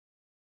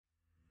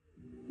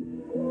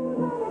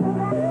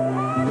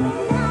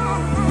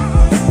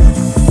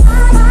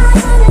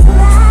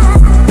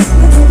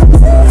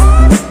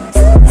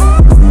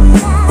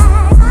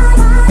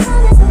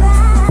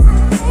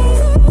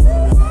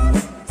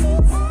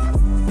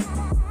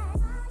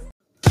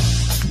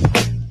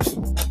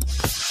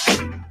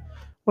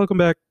Welcome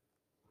back.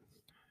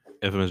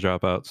 Infamous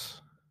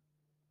Dropouts.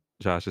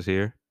 Josh is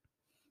here.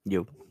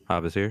 Yo.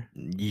 Hob is here.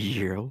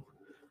 Yo.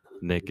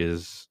 Nick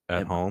is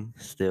at home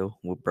Still,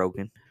 we're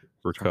broken.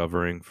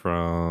 recovering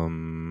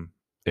from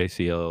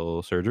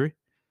ACL surgery.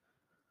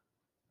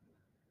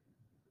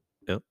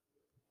 Yep.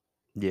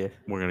 Yeah.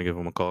 We're going to give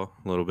him a call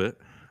a little bit.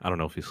 I don't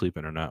know if he's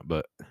sleeping or not,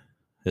 but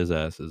his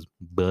ass is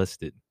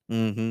busted.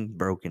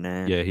 Broken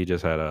ass.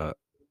 Yeah,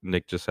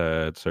 Nick just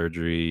had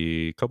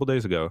surgery a couple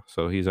days ago,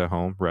 so he's at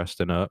home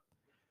resting up.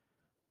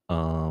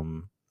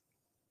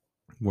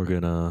 We're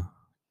going to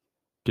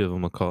give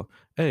him a call.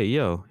 Hey,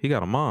 yo, he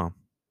got a mom.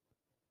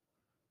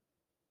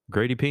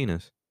 Grady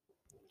Penis.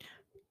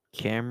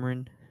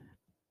 Cameron.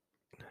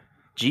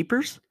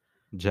 Jeepers?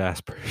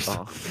 Jaspers.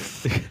 Oh.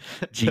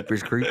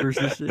 Jeepers Creepers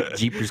and shit.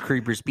 Jeepers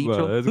Creepers Peach.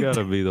 Well, that's got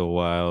to be the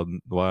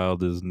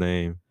wildest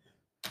name.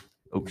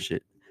 Oh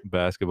shit.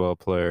 Basketball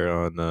player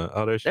on the.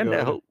 Oh, there she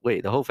goes.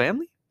 Wait, the whole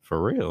family?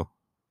 For real.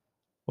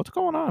 What's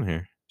going on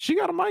here? She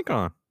got a mic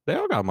on. They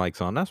all got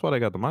mics on. That's why they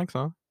got the mics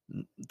on.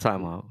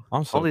 Time out.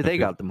 I'm so Only confused. they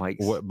got the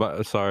mics.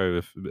 But sorry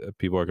if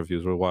people are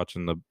confused. We're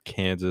watching the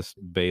Kansas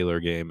Baylor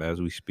game as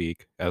we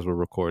speak, as we're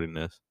recording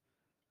this.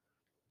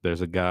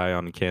 There's a guy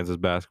on the Kansas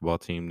basketball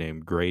team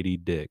named Grady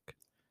Dick.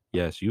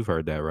 Yes, you've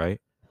heard that,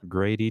 right?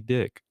 Grady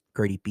Dick.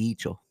 Grady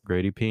Peach.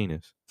 Grady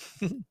Penis.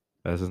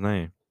 That's his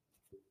name.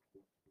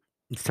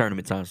 It's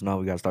tournament time, so now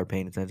we gotta start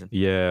paying attention.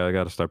 Yeah, I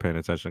got to start paying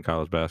attention to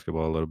college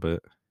basketball a little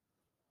bit.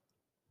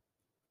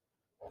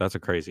 That's a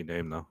crazy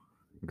name, though.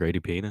 Grady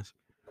Penis.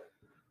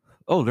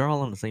 Oh, they're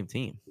all on the same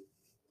team.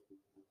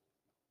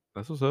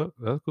 That's what's up.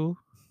 That's cool.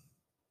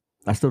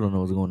 I still don't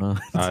know what's going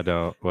on. I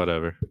don't.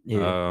 Whatever.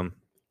 Yeah.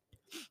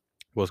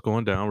 What's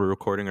going down? We're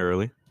recording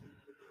early.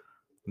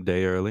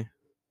 Day early.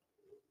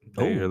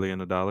 Day early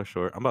and $1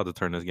 short. I'm about to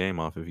turn this game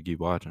off if you keep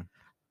watching.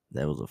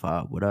 That was a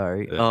foul, but all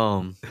right.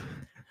 Yeah.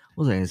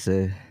 What was I gonna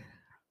say?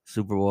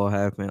 Super Bowl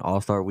happened.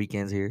 All-Star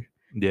weekend's here.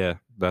 Yeah,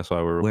 that's why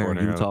we're We're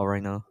recording. in Utah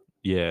right now.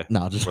 Yeah.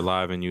 No, We're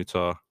live in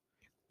Utah.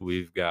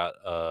 We've got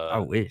I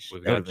wish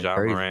we've got Ja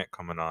Morant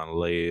coming on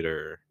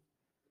later.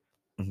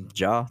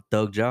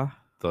 Thug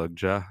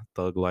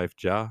Life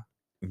Ja.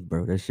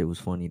 Bro, that shit was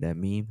funny. That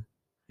meme.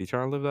 He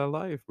trying to live that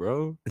life,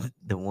 bro.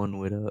 The one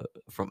with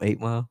from 8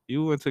 Mile.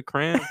 You went to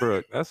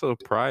Cranbrook. That's a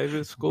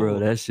private school. Bro,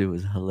 that shit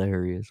was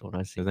hilarious when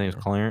I seen his name's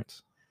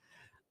Clarence.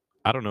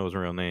 I don't know his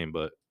real name,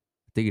 but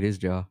I think it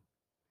is Ja.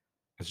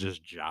 It's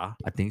just Ja.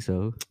 I think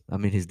so. I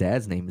mean, his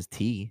dad's name is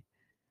T.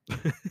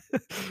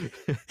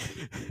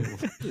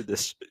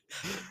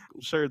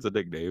 Sure, it's a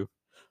nickname.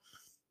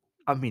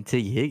 I mean,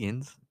 T.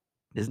 Higgins.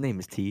 His name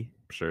is T.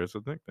 Sure, it's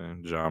a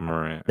nickname. Ja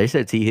Morant. They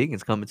said T.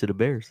 Higgins coming to the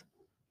Bears.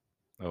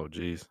 Oh,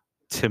 geez.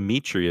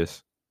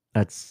 Demetrius.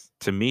 That's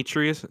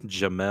Demetrius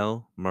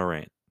Jamel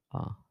Morant.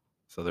 Oh.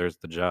 So there's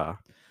the Ja.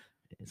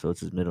 So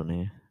it's his middle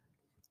name.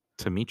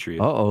 Demetrius.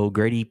 Uh-oh,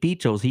 Grady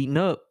Picho's heating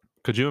up.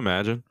 Could you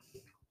imagine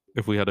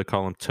if we had to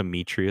call him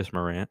Demetrius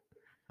Morant?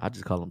 I'd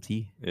just call him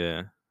T.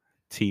 Yeah.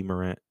 T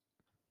Morant.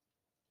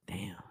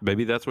 Damn.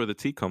 Maybe that's where the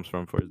T comes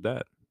from for his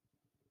dad.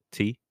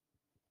 T.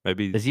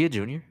 Maybe. Is he a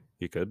junior?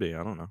 He could be.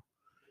 I don't know.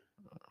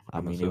 I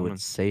mean, it would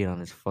say it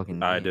on his fucking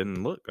name. I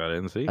didn't look. I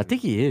didn't see. I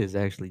think he is,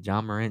 actually.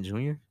 John Morant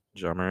Jr.?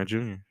 Ja Morant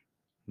Jr.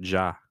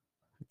 Ja.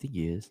 I think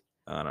he is.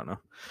 I don't know.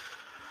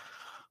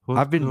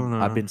 I've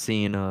been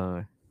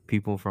seeing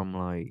people from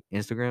like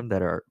Instagram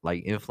that are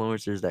like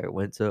influencers that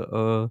went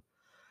to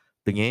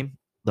the game,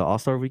 the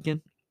All-Star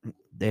weekend.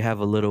 They have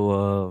a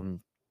little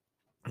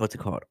what's it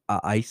called?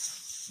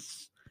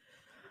 Ice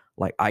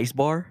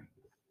bar.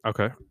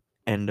 Okay.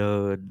 And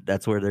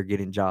that's where they're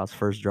getting Ja's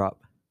first drop.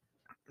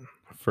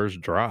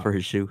 First drop for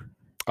his shoe.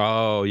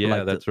 Oh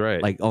yeah, that's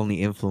right. Like only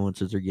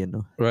influencers are getting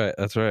them. Right,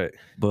 that's right.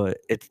 But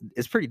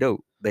it's pretty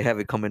dope. They have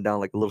it coming down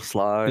like a little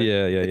slide.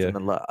 Yeah. In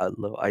a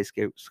little ice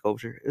skate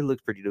sculpture. It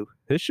looks pretty dope.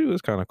 His shoe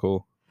is kind of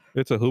cool.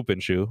 It's a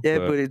hooping shoe. Yeah,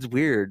 but it's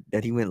weird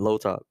that he went low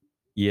top.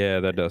 Yeah,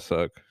 that does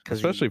suck,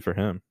 especially for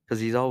him. Because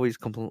he's always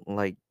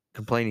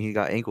complaining he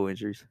got ankle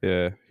injuries.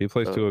 Yeah, he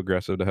plays too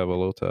aggressive to have a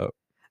low top.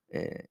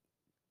 Yeah,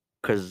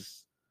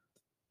 because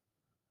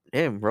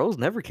Rose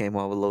never came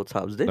out with low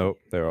tops, did he? Nope,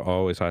 they were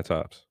always high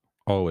tops.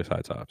 Always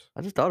high tops.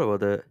 I just thought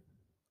about that.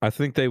 I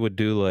think they would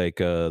do like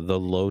the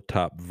low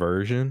top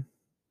version.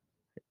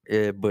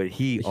 Yeah, but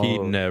he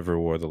never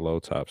wore the low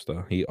tops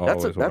though. He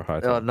always wore high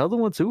tops. Another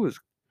one too is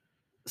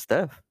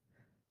Steph.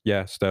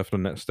 Yeah, Steph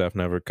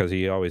never, because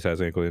he always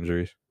has ankle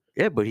injuries.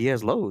 Yeah, but he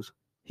has lows.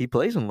 He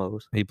plays in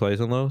lows. He plays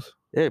in lows?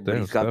 Yeah, but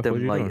he's got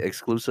them like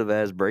exclusive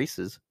ass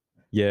braces.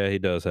 Yeah, he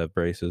does have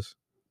braces.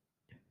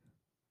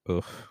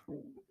 Ugh.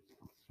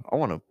 I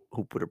want to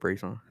hoop with a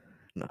brace on.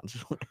 No,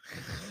 just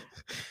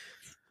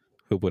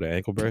hoop with an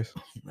ankle brace?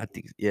 I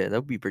think, yeah, that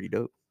would be pretty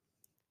dope.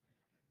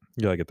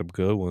 You gotta get the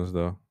good ones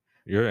though.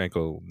 Your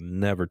ankle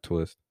never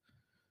twist.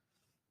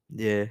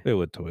 Yeah. It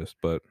would twist,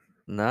 but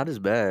not as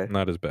bad.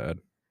 Not as bad.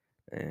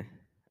 Yeah.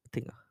 I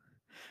think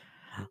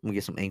I'm gonna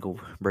get some ankle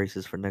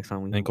braces for next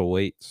time we ankle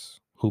weights.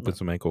 Hooping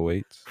some ankle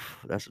weights.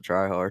 That's a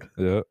try hard.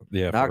 Yeah.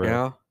 Not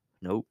now.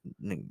 Nope.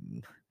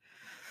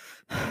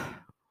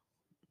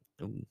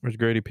 Ooh, Where's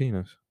Grady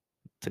Penis?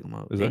 took him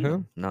out. Is that him?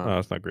 Damn. Nah. No,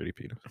 it's not Grady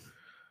Penis.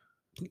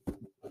 Did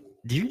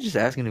you just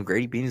asking if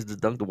Grady Bean is to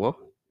dunk the ball?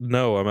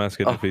 No, I'm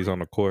asking if Oh, he's on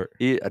the court.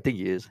 yeah, I think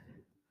he is.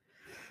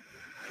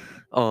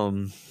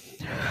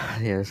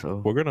 Yeah.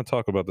 So We're gonna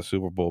talk about the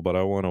Super Bowl, but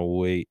I want to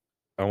wait.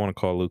 I want to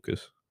call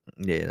Lucas.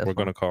 yeah, that's We're fine.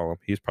 gonna call him.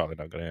 He's probably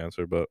not gonna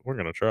answer, but we're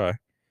gonna try.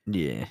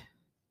 Yeah.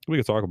 We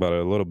can talk about it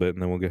a little bit,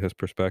 and then we'll get his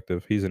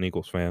perspective. He's an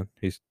Eagles fan.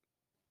 He's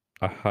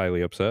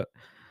highly upset.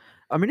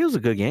 I mean, it was a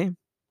good game.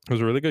 It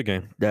was a really good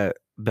game. That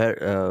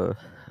better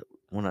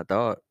when I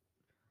thought.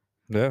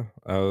 Yeah,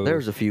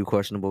 There's a few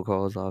questionable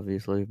calls,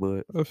 obviously,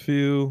 but a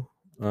few.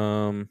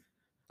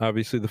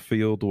 Obviously the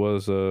field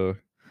was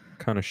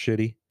kind of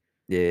shitty.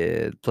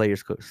 yeah,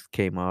 players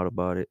came out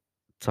about it,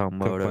 talking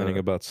about Complaining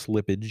about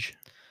slippage.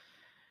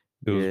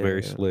 It was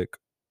very yeah. slick.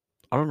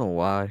 I don't know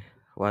why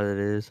that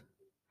is.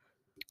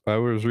 I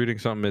was reading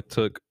something. It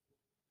took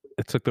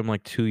them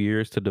like 2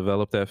 years to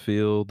develop that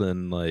field,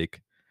 and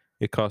like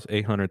it cost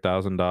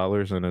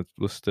 $800,000, and it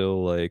was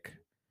still like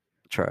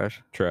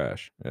Trash.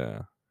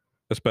 Yeah,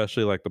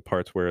 especially like the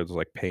parts where it's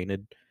like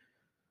painted.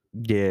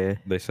 Yeah.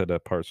 They said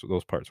that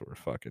those parts were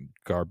fucking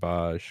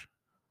garbage.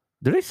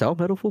 Do they sell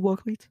metal football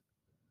cleats?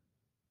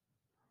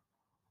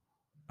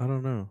 I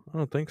don't know. I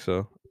don't think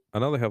so. I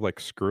know they have like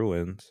screw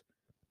ins.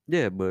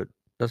 Yeah, but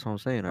that's what I'm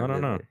saying. I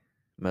don't know.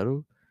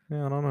 Metal?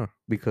 Yeah, I don't know.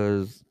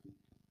 Because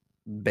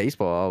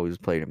baseball always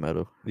played in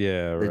metal.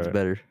 Yeah, right. It's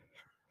better.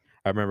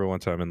 I remember one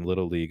time in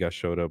Little League, I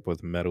showed up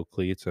with metal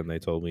cleats, and they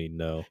told me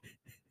no.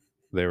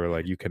 They were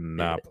like, "You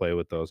cannot play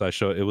with those."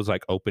 It was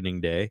like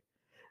opening day,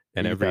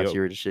 and You thought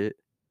you were the shit?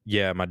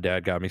 Yeah, my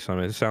dad got me some.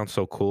 It sounds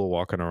so cool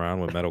walking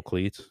around with metal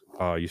cleats.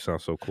 Oh, you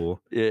sound so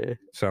cool. Yeah.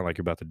 Sound like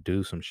you're about to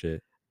do some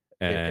shit.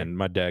 Yeah. And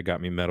my dad got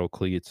me metal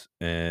cleats,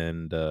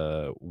 and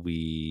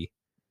we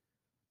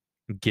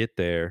get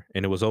there,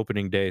 and it was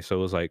opening day, so it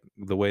was like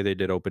the way they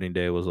did opening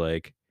day was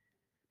like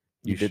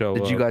Did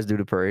you guys do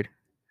the parade?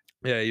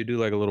 Yeah, you do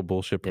like a little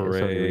bullshit Yeah, so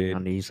did we parade.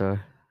 on the east side.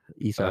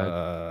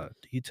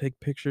 Do you take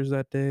pictures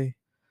that day?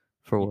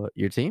 For what?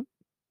 Your team?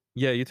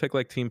 Yeah, you take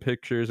like team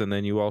pictures, and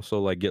then you also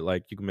like get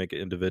like you can make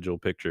individual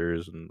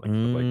pictures and like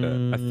stuff like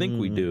that. I think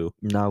we do.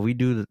 No, we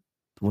do.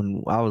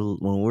 When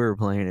we were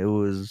playing, it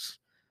was,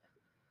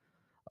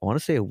 I want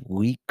to say, a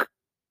week.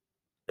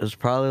 It was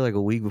probably like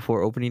a week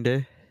before opening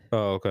day,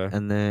 Oh, okay.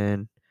 and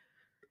then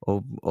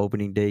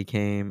opening day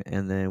came,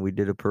 and then we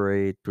did a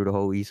parade through the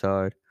whole east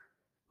side.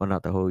 Well,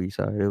 not the whole east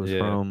side. It was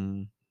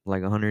from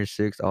like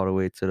 106 all the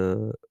way to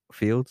the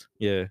fields.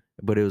 Yeah.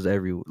 But it was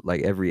every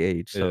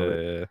age. So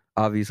Yeah.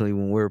 obviously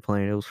when we were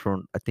playing, it was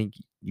from, I think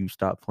you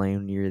stopped playing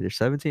when you were either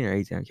 17 or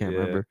 18. I can't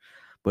remember.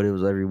 But it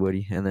was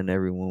everybody, and then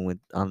everyone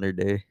went on their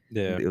day.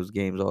 Yeah. It was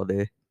games all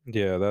day.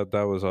 Yeah,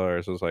 that was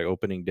ours. It was like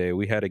opening day.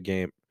 We had a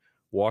game,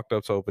 walked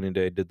up to opening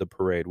day, did the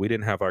parade. We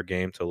didn't have our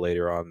game till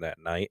later on that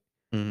night.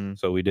 Mm-hmm.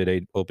 So we did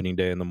a opening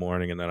day in the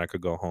morning, and then I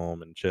could go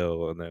home and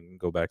chill and then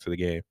go back to the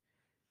game.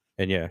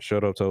 And yeah,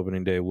 showed up to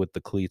opening day with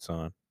the cleats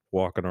on,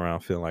 walking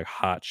around feeling like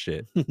hot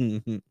shit.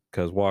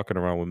 Because walking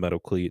around with metal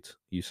cleats,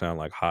 you sound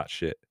like hot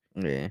shit.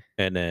 Yeah.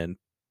 And then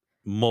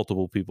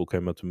multiple people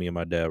came up to me and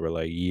my dad were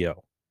like,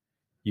 yo,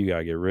 you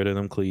gotta get rid of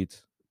them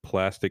cleats,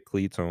 plastic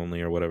cleats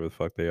only, or whatever the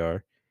fuck they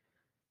are.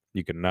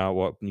 You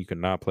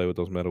cannot play with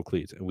those metal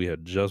cleats. And we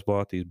had just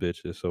bought these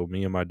bitches, so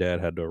me and my dad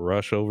had to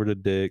rush over to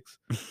Dick's,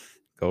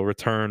 go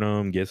return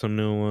them, get some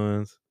new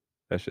ones.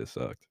 That shit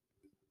sucked.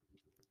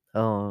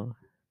 Oh,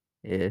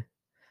 yeah.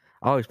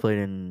 I always played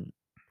in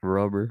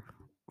rubber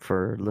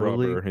for Little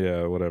League.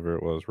 Yeah, whatever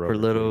it was. Rubber for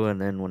Little, cleats.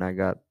 And then when I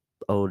got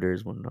older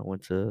is when I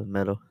went to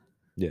metal.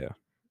 Yeah,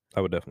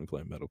 I would definitely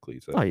play metal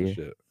cleats. That's the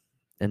shit.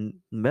 And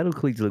metal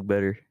cleats look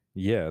better.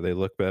 Yeah, they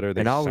look better.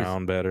 They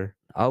sound better.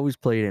 I always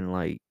played in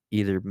like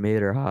either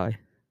mid or high.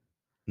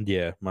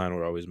 Yeah, mine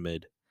were always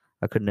mid.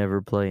 I could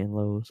never play in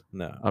lows.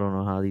 No. I don't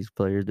know how these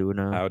players do it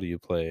now. How do you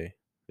play?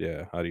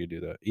 Yeah, how do you do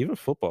that? Even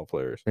football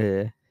players.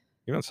 Yeah.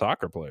 Even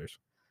soccer players.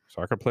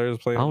 Soccer players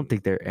play. I don't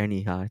think they're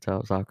any high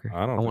top soccer.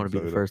 I want to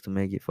be the first to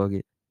make it. Fuck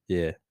it.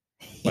 Yeah.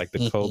 Like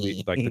the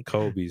Kobe, like the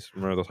Kobe's.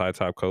 Remember those high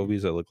top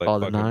Kobe's that look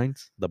like the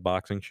nines? The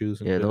boxing shoes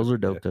and yeah, shit? Those were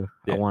dope though.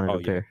 Yeah. I wanted a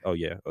pair. Oh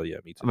yeah,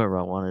 me too. I remember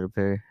I wanted a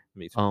pair.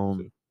 Me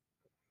too.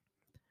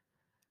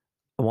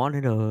 I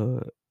wanted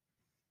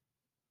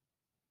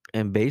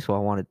in baseball, I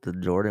wanted the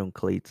Jordan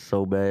cleats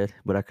so bad,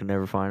 but I could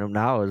never find them.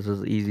 Now it's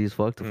as easy as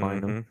fuck to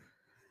find them.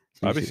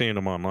 So I be seeing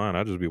them online.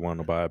 I just be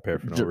wanting to buy a pair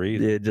for no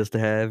reason. Yeah, just to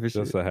have.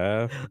 Just to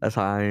have. That's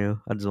how I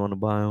am. I just want to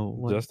buy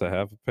them. Just to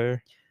have a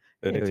pair.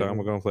 Anytime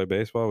we're gonna play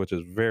baseball, which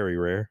is very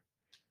rare,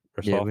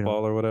 or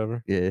softball or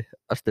whatever. Yeah,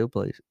 I still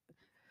play.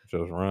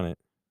 Just run it.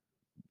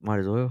 Might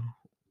as well.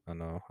 I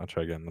know. I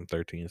tried getting them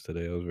 13s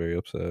today. I was very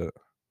upset.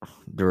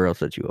 Darrell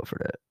set you up for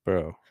that,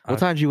 bro. What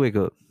time did you wake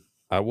up?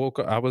 I woke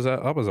up. I was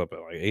up at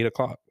like 8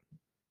 o'clock.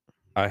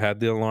 I had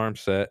the alarm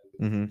set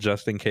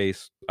just in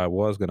case I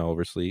was gonna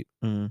oversleep,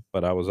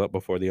 but I was up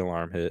before the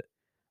alarm hit.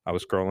 I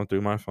was scrolling through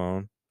my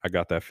phone. I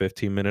got that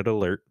 15-minute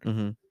alert,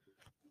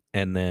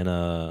 and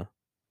then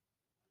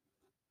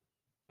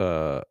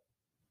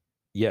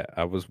yeah,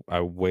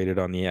 I waited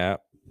on the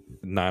app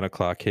 9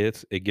 o'clock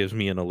hits, it gives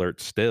me an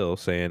alert still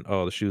saying,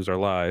 "Oh, the shoes are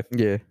live."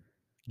 Yeah.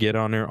 Get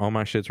on there, all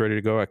my shit's ready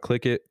to go. I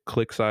click it,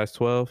 click size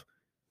 12,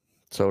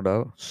 Sold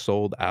out.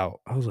 sold out.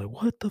 I was like,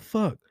 "What the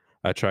fuck?"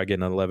 I tried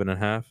getting an 11 and a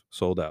half,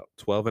 sold out.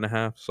 12 and a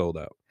half, sold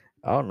out.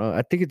 I don't know.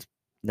 I think it's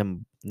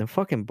them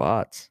fucking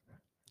bots.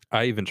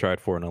 I even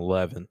tried for an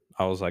 11.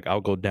 I was like,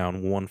 "I'll go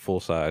down one full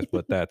size,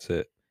 but that's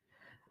it."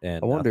 I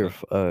And wonder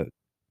nothing.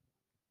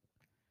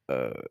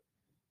 if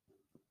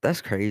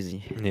that's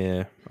crazy.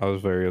 Yeah, I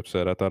was very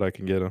upset. I thought I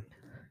could get them.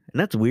 And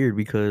that's weird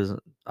because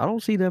I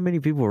don't see that many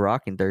people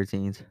rocking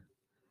 13s.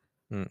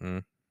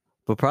 Mm-mm.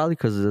 But probably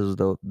because it was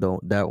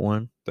that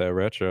one. That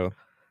retro.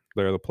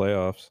 They're the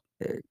playoffs.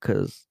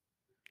 Because,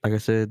 like I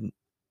said,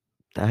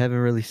 I haven't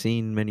really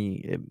seen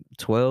many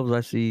 12s.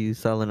 I see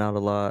selling out a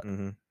lot.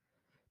 Mm-hmm.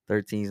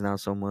 13s not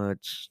so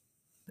much.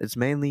 It's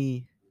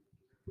mainly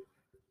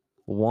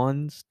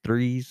 1s,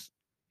 3s,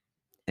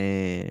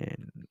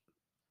 and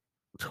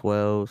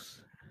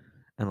 12s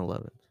and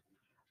 11s.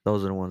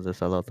 Those are the ones that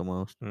sell out the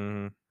most.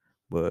 Mm-hmm.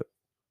 But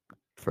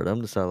for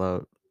them to sell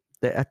out,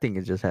 I think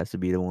it just has to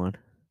be the one,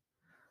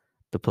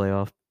 the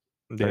playoff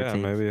Yeah,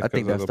 13s. maybe it's I because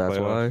think of the that's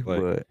why. playoffs.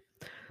 Like, But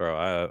bro,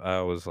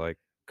 I was like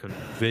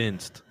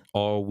convinced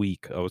all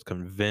week. I was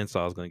convinced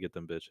I was gonna get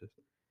them bitches,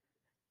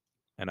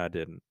 and I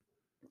didn't.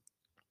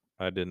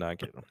 I did not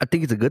get them. I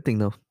think it's a good thing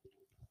though,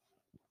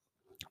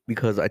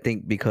 because I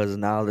think because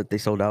now that they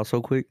sold out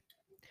so quick,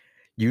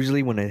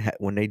 usually when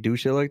they do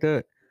shit like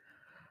that,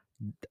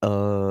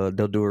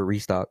 they'll do a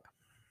restock.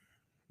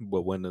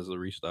 But when does the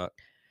restock?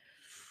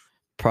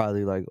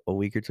 Probably like a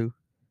week or two.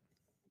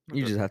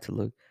 You Okay. just have to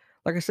look.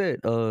 Like I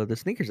said, the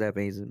sneakers app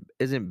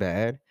isn't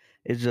bad.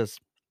 It's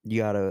just you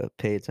gotta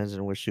pay attention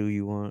to what shoe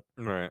you want,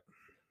 Right.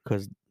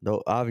 because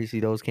though obviously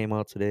those came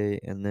out today,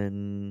 and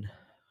then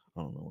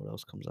I don't know what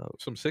else comes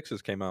out. Some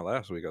sixes came out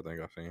last week. I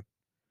think I've seen.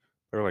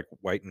 They were like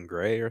white and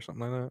gray or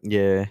something like that.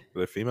 Yeah, Are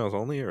they females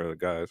only or the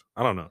guys?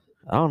 I don't know.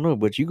 I don't know,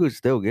 but you could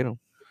still get them.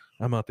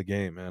 I'm out the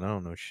game, man. I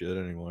don't know shit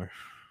anymore.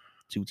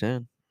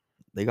 210.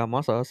 They got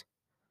my size.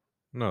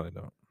 No, they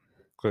don't.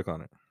 Click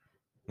on it.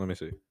 Let me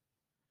see.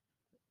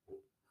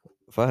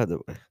 If I had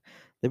to,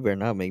 they better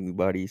not make me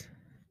buy these.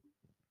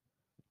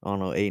 I don't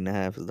know.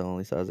 8.5 is the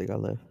only size they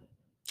got left.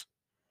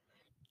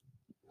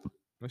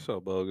 They so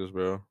bogus,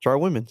 bro. Try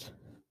women's.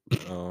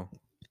 Oh,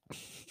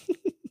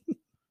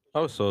 I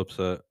was so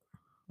upset.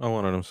 I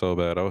wanted them so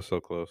bad. I was so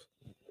close.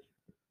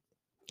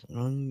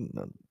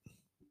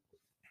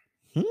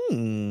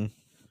 Hmm.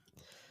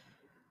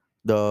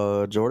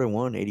 The Jordan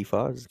 1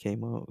 85s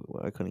came out.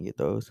 Well, I couldn't get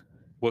those.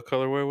 What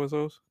colorway was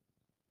those?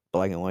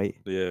 Black and white.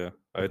 Yeah,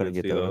 I I couldn't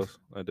did get see those. those.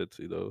 I did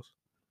see those.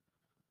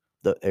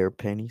 The Air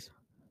Pennies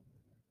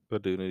I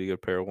do need to get a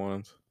pair of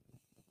ones.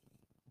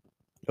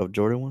 of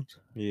Jordan ones.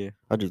 Yeah.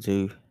 I do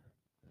too.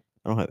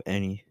 I don't have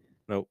any,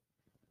 Nope.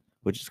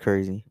 which is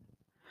crazy.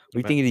 What do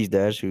you Man, think of these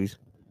dad shoes?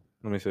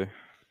 let me see.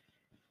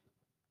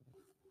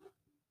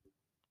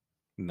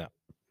 No.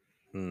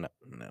 No.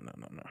 No. No.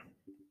 No. No.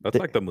 That's They,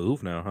 like the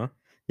move now, huh?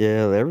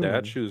 yeah, Dad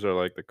everyone. shoes are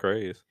like the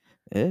craze.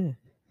 Yeah.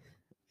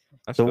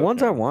 I The still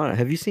ones I can't. want.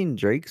 Have you seen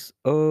Drake's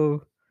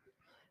shoe?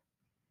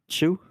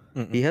 He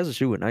Mm-mm. has a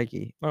shoe with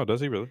Nike. Oh, does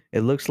he really?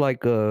 It looks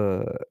like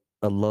a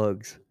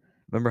lugs.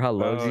 Remember how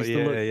lugs Oh used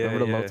to look? yeah, yeah,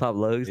 Remember the low yeah, top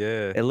lugs?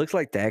 yeah. It looks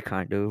like that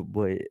kind of,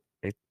 but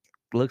it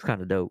looks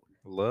kind of dope.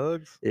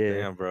 Lugs? Yeah,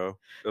 Damn, bro. Are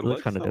it looks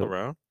Lugs kind of still dope.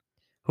 around?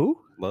 Who?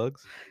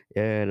 Lugs?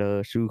 Yeah,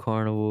 the Shoe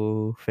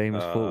Carnival,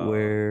 Famous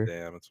Footwear,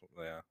 Damn, it's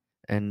yeah.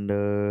 and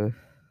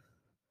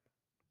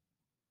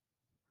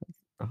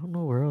I don't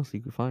know where else you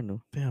could find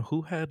them. Damn,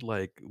 who had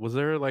like was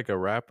there like a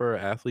rapper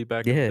athlete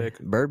back in the Yeah, day?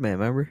 Birdman.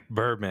 Remember?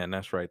 Birdman,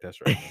 that's right, that's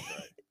right, that's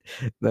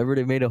right. Remember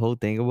they made a whole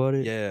thing about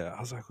it. Yeah, I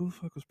was like, who the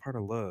fuck was part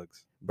of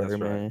Lugs? That's right.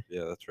 Birdman.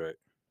 Yeah, that's right.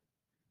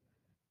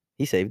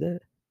 He saved that.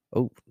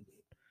 Oh,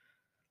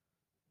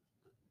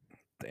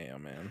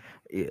 Damn, man.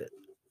 yeah.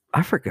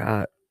 I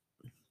forgot.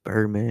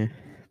 Birdman.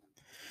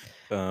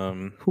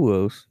 Um, Who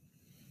else?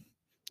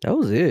 That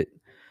was it.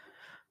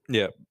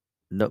 yeah,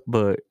 No,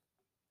 but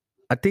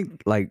I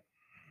think like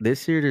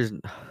this year there's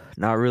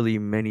not really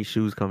many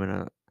shoes coming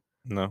out.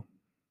 no.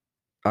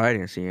 I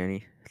didn't see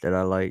any that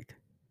I liked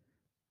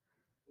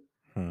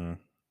Hmm.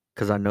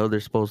 because I know they're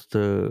supposed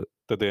to.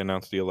 Did they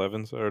announce the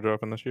 11s that are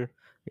dropping this year?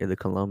 Yeah, the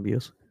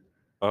Columbias.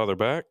 Oh, they're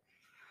back?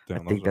 I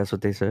Damn, think that's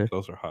what they said.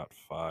 those are hot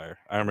fire.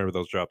 I remember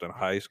those dropped in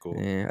high school.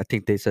 Yeah, I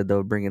think they said they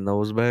were bringing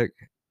those back,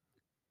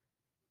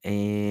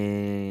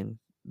 and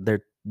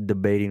they're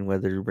debating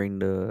whether to bring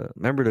the.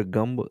 Remember the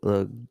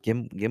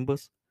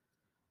Gimbas?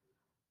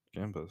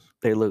 Gambas.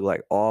 They look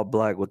like all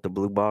black with the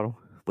blue bottom,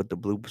 with the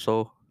blue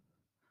sole.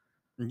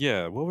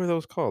 Yeah, what were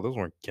those called? Those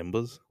weren't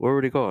Gimbas. What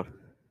were they called?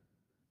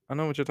 I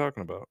know what you're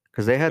talking about.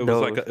 Because they It had was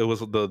like those. it was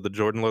the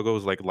Jordan logo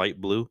was like light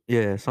blue.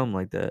 Yeah, something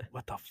like that.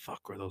 What the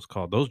fuck were those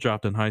called? Those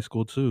dropped in high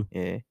school too.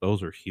 Yeah.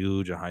 Those are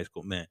huge in high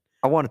school, man.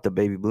 I wanted the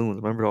baby blue ones.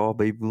 Remember the all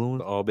baby blue ones?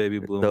 The all baby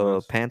blue The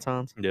ones.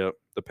 Pantons? Yep,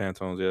 the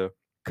Pantones. Yeah,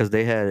 Because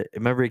they had,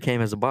 remember it came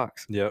as a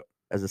box, yep,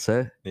 as a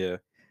set. yeah.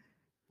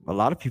 A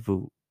lot of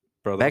people,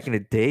 Bro, back those in the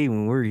day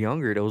when we were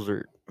younger, those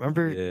were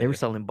Remember they were Yeah.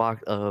 selling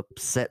box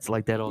sets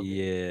like that all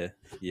day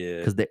Yeah.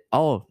 because the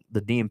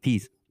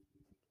DMPs,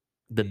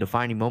 the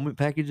defining moment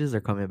packages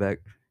are coming back.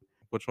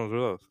 Which ones were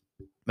those?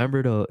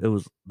 Remember it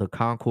was the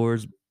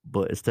Concords,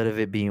 but instead of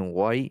it being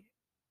white,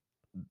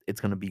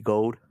 it's gonna be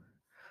gold.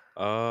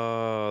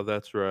 Oh,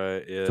 that's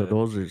right. So Yeah.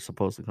 those are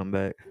supposed to come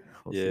back.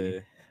 We'll see. Yeah.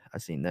 I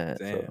seen that.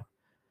 Damn. So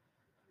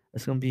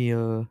it's gonna be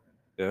Yeah,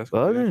 that's but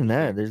gonna be other than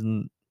that, interesting.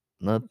 there's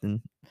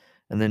nothing.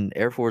 And then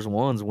Air Force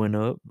Ones went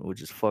up,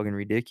 which is fucking How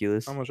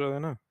ridiculous. much are they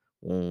now?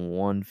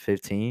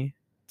 115.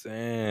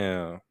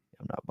 Damn.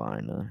 I'm not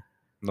buying none.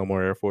 No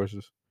more Air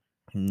Forces.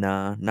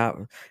 Nah, not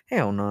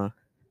hell nah.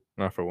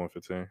 Not for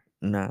 115.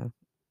 Nah.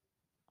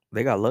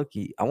 They got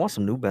lucky. I want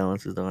some New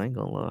Balances though, I ain't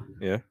gonna lie.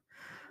 Yeah.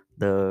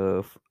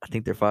 I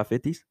think they're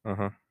 550s.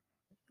 Uh-huh.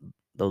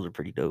 Those are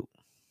pretty dope.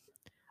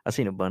 I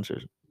seen a bunch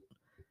of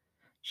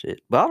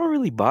shit. But I don't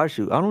really buy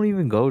shoes. I don't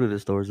even go to the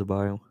stores to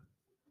buy them.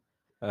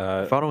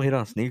 If I don't hit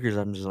on sneakers,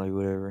 I'm just like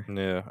whatever.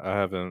 Yeah, I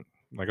haven't.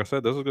 Like I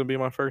said, this is gonna be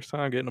my first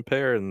time getting a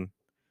pair, and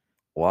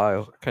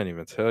Wow. I can't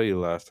even tell you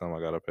last time I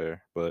got a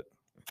pair. But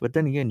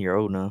then again, you're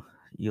old now.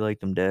 You like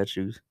them dad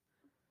shoes.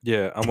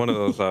 yeah, I'm one of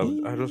those.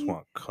 I just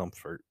want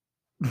comfort.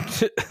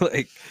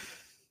 like,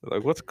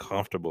 like what's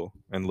comfortable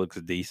and looks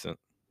decent.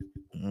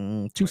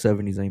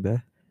 270s ain't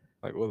bad.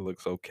 Like what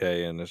looks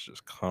okay and it's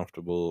just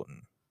comfortable,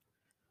 and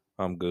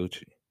I'm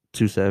Gucci.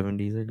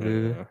 270s are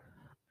good. Yeah.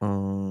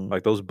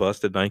 Like those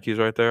busted Nikes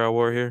right there I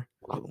wore here,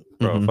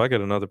 bro. If I get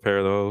another pair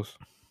of those,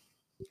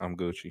 I'm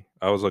Gucci.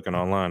 I was looking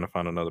online to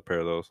find another pair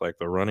of those, like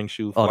the running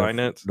shoe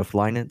Flyknits. The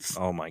Flyknits.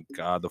 Oh my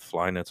god, the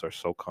Flyknits are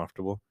so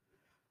comfortable.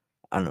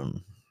 I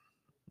don't.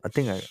 I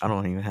think I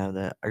don't even have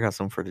that. I got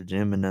some for the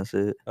gym, and that's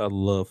it. I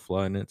love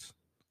Flyknits.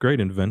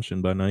 Great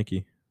invention by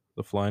Nike.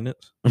 The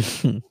Flyknits.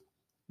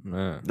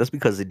 Man. That's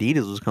because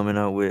Adidas was coming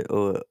out with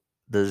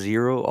the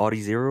Zero,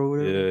 Audi Zero,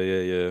 whatever.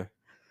 Yeah.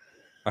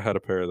 I had a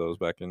pair of those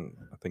back in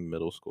I think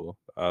middle school.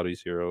 The Audi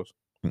Zeros.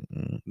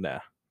 Nah,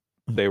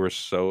 they were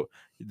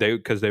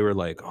because they were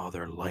like, oh,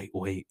 they're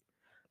lightweight.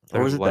 Or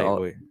They're was it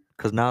lightweight.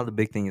 because now the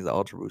big thing is the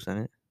Ultra Boost in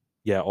it.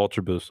 Yeah,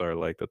 Ultra Boosts are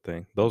like the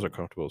thing. Those are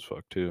comfortable as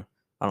fuck too.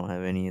 I don't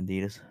have any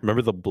Adidas.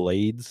 Remember the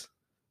blades,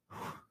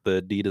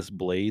 the Adidas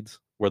blades,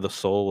 where the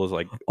sole was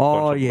like a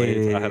Oh bunch of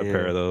blades. yeah, I had a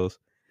pair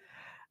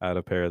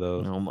of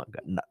those. Oh my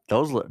god,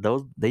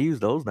 those they use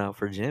those now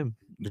for the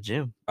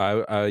gym.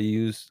 I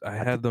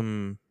had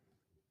them.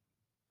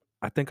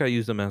 I think I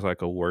used them as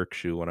like a work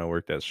shoe when I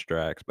worked at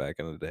Strax back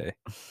in the day,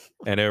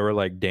 and they were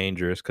like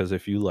dangerous because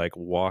if you like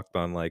walked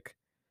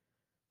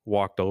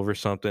over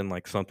something,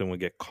 like something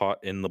would get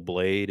caught in the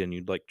blade and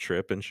you'd like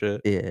trip and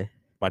shit. Yeah,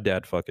 my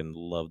dad fucking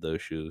loved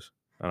those shoes,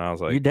 and I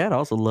was like, your dad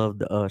also loved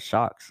the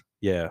Shocks.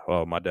 yeah.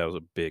 Oh, my dad was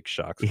a big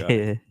Shocks guy.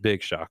 Yeah,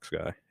 Big Shocks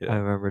guy. Yeah, I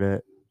remember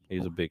that. he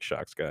was a big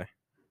Shocks guy.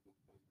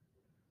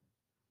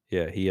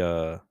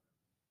 Yeah,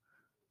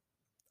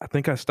 I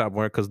think I stopped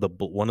wearing because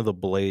one of the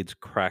blades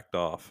cracked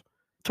off.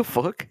 The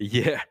fuck?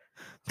 Yeah,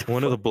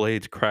 one of the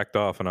blades cracked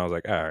off, and I was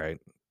like, all right,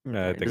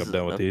 I think I'm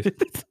done with these.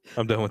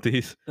 I'm done with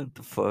these. What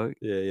the fuck?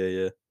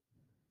 Yeah.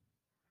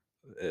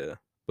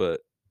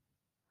 But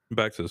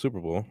back to the Super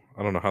Bowl.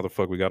 I don't know how the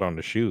fuck we got on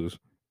the shoes.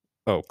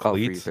 Oh,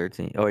 cleats.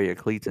 13. Oh yeah,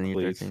 cleats and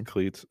U13.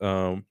 Cleats.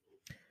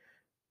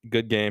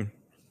 Good game.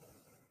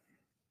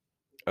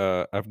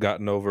 I've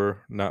gotten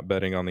over not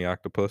betting on the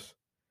octopus.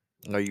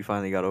 Oh, you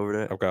finally got over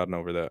that? I've gotten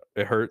over that.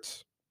 It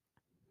hurts.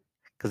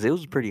 Because it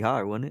was pretty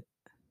high, wasn't it?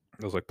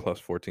 It was like plus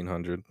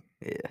 1,400.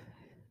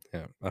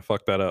 Yeah. I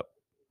fucked that up.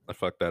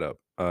 I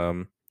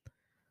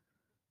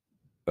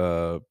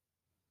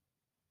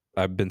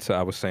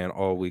was saying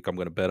all week I'm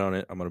gonna bet on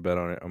it.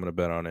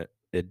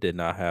 It did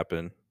not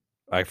happen.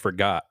 I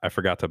forgot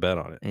to bet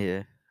on it.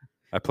 Yeah.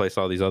 I placed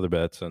all these other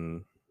bets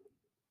and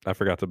I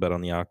forgot to bet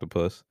on the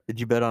octopus. Did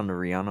you bet on the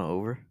Rihanna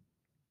over?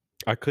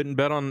 I couldn't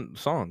bet on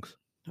songs.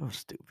 Oh,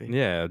 stupid.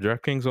 Yeah,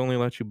 DraftKings only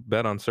lets you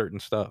bet on certain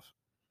stuff.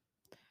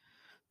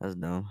 That's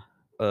dumb.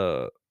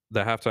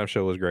 The halftime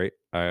show was great.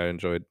 I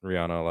enjoyed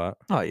Rihanna a lot.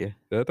 Oh yeah,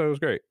 I thought it was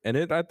great, and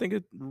I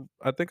think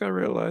I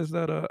realized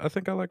that I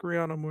think I like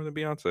Rihanna more than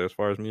Beyonce as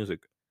far as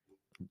music.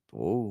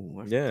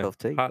 Whoa, Yeah, tough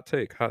take. hot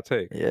take.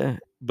 Yeah,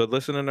 but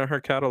listening to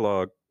her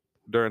catalog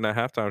during that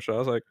halftime show, I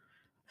was like,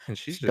 and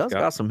she just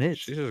got some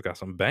hits. She just got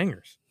some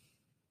bangers.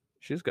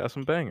 She's got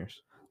some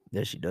bangers.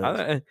 Yeah, she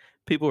does.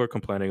 People were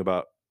complaining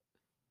about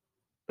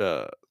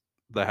the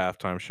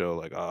halftime show,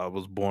 like, oh, it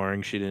was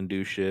boring. She didn't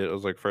do shit. I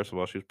was like, first of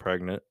all, she was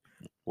pregnant.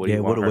 What do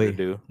you want her to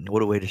do?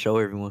 What a way to show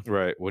everyone.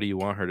 Right. What do you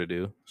want her to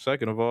do?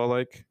 Second of all,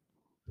 like,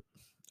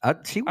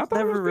 she was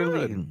never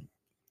really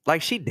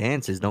like she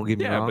dances. Don't get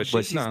me wrong, but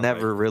she's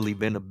never really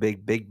been a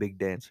big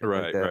dancer.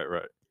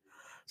 Right.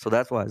 So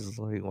that's why it's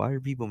like, why are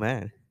people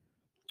mad?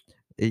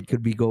 It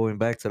could be going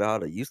back to how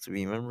it used to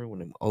be. Remember when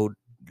them old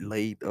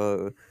late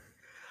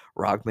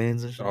rock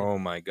bands and shit? Oh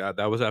my god,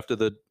 that was after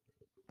the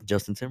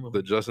Justin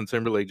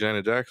Timberlake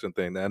Janet Jackson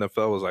thing. The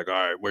NFL was like, all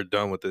right, we're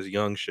done with this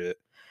young shit.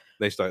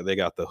 They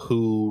got the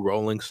Who,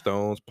 Rolling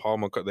Stones, Paul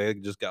McCartney. They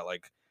just got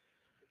like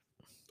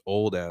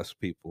old ass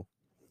people.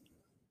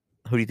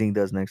 Who do you think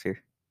does next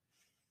year?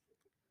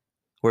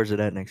 Where's it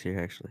at next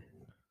year? Actually,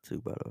 too.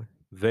 By the way.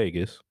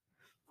 Vegas.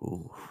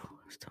 Ooh,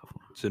 that's a tough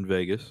one. It's in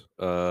Vegas.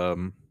 What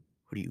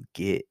do you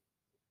get?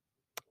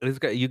 It's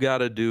got you got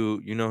to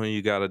do. You know who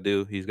you got to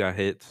do. He's got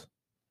hits.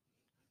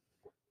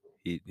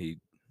 He's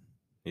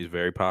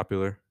very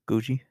popular.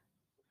 Gucci.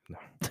 No,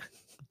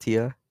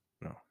 T.I.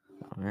 no.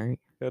 All right.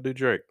 Gotta do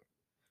Drake.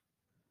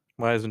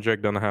 Why hasn't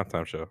Drake done the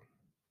halftime show?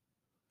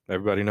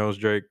 Everybody knows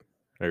Drake.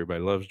 Everybody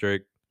loves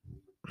Drake.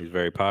 He's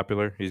very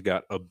popular. He's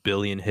got a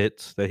billion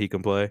hits that he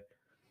can play.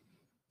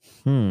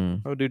 I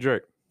would do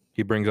Drake.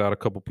 He brings out a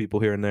couple people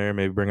here and there.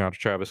 Maybe bring out a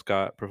Travis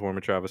Scott, perform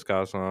a Travis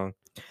Scott song.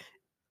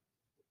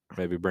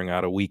 Maybe bring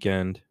out a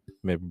Weekend.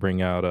 Maybe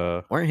bring out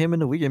a. Weren't him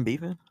and the Weeknd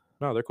beefing?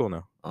 No, they're cool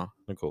now. Oh,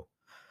 they're cool.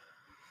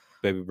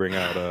 Maybe bring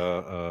out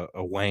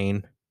a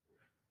Wayne.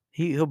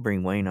 He'll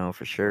bring Wayne out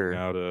for sure.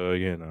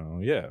 Bring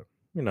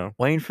out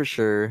Wayne for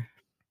sure.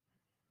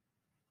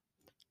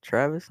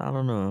 Travis, I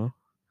don't know.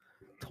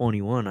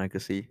 21, I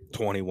could see.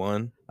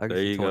 21. I could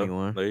see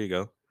 21. There you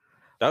go.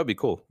 That would be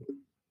cool.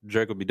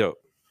 Drake would be dope.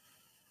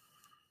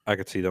 I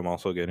could see them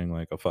also getting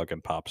like a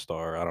fucking pop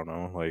star. I don't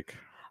know, like.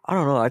 I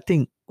don't know. I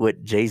think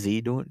what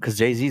Jay-Z doing, because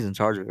Jay-Z's in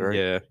charge of it,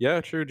 right?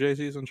 Yeah, true.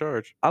 Jay-Z's in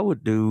charge. I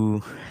would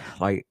do,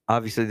 like,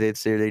 obviously they'd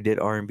say they did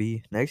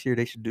R&B. Next year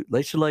they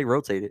should like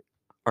rotate it.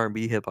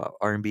 R&B, hip hop,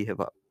 R&B, hip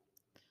hop.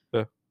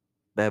 Yeah.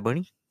 Bad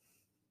Bunny.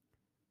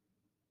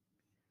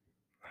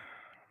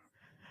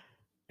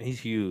 He's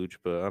huge,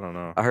 but I don't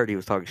know. I heard he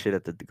was talking shit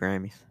at the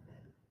Grammys.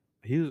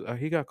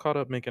 He got caught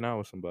up making out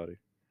with somebody.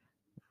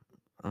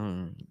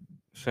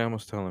 Sam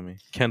was telling me.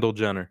 Kendall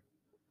Jenner.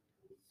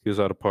 He was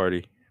at a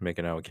party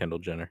making out with Kendall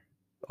Jenner.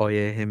 Oh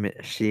yeah,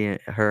 she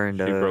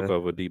broke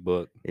up with D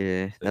Book.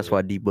 Yeah, that's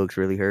why D Book's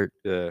really hurt.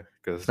 Yeah,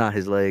 because it's not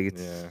his leg,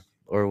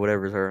 or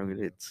whatever's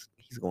hurting.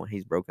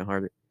 He's broken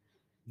hearted.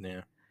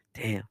 Yeah.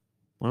 Damn.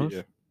 Well,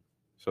 yeah.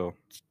 So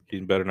he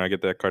better not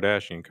get that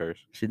Kardashian curse.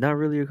 She's not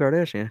really a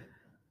Kardashian.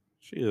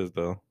 She is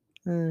though.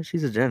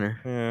 She's a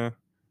Jenner. Yeah,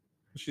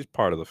 she's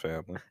part of the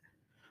family.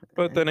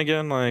 But then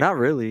again, like, not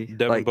really.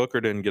 Devin Booker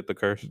didn't get the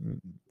curse.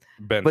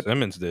 Ben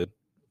Simmons did.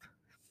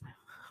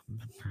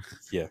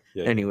 Yeah.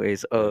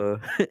 Anyways, what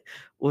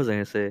was I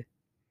gonna say?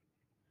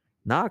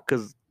 Not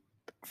because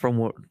from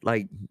what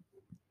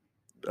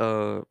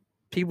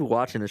people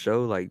watching the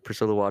show, like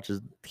Priscilla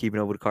watches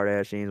Keeping Up with the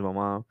Kardashians. My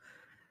mom,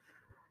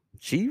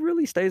 she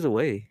really stays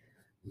away.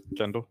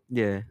 Kendall.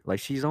 Yeah,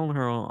 like she's on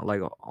her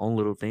own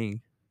little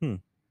thing.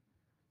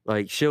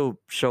 Like she'll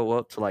show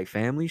up to like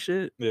family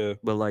shit. Yeah.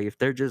 But like if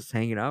they're just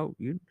hanging out,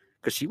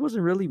 because she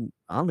wasn't really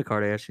on the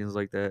Kardashians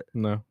like that.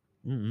 No.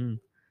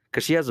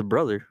 Because she has a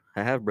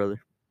half brother.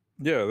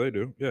 Yeah, they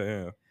do.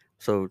 Yeah.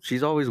 So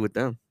she's always with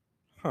them.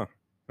 Huh.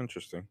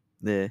 Interesting.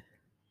 Yeah.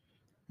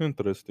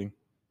 Interesting.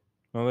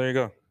 Well, there you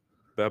go.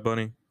 Bad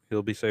Bunny,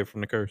 he'll be safe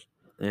from the curse.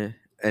 Yeah.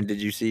 And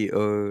did you see,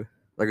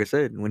 like I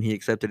said, when he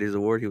accepted his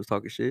award, he was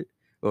talking shit?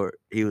 Or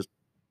he was,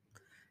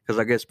 because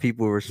I guess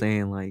people were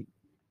saying, like,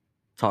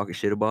 talking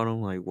shit about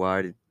him. Like,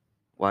 why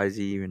is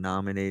he even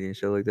nominated and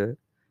shit like that?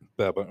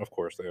 Bad Bunny, of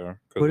course they are.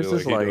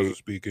 Because he doesn't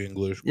speak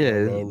English.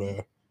 Yeah. Blah, blah,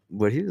 blah.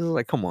 But he's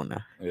like, come on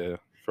now. Yeah,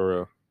 for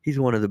real. He's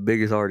one of the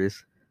biggest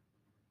artists,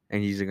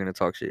 and he's going to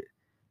talk shit.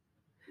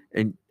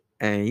 And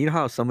you know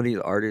how some of these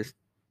artists,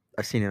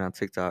 I seen it on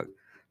TikTok,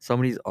 some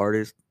of these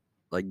artists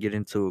like get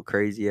into a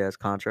crazy ass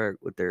contract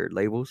with their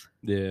labels.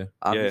 Yeah.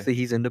 Obviously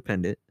he's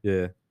independent.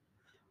 Yeah.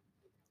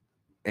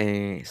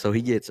 And so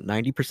he gets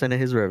 90% of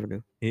his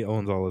revenue. He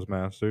owns all his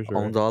masters, right?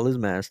 Owns all his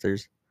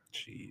masters.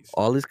 Jeez.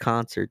 All his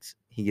concerts,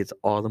 he gets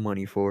all the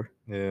money for.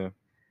 Yeah.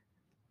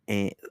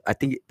 And I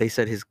think they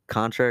said his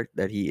contract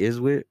that he is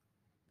with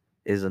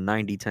is a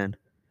 90-10.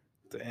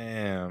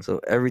 Damn. So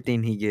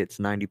everything he gets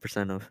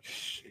 90% of.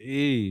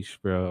 Sheesh,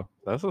 bro.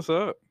 That's what's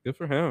up. Good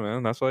for him,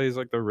 man. That's why he's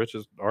like the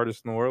richest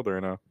artist in the world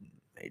right now.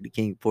 Hey, the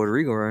king of Puerto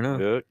Rico right now.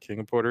 Yeah, king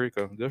of Puerto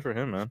Rico. Good for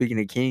him, man. Speaking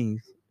of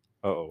kings.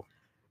 Uh-oh.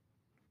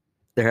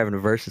 They're having a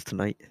versus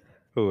tonight.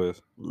 Who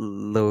is?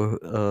 Lil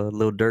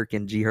Durk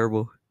and G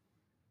Herbo.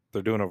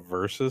 They're doing a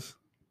versus?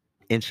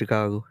 In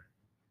Chicago.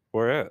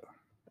 Where at?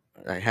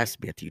 It has to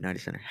be at the United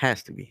Center.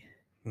 Has to be.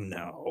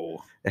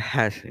 No. It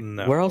has to.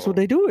 No. Where else would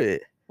they do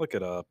it? Look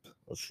it up.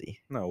 Let's see.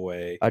 No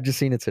way. I just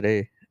seen it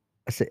today.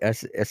 I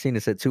seen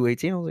it said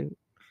 218. I was like,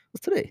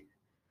 what's today?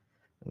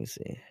 Let me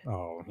see.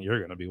 Oh, you're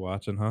going to be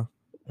watching, huh?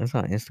 That's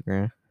on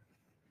Instagram.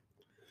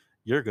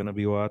 You're going to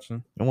be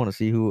watching. I want to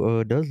see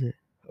who does it.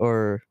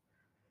 Or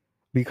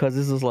because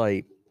this is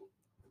like,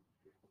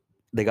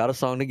 they got a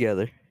song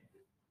together.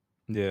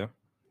 Yeah.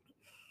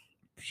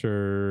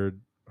 Sure,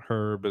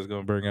 Herb is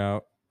going to bring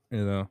out,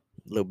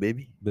 Lil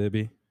Baby.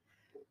 Baby.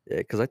 Yeah,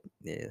 because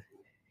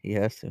he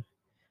has to.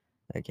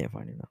 I can't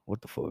find it now.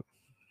 What the fuck?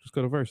 Just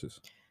go to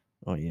versus.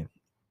 Oh, yeah.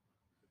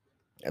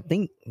 I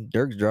think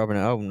Dirk's dropping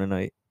an album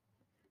tonight.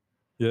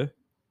 Yeah?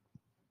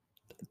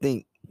 I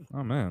think.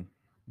 Oh, man.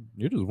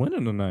 You're just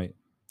winning tonight.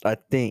 I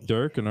think.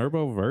 Dirk and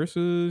Herbo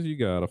versus. You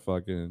got a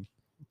fucking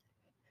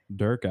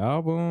Dirk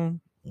album.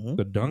 Mm-hmm.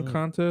 The dunk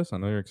contest. I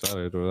know you're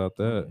excited about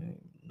that.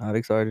 Not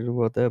excited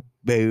about that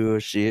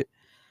bullshit.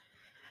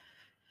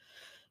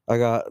 I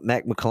got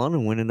Mac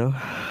McClellan winning though.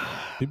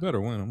 He better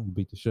win. I'm gonna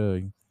beat the shit out of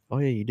you. Oh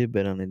yeah, you did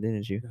bet on it,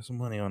 didn't you? Got some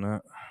money on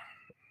that.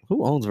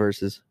 Who owns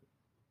Versus?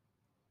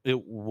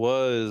 It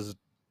was.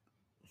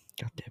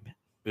 God damn it!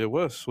 It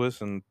was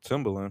Swiss and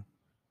Timberland.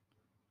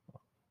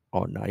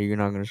 Oh no, you're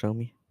not gonna show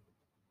me,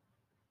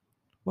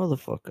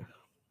 motherfucker.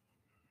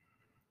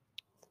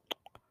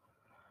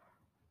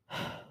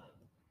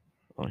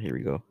 Oh, here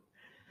we go.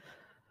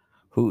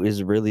 Who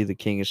is really the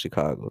king of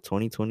Chicago?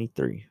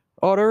 2023.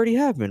 Oh, it already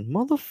happened,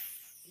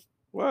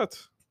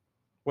 What?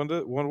 When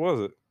was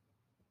it?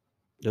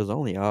 It was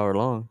only an hour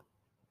long.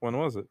 When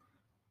was it?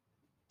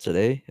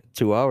 Today,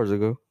 2 hours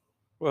ago.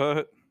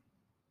 What?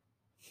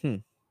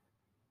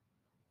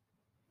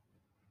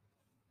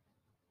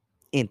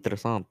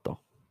 Interesanto.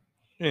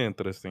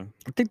 Interesting.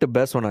 I think the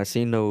best one I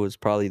seen though was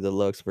probably the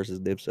Lux versus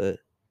Dipset.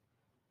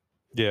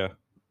 Yeah.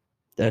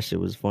 That shit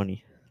was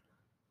funny.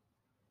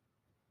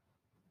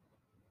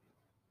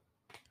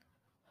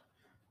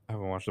 I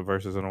haven't watched the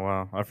Versus in a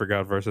while. I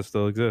forgot Versus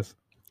still exists.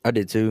 I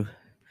did too,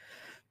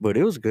 but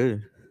it was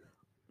good.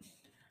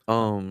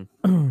 No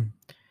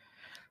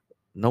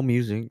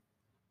music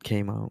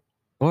came out.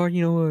 Or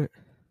you know what?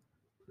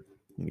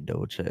 Let me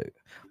double check.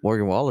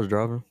 Morgan Waller's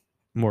dropping.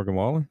 Morgan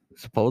Wallen?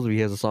 Supposedly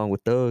he has a song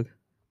with Thug.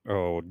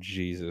 Oh,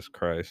 Jesus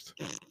Christ.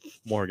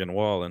 Morgan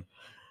Wallen.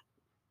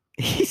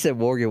 He said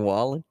Morgan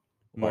Wallen.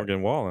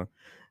 Morgan Wallen.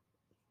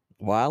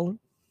 Wallen?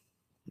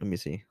 Let me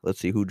see. Let's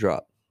see who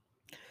dropped.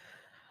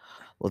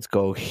 Let's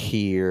go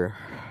here.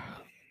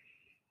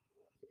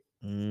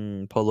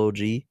 Polo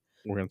G.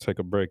 We're going to take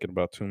a break in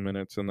about 2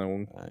 minutes and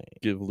then we'll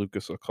give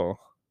Lucas a call.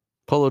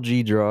 Polo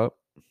G drop.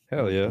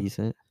 Hell yeah.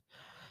 Decent.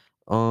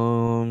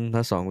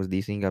 That song was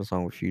decent. He got a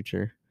song with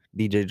Future.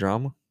 DJ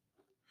Drama.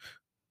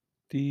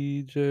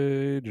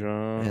 DJ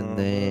Drama. And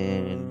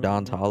then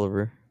Don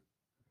Toliver.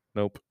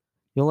 Nope.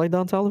 You don't like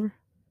Don Toliver?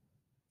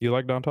 You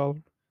like Don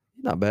Toliver?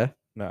 Not bad.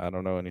 Nah, I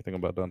don't know anything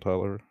about Don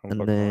Toliver. And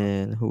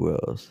then who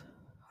else?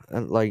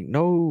 And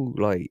no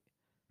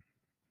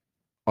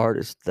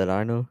artists that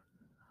I know.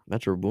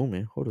 Metro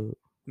Boomin. Hold up.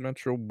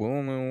 Metro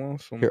Boomin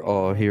wants some. Here.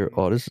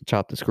 Oh, this is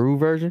Chop the Screw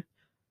version.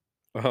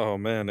 Oh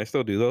man, they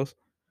still do those?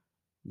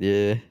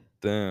 Yeah.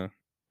 Damn.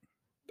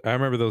 I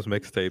remember those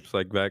mixtapes,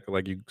 like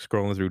you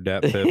scrolling through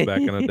Dat Piff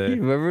back in the day.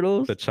 Remember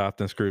those? The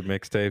chopped and screwed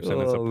mixtapes,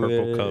 and it's a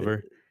purple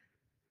cover.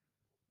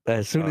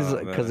 As soon as,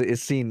 because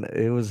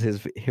it was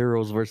his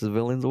heroes versus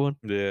villains one.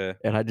 Yeah.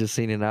 And I just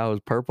seen it now. It was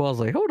purple. I was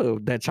like, hold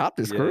up, that chopped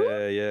and screwed?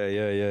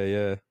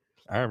 Yeah.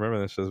 I remember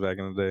this shit back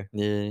in the day.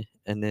 Yeah.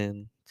 And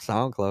then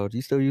SoundCloud.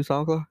 You still use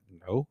SoundCloud?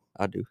 No.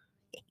 I do.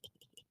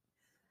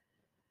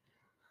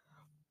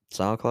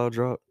 SoundCloud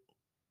drop.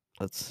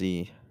 Let's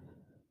see.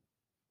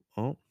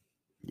 Oh,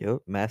 yep.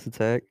 Mass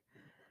Attack.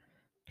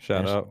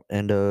 Shout out.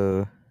 And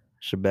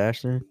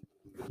Sebastian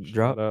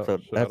drop. So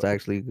that's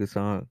actually a good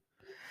song.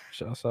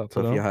 Shouts out to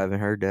them. them. If you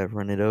haven't heard that,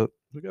 run it up.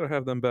 We gotta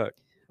have them back.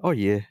 Oh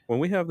yeah. When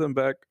we have them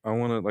back, I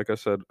wanna, like I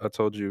said, I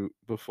told you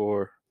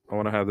before, I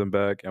wanna have them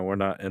back, and we're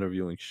not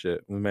interviewing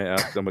shit. We may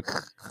ask them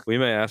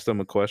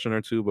a question or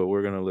two, but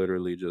we're gonna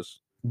literally just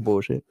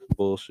bullshit.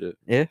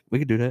 Yeah, we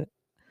could do that.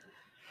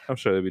 I'm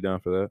sure they'd be down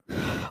for that.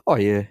 Oh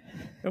yeah.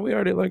 And we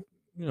already we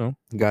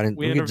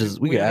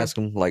could ask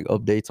them like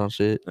updates on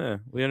shit. Yeah,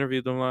 we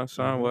interviewed them last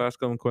time. We'll ask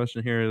them a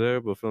question here or there,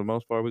 but for the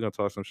most part, we're gonna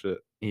talk some shit.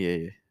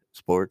 Yeah.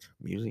 Sports,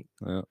 music.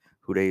 Yeah.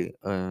 Who they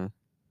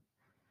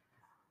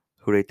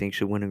think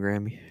should win a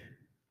Grammy?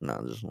 No,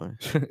 I'm just lying.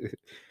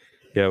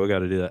 Yeah, we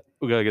gotta do that.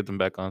 We gotta get them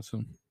back on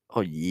soon. Oh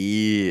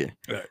yeah.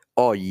 Right.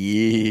 Oh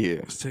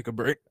yeah. Let's take a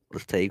break.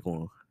 Let's take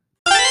one.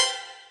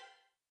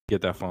 Get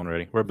that phone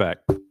ready. We're back.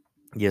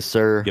 Yes,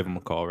 sir. Give him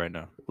a call right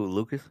now. Who,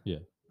 Lucas? Yeah.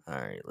 All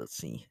right, let's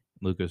see.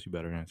 Lucas, you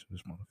better answer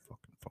this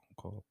motherfucking phone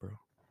call, bro.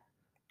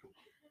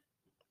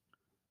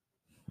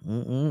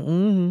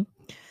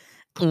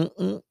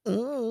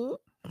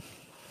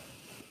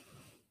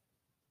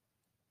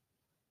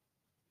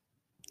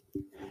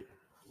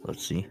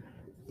 Let's see.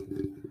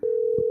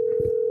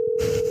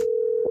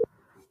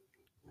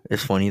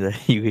 It's funny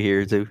that you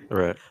hear it too.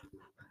 Right.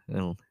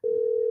 I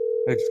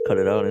just cut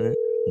it out, innit?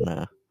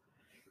 Nah.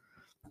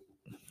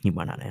 You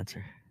might not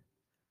answer.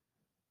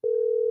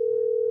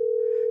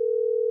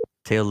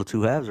 Tale of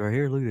two halves right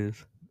here. Look at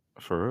this.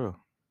 For real.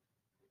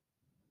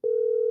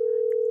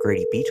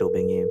 Grady Beach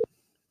open game.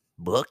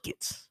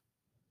 Buckets.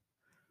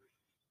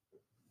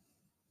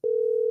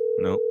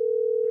 Nope.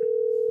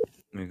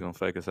 He's gonna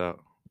fake us out.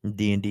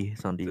 D&D.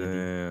 It's on D&D.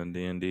 Damn,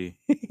 D&D.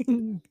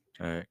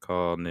 All right,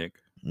 call Nick.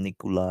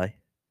 Nikolai.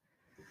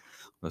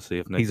 Let's see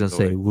if Nick's he's gonna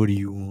say, "What do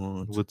you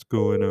want? What's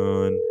going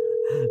on?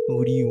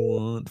 What do you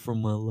want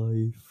from my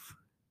life?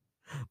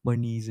 My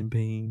knees in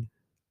pain."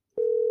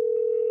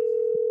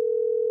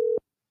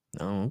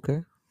 Oh,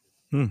 okay.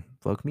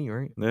 Fuck me,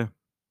 right? Yeah.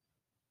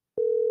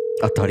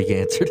 I thought he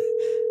answered.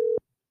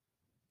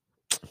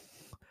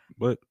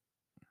 What?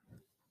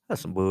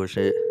 That's some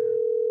bullshit.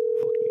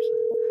 Fuck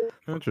you.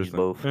 Interesting.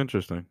 Both.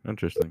 Interesting.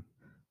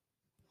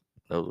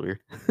 That was weird.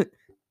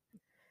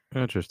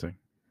 Interesting.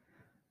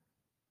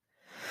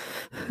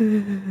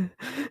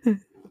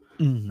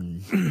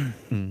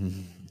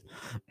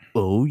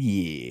 Oh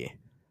yeah.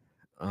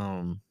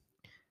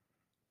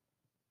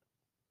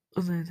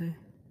 What's that?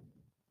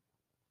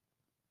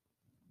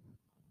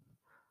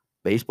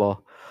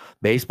 Baseball.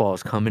 Baseball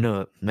is coming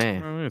up,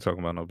 man. Man, we ain't talking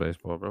about no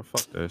baseball, bro.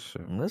 Fuck that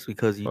shit. That's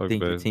because you Fuck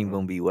think your team baseball.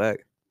 gonna be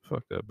whack.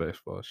 Fuck that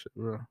baseball shit,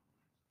 bro.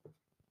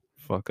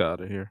 Fuck out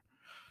of here.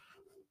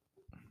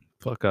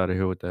 Fuck out of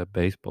here with that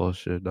baseball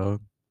shit, dog.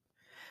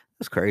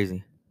 That's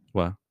crazy.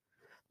 Why?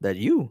 That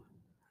you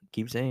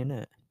keep saying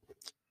that.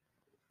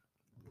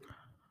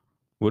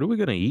 What are we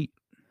gonna eat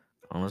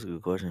Oh, that's a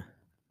good question.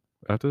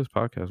 after this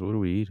podcast? What are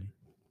we eating?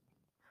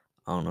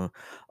 I don't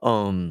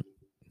know.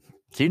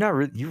 So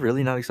you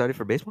really not excited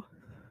for baseball?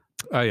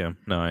 I am.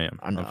 No, I am.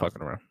 I know. I'm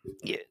fucking around.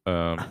 Yeah.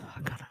 Um.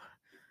 I gotta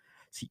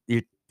see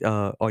you.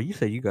 Oh, you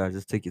said you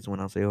guys' tickets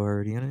went on sale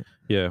already, in it?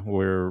 Yeah,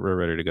 we're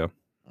ready to go.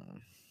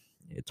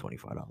 Yeah,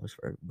 $25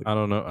 for everybody. I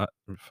don't know.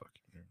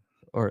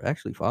 Or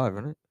actually $5,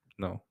 isn't it?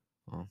 No.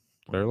 Oh.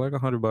 They're like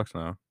 $100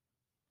 now.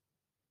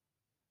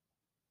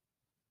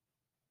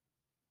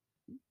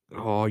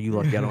 Oh, you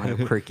lucky I don't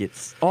have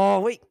crickets. Oh,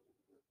 wait.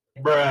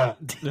 Bruh.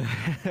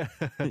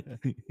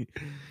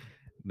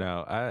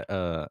 No,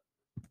 I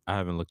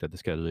haven't looked at the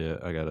schedule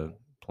yet. I gotta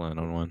plan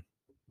on one.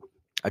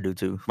 I do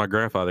too. My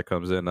grandfather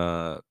comes in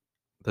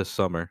this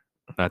summer.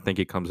 I think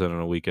he comes in on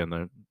a weekend.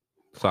 The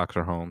Sox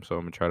are home, so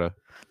I'm gonna try to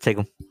Take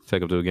them.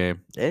 take him to a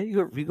game. Yeah,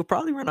 you could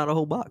probably run out a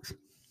whole box.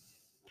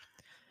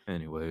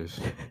 Anyways,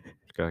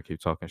 just gotta keep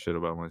talking shit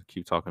about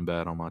keep talking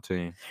bad on my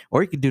team.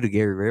 Or you could do the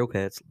Gary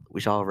Railcats.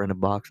 We should all rent a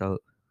box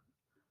out.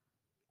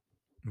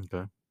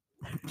 Okay.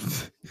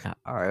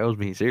 All right, I was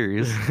being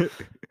serious.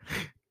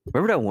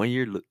 Remember that one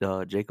year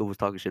Jacob was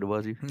talking shit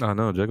about you I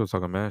know Jacob's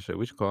talking mad shit.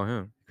 We should call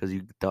him. because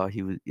you thought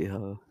he was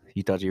you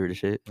thought you were the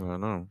shit. I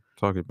know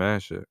talking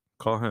mad shit.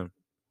 Call him.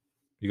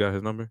 You got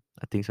his number?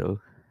 I think so.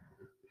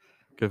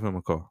 Give him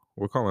a call.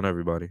 We're calling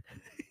everybody.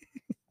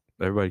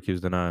 Everybody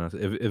keeps denying us.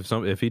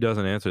 If he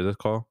doesn't answer this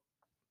call,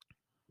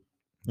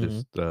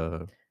 just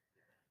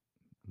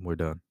we're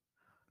done.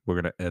 We're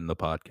gonna end the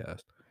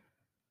podcast.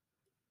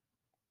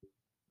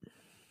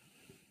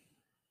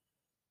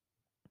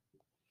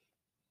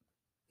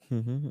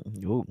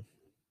 Yo,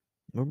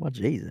 where my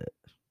J's at?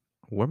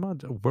 Where my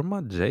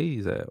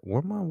J's at?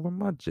 Where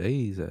my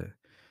J's at?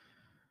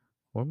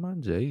 Where my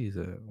J's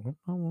at?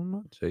 Where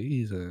my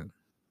J's at?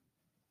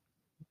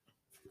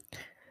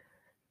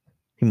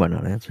 He might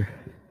not answer.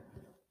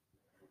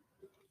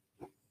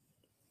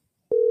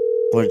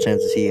 What are the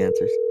chances he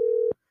answers?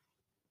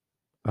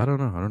 I don't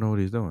know. I don't know what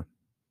he's doing.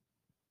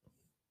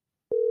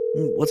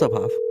 What's up,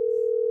 Hoff?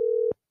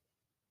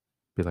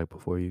 Be like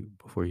before you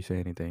say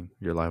anything,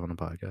 you're live on the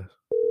podcast.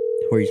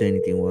 Before you say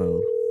anything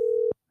wild,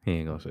 He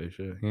ain't gonna say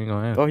shit. He ain't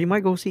gonna answer. oh, he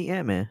might go see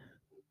Ant-Man.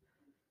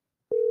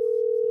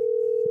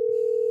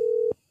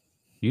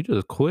 You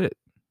just quit.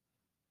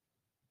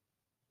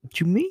 What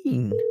you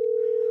mean?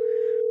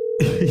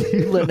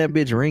 You letting that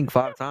bitch ring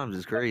 5 times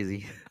is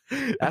crazy.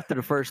 After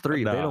the first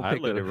 3, Nah, they don't I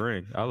pick let up. it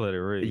ring. I let it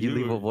ring. You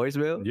leave a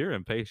voicemail? You're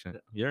impatient.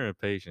 You're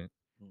impatient.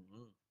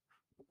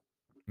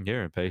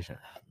 You're impatient.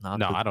 Nah,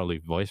 No, I don't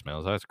leave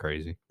voicemails. That's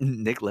crazy.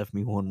 Nick left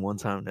me one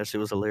time. That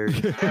shit was hilarious.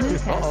 Here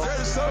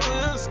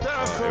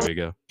we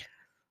go.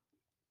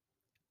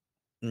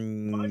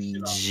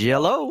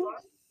 Jello.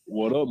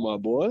 What up, my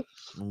boy?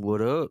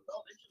 What up?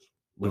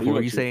 What are Before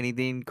you you up say to?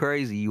 anything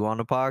crazy, you on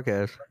the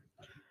podcast.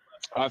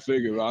 I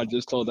figured. I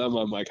just told them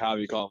I'm like,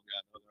 Javi called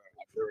me.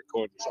 They're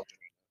recording something.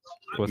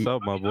 What's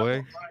up, my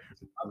boy?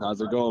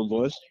 How's it going,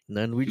 boys?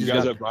 Then we You just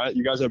guys got... at Brian?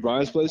 You guys at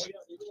Brian's place?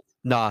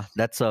 Nah,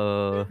 that's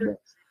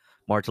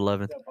March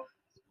 11th.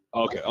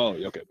 Okay. Oh,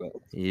 okay. Bet.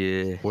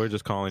 Yeah. We're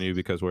just calling you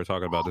because we're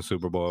talking about the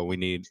Super Bowl. We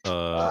need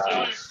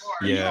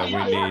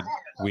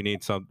we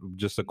need some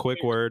just a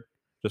quick word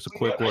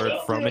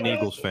from an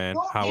Eagles fan.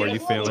 How are you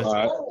feeling? All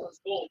right.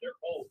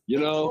 You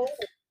know,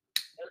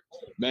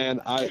 man,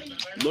 I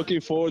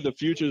looking forward. The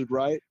future's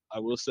bright. I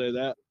will say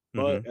that.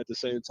 But at the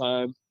same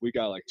time, we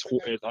got like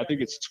I think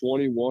it's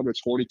 21 or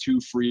 22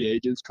 free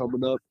agents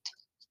coming up.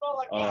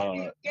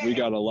 We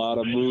got a lot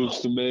of moves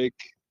to make.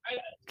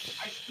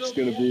 It's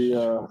gonna be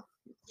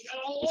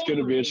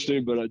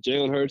interesting. But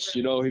Jalen Hurts,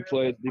 you know, he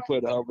played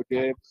a hell of a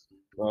game.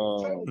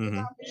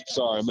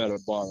 Sorry, I'm at a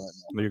bar right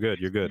now.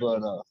 You're good.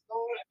 But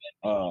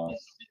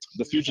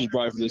the future's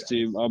bright for this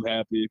team. I'm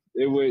happy.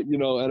 It would, you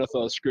know,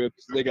 NFL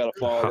script. They gotta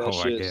follow that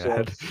shit.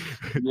 So,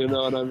 you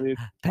know what I mean?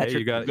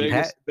 Patrick,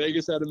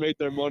 Vegas had to make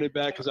their money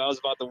back because I was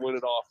about to win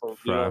it off of.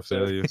 You know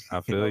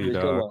I feel you,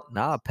 dog.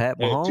 Nah, Pat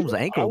Mahomes'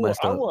 ankle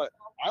messed up.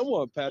 I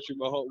want Patrick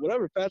Mahomes.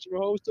 Whatever Patrick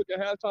Mahomes took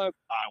at halftime,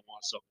 I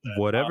want some of that.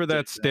 Whatever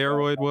that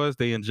steroid was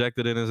they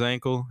injected in his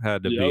ankle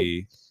had to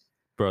be,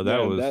 bro.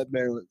 That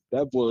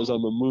boy was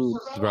on the moon,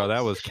 bro.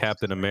 That was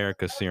Captain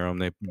America serum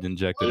they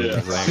injected in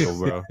his ankle,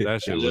 bro.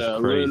 That shit was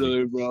crazy.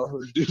 Literally,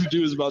 bro.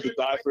 Dude was about to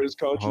die for his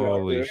country.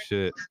 Holy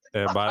shit!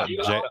 And by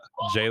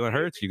Jalen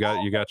Hurts, you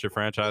got your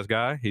franchise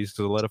guy. He's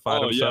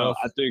solidified himself.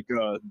 Yeah, I think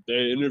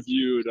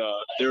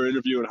they were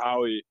interviewing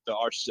Howie,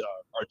 our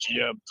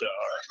GM,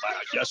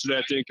 yesterday,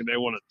 I think, and they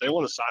want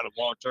to sign him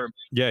long term.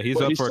 Yeah, he's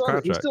up for a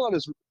contract.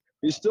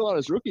 He's still on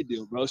his rookie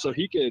deal, bro. So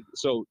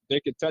they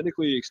could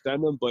technically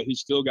extend him, but he's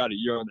still got a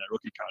year on that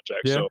rookie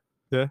contract. Yeah. So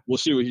Yeah. We'll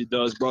see what he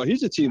does, bro.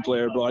 He's a team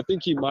player, bro. I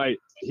think he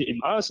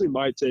honestly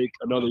might take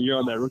another year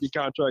on that rookie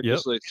contract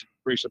just to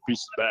bring some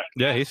pieces back.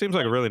 Yeah, he seems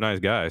like a really nice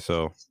guy,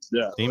 so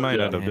he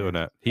might end up doing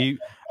that.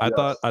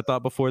 I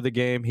thought before the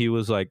game he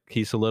was like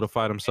he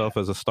solidified himself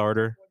as a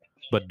starter,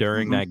 but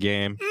during that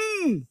game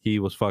he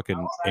was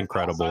fucking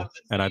incredible,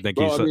 and I think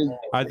he's up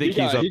there.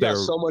 He got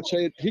so much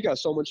hate. He got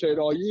so much hate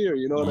all year.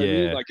 You know what I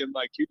mean? Like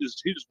he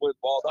just went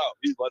balled out.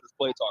 He let his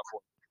play talk for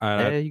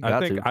him.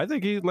 I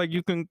think he like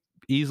you can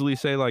easily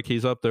say like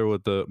he's up there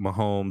with the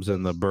Mahomes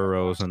and the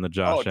Burrows and the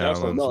Josh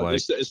Allens. No,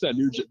 like it's that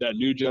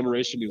new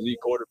generation elite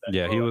quarterback.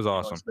 Yeah, he was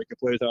awesome. He's making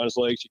plays on his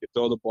legs. He can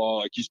throw the ball.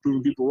 Like he's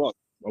proving people wrong.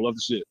 I love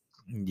to see it.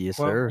 Yes,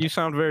 sir. You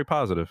sound very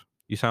positive.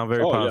 You sound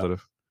very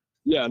positive.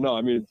 Yeah, no,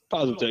 I mean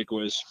positive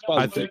takeaways.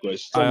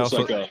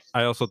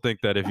 I also think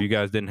that if you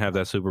guys didn't have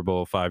that Super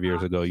Bowl 5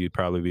 years ago, you'd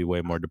probably be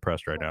way more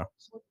depressed right now.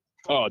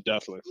 Oh,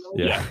 definitely.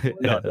 Yeah.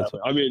 Definitely.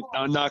 I mean,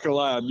 I'm not gonna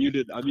lie. I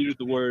muted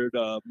the word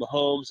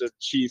Mahomes and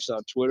Chiefs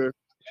on Twitter.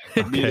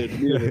 I needed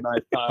a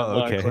nice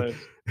timeline.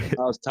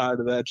 I was tired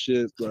of that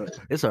shit, but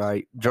it's all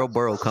right. Joe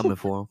Burrow coming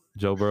for him.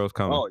 Joe Burrow's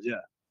coming. Oh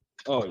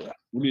yeah.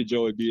 We need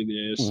Joey B in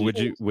the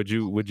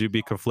AFC. Would you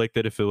be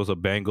conflicted if it was a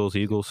Bengals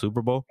Eagles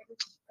Super Bowl?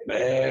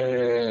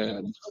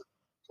 Man,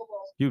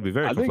 you'd be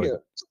very conflicted.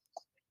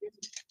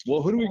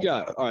 Well, who do we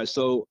got? All right,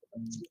 so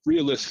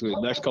realistically,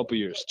 next couple of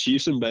years,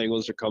 Chiefs and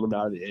Bengals are coming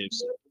out of the AFC.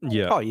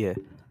 Yeah. Oh yeah.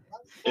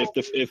 If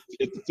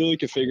the Philly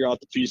can figure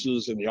out the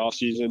pieces in the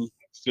offseason,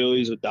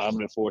 Philly's a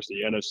dominant force in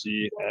the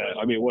NFC.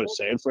 I mean, what is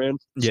San Fran?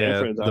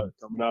 Yeah, San Fran's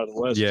coming out of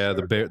the West. Yeah,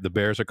 the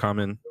Bears are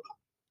coming.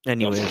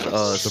 Anyways,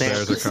 the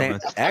Bears are coming.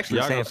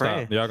 San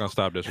Fran. Y'all gonna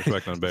stop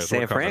disrespecting the Bears.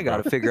 San Fran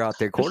got to figure out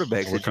their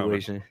quarterback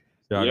situation.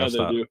 Yeah,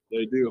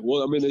 they do.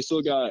 Well, I mean, they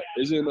still got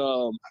is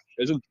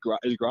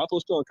Garoppolo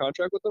still on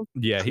contract with them?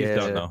 Yeah, he's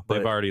done though.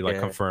 They've already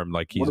confirmed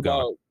like he's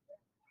gone.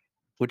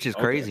 Which is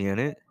crazy, isn't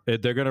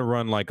it? They're gonna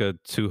run like a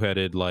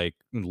two-headed like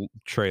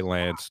Trey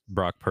Lance,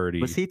 Brock Purdy.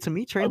 But see, to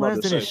me, Trey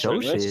Lance didn't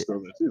show shit.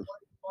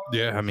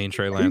 Yeah, I mean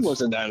Trey Lance. He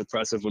wasn't that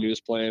impressive when he was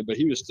playing, but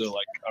he was still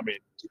like, I mean,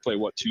 he played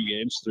 2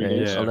 games, 3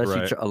 games.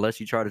 Yeah, unless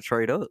you try to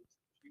trade up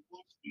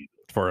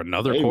for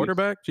another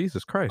quarterback.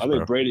 Jesus Christ! I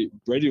think Brady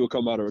will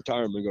come out of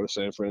retirement and go to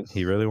San Fran.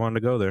 He really wanted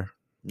to go there.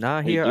 Nah,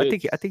 I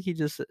think he's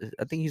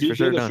for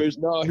sure done.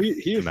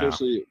 He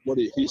officially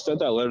he sent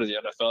that letter to the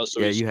NFL, so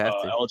he's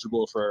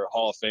eligible for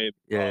Hall of Fame.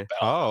 Yeah.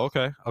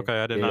 Okay.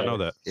 I did not know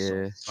that.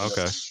 Yeah.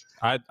 Okay.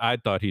 I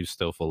thought he was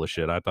still full of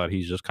shit. I thought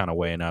he's just kind of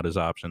weighing out his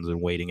options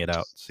and waiting it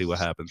out, see what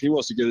happens. He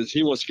wants to get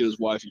his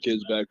wife and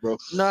kids back, bro.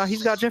 Nah,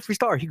 he's got Jeffree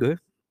Star. He good.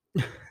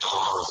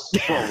 Oh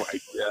my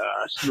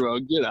gosh, bro,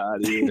 get out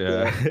of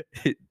here.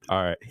 Yeah.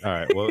 All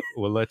right.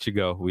 We'll let you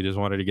go. We just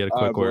wanted to get a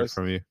quick word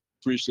from you.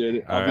 Appreciate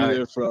it.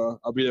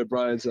 I'll be there,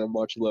 Brian's on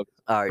March 11th.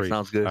 All right,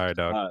 sounds good. All right,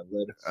 dog. All right,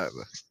 later. All right,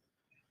 bro.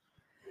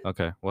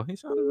 Okay. Well, he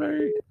sounded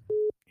very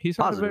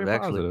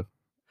positive.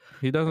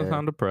 He doesn't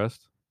sound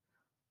depressed.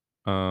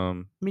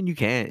 I mean, you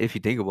can if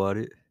you think about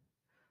it,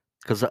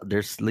 because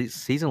their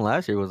season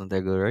last year wasn't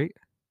that good, right?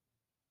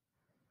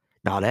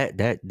 No,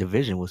 that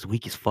division was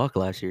weak as fuck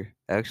last year.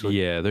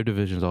 Actually, yeah, their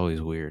division's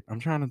always weird.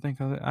 I'm trying to think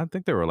of it. I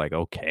think they were like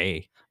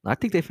okay. I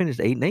think they finished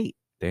 8-8.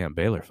 Damn,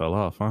 Baylor fell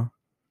off, huh?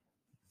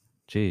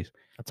 Jeez,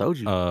 I told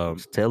you.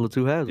 It's tale of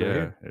two halves. Yeah, right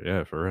here.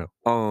 Yeah, for real.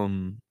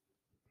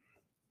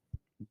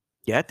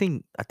 Yeah, I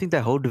think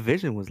that whole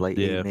division was like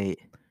 8-8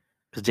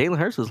 because Jalen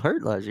Hurts was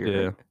hurt last year.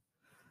 Yeah. Right?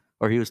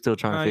 Or he was still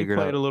trying to figure it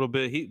out. He played a little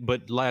bit.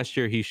 But last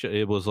year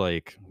it was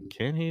like,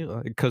 can he?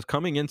 Because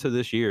coming into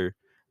this year,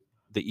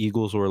 the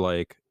Eagles were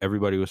like,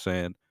 everybody was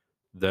saying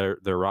their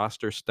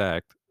roster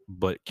stacked,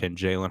 but can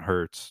Jalen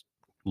Hurts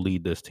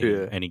lead this team?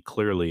 Yeah. And he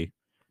clearly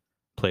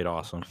played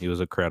awesome. He was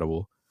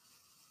incredible.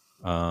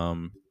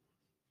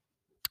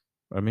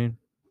 I mean,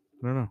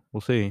 I don't know.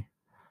 We'll see.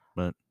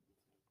 But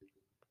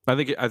I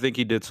think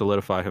he did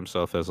solidify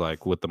himself as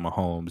like with the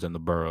Mahomes and the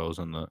Burrows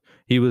and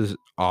he was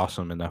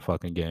awesome in that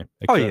fucking game.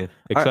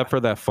 Except for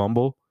that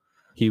fumble,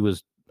 he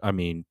was. I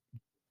mean,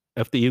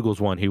 if the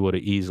Eagles won, he would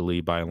have easily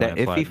by a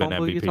landslide been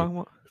MVP. You talking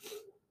about?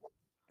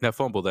 That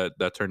fumble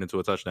that turned into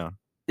a touchdown.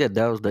 Yeah,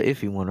 that was the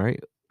iffy one, right?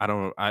 I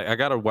don't. I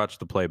gotta watch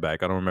the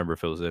playback. I don't remember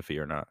if it was iffy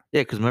or not.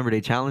 Yeah, because remember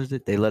they challenged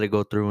it, they let it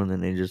go through, and then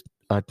they just.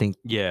 I think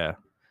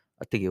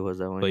it was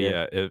that one. But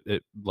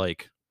it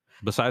like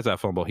besides that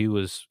fumble, he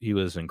was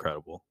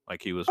incredible.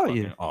 Like he was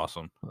fucking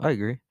awesome. I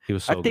agree. He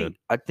was so good.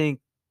 I think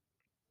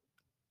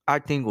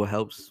what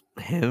helps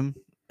him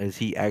is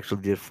he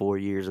actually did 4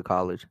 years of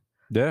college.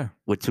 Yeah.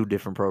 With 2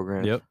 different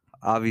programs. Yep.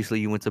 Obviously,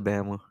 you went to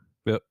Bama.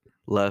 Yep.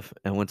 Left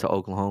and went to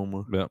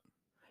Oklahoma. Yep.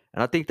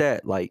 And I think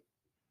that like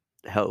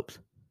helps.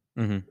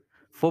 Mm-hmm.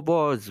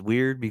 Football is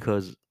weird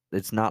because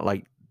it's not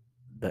like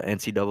the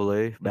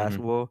NCAA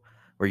basketball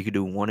where you could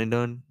do 1 and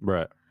done.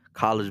 Right.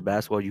 College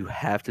basketball, you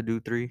have to do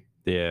 3.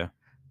 Yeah.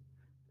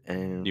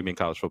 And you mean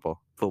college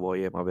football? Football,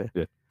 yeah, my bad.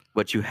 Yeah.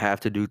 But you have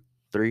to do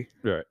 3.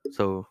 Right.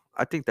 So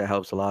I think that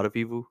helps a lot of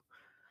people.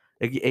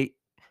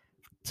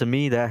 to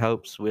me that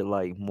helps with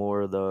like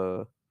more of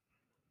the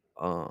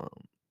um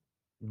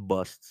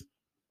busts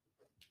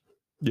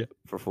Yeah.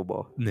 for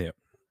football Yeah.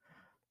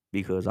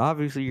 because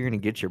obviously you're gonna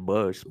get your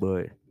bust,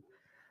 but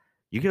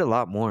you get a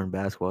lot more in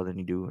basketball than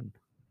you do in.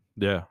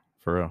 Yeah,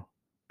 for real.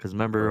 Because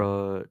remember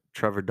Bro.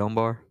 Trevor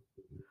Dunbar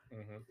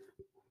Mm-hmm.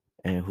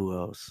 and who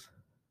else?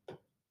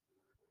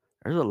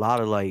 There's a lot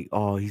of like,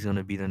 oh, he's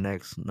gonna be the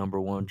next number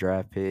 1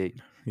 draft pick,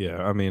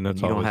 Yeah, I mean and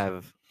that's you don't always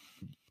have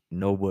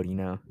nobody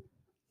now.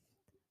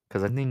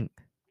 Because I think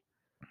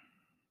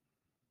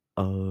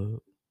the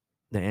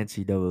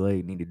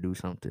NCAA need to do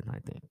something. I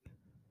think.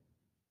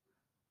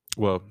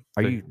 well.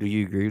 Do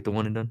you agree with the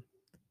one and done?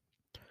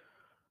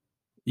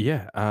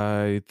 Yeah,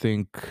 I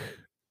think.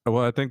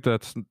 Well, I think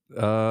that's.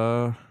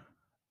 I'm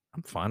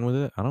fine with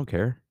it. I don't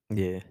care.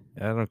 Yeah.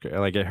 I don't care.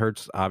 Like it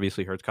hurts.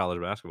 Obviously, hurts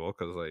college basketball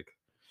because, like,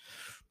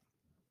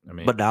 I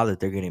mean, But now that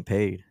they're getting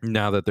paid,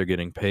 now that they're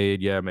getting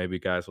paid, yeah, maybe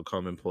guys will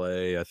come and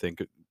play. I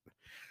think.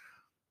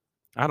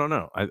 I don't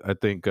know. I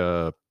think.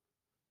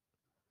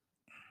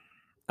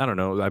 I don't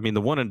know. I mean,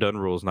 the one and done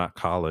rule is not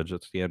college.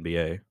 It's the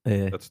NBA.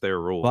 yeah. That's their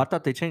rule. Well, I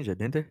thought they changed it,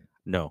 didn't they?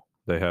 No,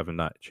 they have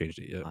not changed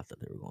it yet. I thought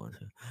they were going to.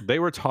 They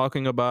were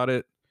talking about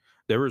it.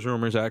 There was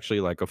rumors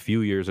actually like a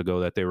few years ago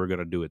that they were going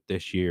to do it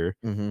this year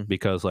Mm-hmm.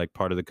 because like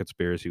part of the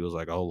conspiracy was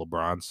like, oh,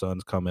 LeBron's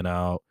son's coming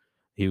out.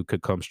 He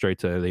could come straight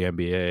to the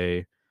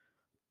NBA.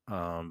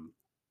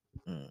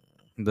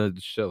 The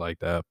shit like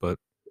that. But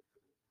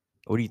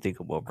What do you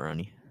think about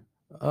Brownie?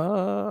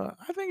 I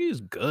think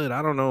he's good.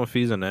 I don't know if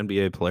he's an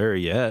NBA player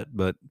yet,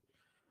 but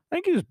I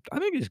think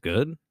he's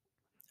good.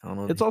 I don't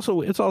know. It's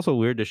also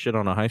weird to shit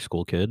on a high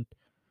school kid.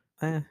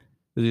 Eh.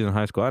 He's in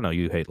high school. I know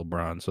you hate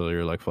LeBron, so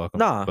you're like fuck him.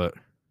 Nah, but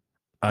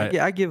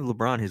I give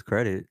LeBron his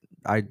credit.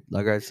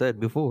 Like I said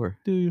before.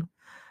 Do you?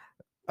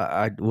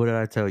 What did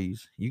I tell you?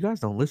 You guys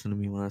don't listen to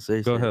me when I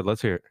say. Go ahead.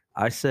 Let's hear it.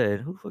 I said,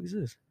 who the fuck is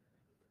this?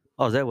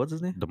 Oh, is that what's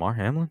his name? DeMar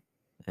Hamlin.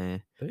 Eh.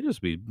 They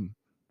just be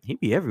He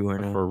be everywhere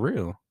now. for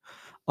real.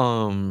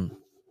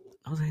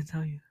 What was I gonna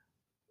tell you?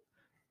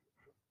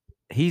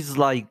 He's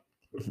like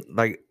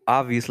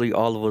obviously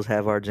all of us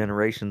have our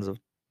generations of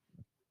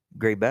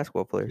great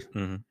basketball players,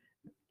 and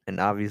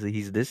obviously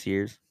he's this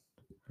year's.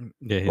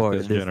 Yeah,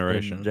 he's this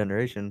generation.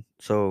 Generation.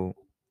 So,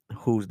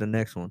 who's the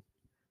next one?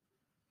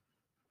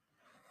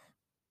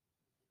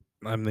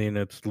 I mean,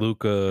 it's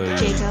Luca.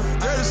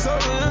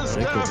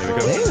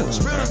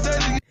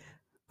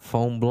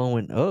 Phone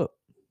blowing up.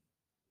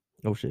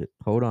 Oh shit!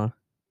 Hold on.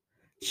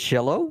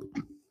 Cello?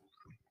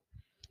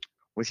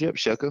 What's up,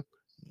 Shaka?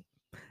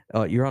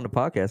 You're on the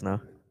podcast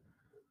now.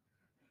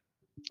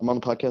 I'm on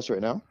the podcast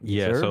right now.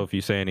 Yeah, Sir? so if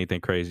you say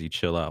anything crazy,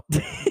 chill out.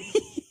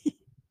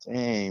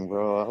 Dang,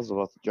 bro, I was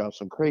about to drop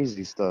some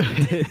crazy stuff.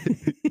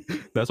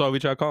 That's why we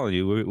try calling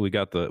you. We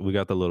got the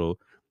little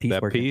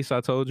piece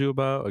I told you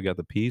about. We got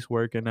the piece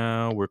working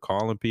now. We're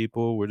calling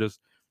people. We're just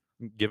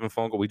giving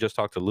phone call. We just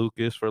talked to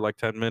Lucas for like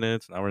 10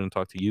 minutes. Now we're gonna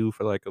talk to you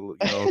for like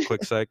a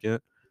quick second.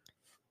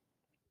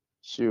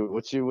 Shoot,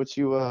 what you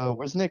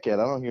where's Nick at?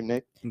 I don't hear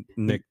Nick.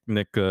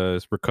 Nick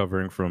is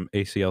recovering from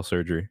ACL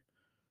surgery.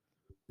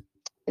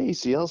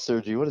 ACL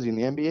surgery? What is he in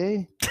the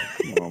NBA?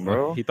 Come on,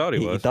 bro. He thought he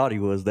was. He thought he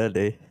was that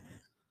day.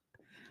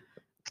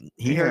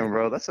 Damn,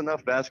 bro, that's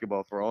enough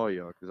basketball for all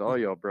y'all, because all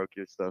y'all broke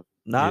your stuff.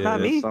 Nah, Yeah,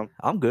 not me.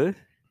 I'm good.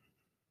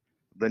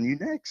 Then you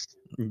next.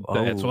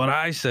 That's what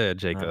I said,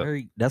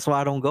 Jacob. That's why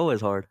I don't go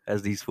as hard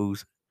as these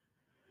fools.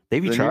 They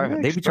be Then trying. you're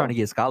next, trying bro. to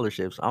get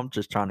scholarships. I'm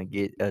just trying to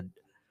get like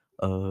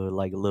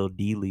a little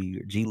D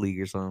League or G League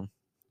or something.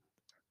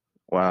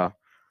 Wow.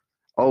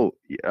 Oh,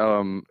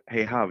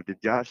 hey, Hav, did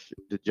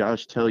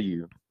Josh tell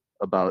you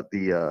about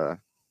the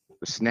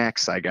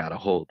snacks I got a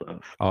hold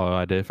of? Oh,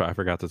 I did. I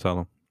forgot to tell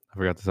him.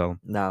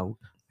 No.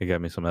 He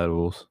got me some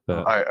edibles.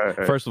 All right.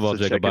 First of all, So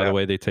Jacob, check by it the out.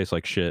 way, they taste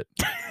like shit.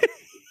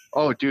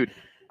 Oh, dude,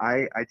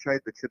 I tried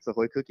the Chips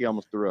Ahoy cookie. I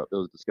almost threw up. It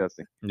was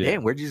disgusting. Yeah.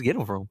 Damn, where'd you just get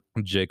them from?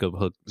 Jacob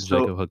hooked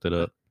it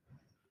up.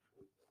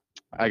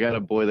 I got a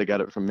boy that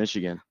got it from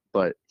Michigan,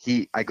 but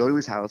I go to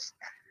his house,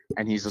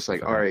 and he's just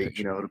like, all right,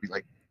 it'll be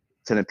like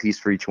 10 a piece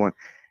for each one.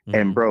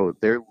 And bro,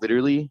 they're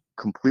literally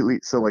completely,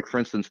 so like for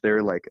instance,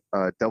 they're like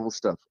double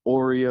stuffed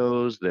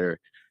Oreos, they're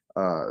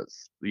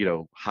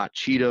hot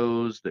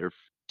Cheetos, they're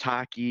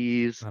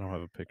Takis. I don't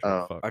have a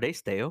picture. Fuck. Are they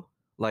stale?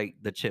 Like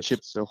the chips?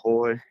 Chips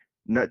Ahoy.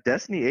 No,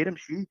 Destiny ate them.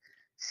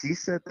 She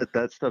said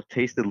that stuff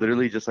tasted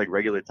literally just like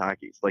regular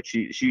Takis. Like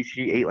she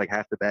ate like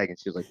half the bag, and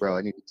she was like, bro,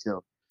 I need to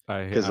chill.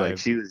 Because like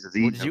she was just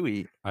eating. What did you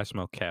eat? I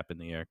smell cap in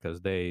the air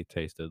because they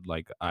tasted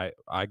like I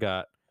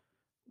got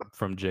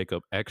from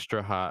Jacob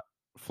extra hot,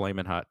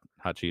 flaming hot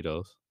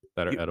Cheetos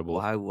that are edible.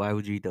 Why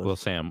would you eat those? Well,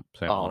 Sam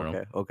Oh, wanted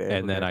them. okay.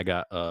 And then I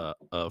got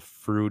a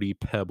fruity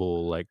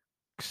pebble like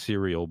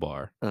cereal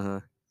bar.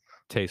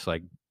 Tastes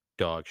like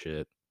dog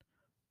shit.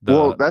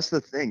 Well, that's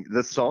the thing.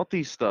 The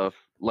salty stuff,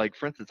 like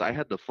for instance, I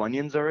had the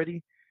Funyuns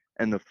already,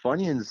 and the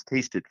Funyuns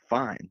tasted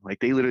fine. Like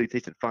they literally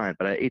tasted fine.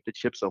 But I ate the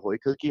Chips Ahoy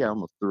cookie. I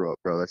almost threw up,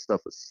 bro. That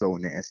stuff was so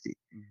nasty.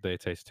 They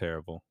taste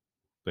terrible.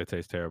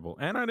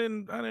 And I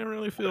didn't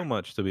really feel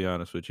much, to be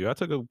honest with you. I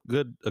took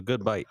a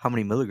good bite. How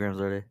many milligrams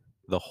are they?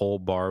 the whole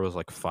bar was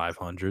like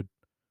 500,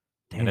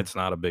 and it's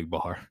not a big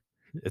bar.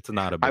 It's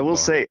not a big I will bar.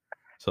 say,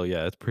 So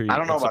yeah, it's pretty. I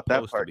don't know it's about that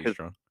supposed part to be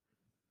strong.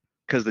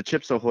 because the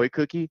Chips Ahoy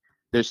cookie,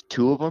 there's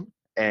 2 of them,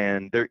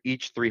 and they're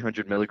each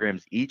 300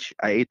 milligrams each.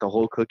 I ate the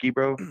whole cookie,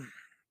 bro.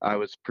 I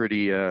was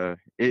pretty.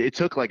 It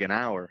took like an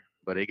hour,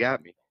 but it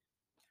got me.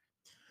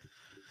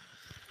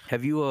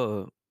 Have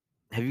you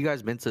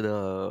guys been to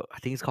the? I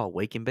think it's called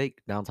Wake and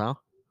Bake downtown.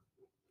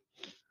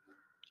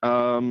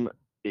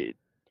 It,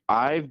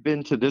 I've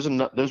been to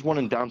there's one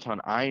in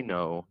downtown I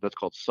know that's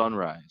called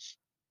Sunrise,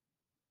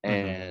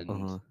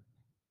 and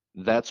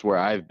that's where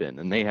I've been,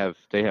 and they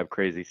have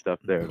crazy stuff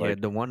there. Yeah,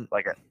 Like the one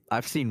like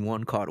I've seen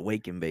one called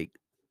Wake and Bake.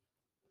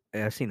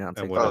 Yeah, I've seen it on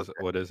And TikTok.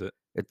 what is it?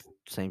 It's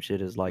same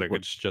shit as like what,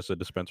 It's just a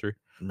dispensary.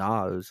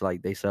 nah, it's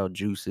like they sell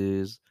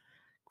juices,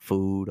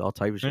 food, all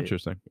type of shit.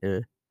 Interesting. Yeah.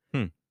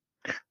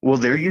 well,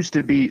 there used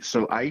to be.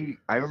 So I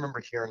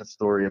remember hearing a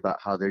story about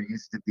how there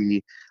used to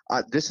be.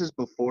 This is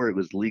before it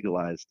was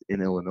legalized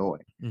in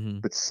Illinois,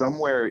 but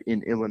somewhere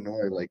in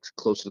Illinois, like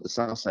close to the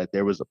south side,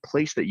 there was a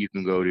place that you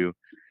can go to.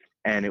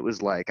 And it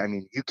was like, I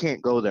mean, you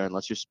can't go there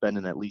unless you're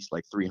spending at least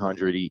like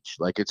 300 each.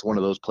 Like it's one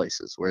of those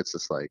places where it's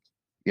just like,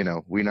 you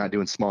know, we're not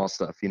doing small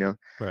stuff, you know.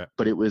 Right.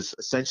 But it was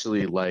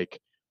essentially like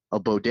a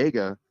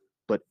bodega,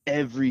 but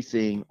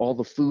everything, all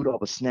the food, all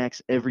the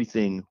snacks,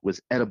 everything was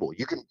edible.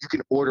 You can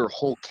order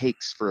whole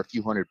cakes for a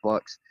few $100,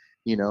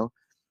 you know.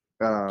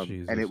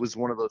 And it was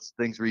one of those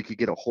things where you could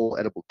get a whole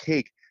edible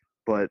cake,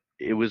 but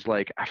it was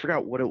like I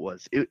forgot what it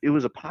was. It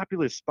was a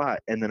popular spot,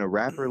 and then a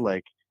rapper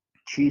like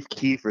Chief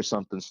Keef or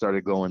something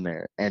started going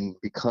there, and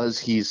because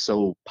he's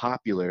so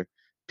popular,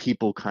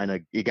 people kind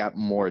of it got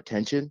more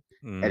attention,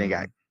 and it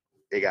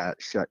got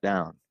shut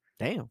down.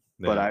 Damn.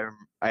 But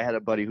I had a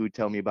buddy who'd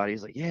tell me about it.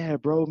 He's like, yeah,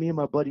 bro, me and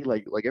my buddy,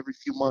 like every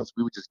few months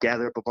we would just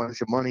gather up a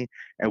bunch of money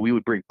and we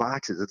would bring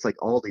boxes. It's like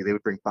Aldi, they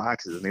would bring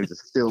boxes and they would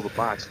just fill the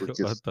box with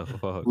just what the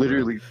fuck,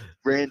 literally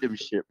random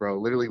shit, bro.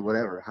 Literally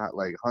whatever, hot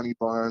like honey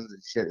buns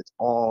and shit. It's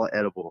all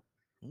edible.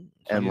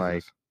 And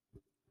like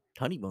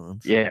honey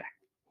buns. Yeah.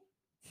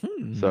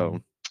 So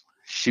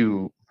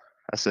shoot,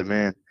 I said,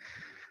 man,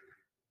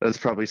 that's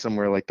probably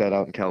somewhere like that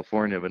out in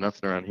California, but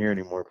nothing around here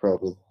anymore,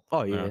 probably.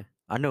 Oh yeah,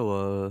 I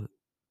know.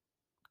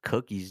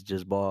 Cookies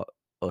just bought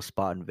a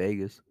spot in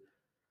Vegas.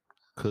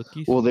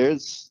 Cookies? Well,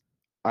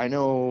 I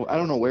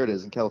don't know where it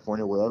is in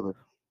California, wherever,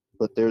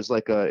 but there's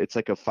like it's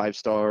like a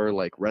 5-star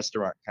like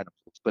restaurant kind of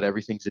place, but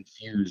everything's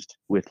infused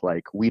with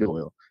like weed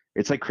oil.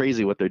 It's like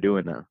crazy what they're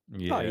doing now.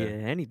 Yeah. Oh yeah,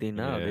 anything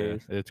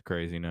nowadays. Yeah, it's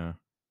crazy now.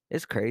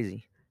 It's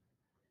crazy.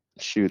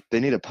 Shoot, they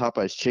need a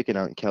Popeye's chicken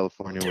out in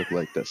California with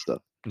like that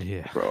stuff.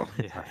 Yeah, bro.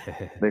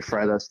 They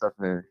fry that stuff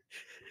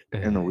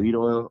in the weed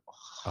oil.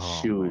 Oh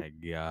Shoot. my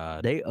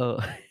god. They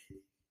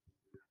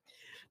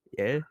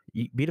yeah,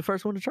 you be the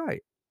first one to try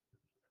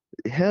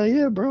it. Hell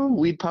yeah, bro.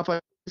 Weed Popeye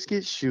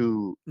biscuit.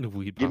 Shoot.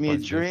 Weed Give me a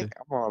Popeye's drink.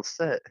 biscuit? I'm all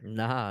set.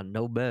 Nah,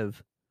 no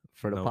bev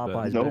for the No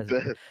Popeyes. No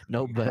biscuit. bev.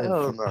 No bev.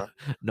 Hell no.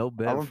 No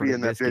bev I'm gonna for be the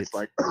in that bitch biscuits.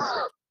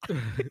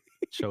 like.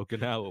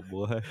 Choking out,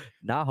 boy.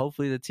 Nah,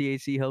 hopefully the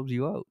THC helps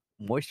you out,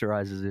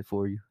 moisturizes it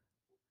for you.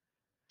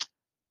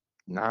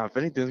 Nah, if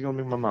anything's gonna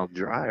make my mouth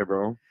dry,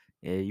 bro.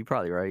 Yeah, you're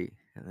probably right.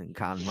 And then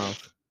cotton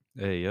mouth.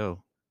 Hey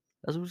yo.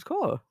 That's what it's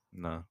called.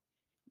 No.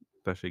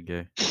 That shit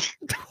gay.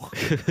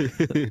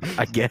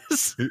 I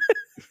guess.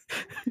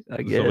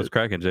 I guess. So what's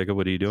cracking, Jacob?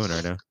 What are you doing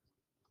right now?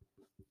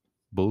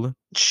 Bulling?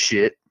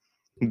 Shit.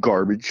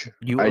 Garbage.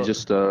 You I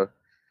just I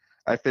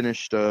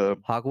finished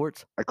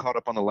Hogwarts? I caught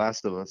up on The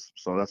Last of Us,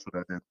 so that's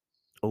what I did.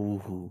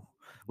 Oh,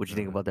 what you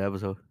think about the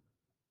episode?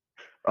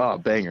 Oh,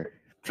 banger.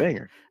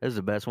 Banger. This is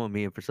the best one.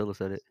 Me and Priscilla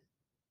said it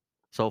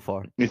so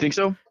far. You think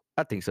so?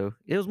 I think so.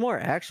 It was more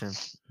action.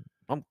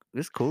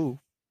 It's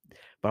cool,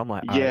 but I'm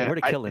like, Yeah, where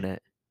they killing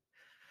it?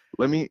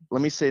 Let me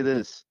say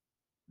this.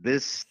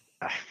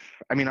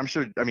 I mean, I'm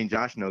sure. I mean,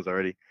 Josh knows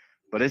already,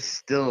 but it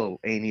still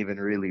ain't even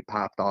really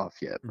popped off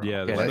yet, bro.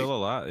 Yeah, there's Yeah, still a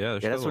lot. Yeah,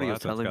 there's that's still what a he lot was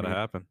that's telling gotta me.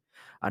 happen.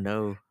 I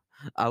know.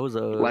 I was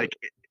like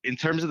in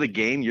terms of the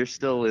game, you're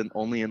still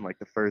only in like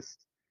the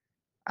first.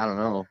 I don't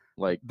know,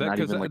 like not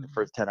even like the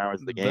first 10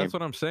 hours of the game. That's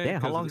what I'm saying.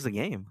 damn, how long is the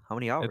game? How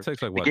many hours? It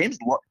takes like The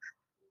what?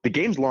 the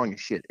game's long as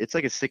shit. It's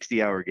like a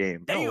 60-hour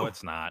game. No,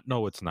 it's not.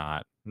 No, it's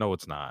not. No,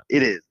 it's not.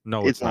 It is. No,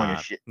 It's it's long as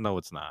not. shit. No,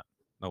 it's not.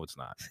 No, it's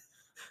not.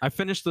 I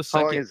finished the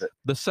How long second. is it?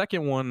 The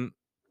second one,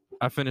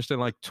 I finished in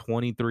like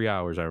 23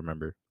 hours. I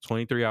remember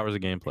 23 hours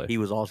of gameplay. He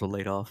was also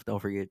laid off. Don't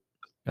forget.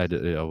 I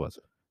did. Yeah, I was.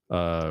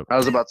 I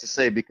was about to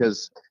say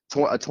because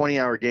a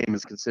 20-hour game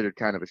is considered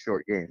kind of a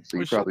short game, so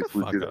you probably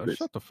flew through that bitch.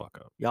 Shut the fuck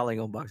up. Y'all ain't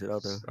gonna box it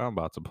out though. I'm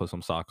about to put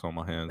some socks on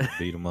my hands and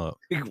beat them up.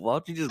 Why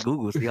don't you just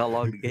Google see how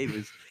long the game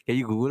is? Can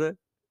you Google that?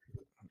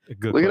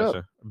 Good Look it up.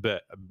 question.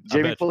 Bet.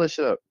 Jamie, pull that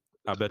shit up.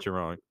 I bet you're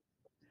wrong.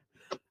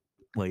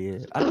 Well, yeah,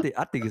 I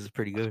think it's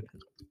pretty good.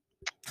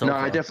 So No,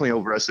 far. I definitely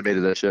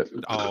overestimated that shit.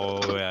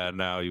 Oh yeah,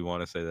 now you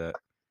want to say that?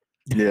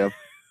 Yeah.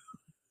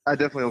 I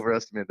definitely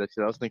overestimated that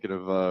shit. I was thinking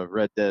of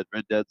Red Dead.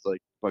 Red Dead's like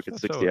fucking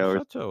 60 hours.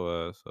 Shut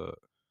your ass up.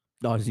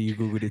 Oh, so you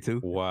Googled it too?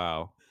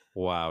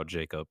 Wow,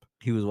 Jacob.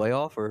 He was way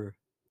off, or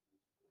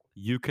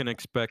you can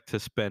expect to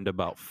spend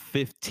about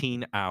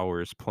 15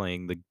 hours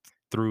playing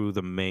through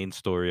the main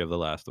story of The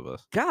Last of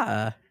Us.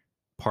 God.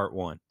 Part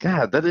 1.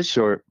 God, that is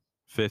short.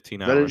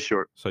 15 hours. That is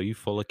short. So you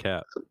full of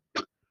cap.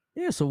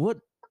 Yeah, so what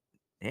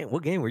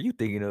game were you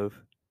thinking of?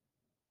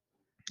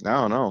 I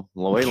don't know.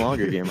 Way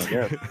longer game, I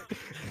guess.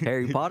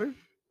 Harry Potter?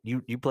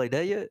 You played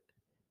that yet?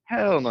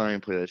 Hell no, I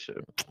ain't play that shit.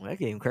 That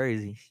game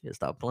crazy. Just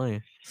stop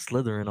playing.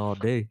 Slithering all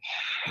day.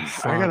 I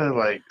gotta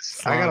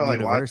watch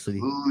University.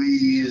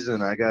 movies,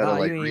 and I gotta Nah,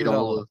 you ain't read even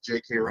all know. of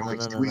J.K. No,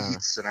 Rowling's no.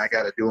 tweets, and I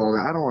gotta do all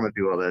that. I don't want to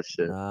do all that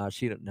shit. Nah,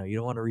 she don't. No, you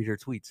don't want to read her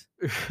tweets.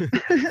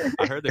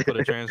 I heard they put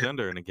a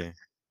transgender in the game.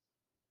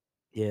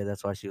 Yeah,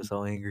 that's why she was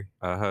so angry.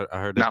 I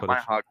heard they Not put my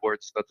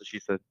Hogwarts. That's what she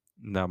said.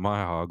 Not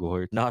my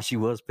Hogwarts. Nah, she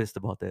was pissed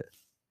about that.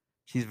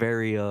 She's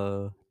very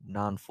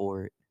non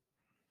for it,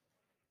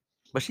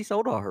 but she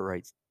sold all her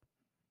rights.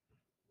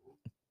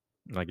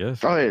 I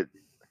guess. Oh, yeah.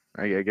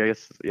 I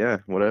guess, yeah,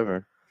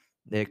 whatever.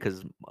 Yeah,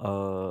 because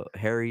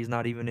Harry's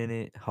not even in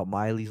it.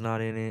 Hermione's not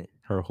in it.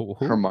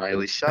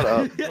 Hermione, shut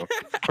up, bro.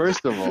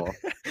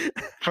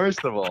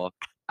 First of all,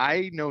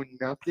 I know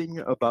nothing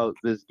about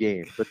this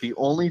game, but the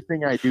only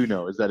thing I do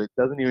know is that it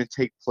doesn't even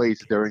take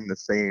place during the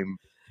same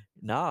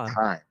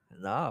time.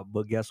 Nah,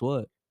 but guess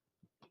what?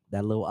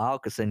 That little owl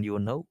could send you a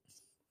note.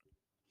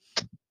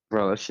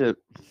 Bro, that shit.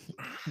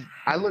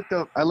 I looked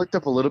up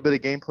a little bit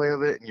of gameplay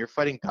of it, and you're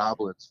fighting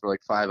goblins for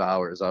like 5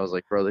 hours. I was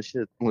like, bro, this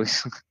shit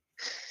was.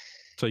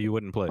 So you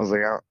wouldn't play? I was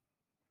like,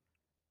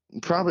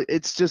 probably.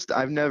 It's just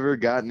I've never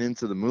gotten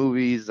into the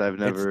movies. I've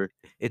never.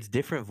 It's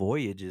different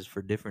voyages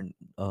for different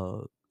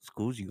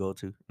schools you go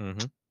to.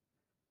 Mm-hmm.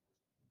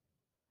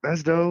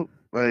 That's dope.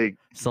 Like,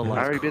 So I like,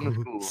 already been to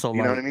school. so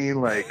you know like- what I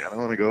mean? Like, I don't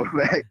want to go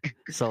back.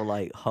 So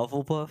like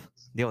Hufflepuff,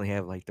 they only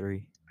have like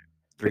three.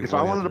 If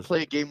I wanted to voyages.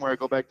 play a game where I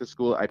go back to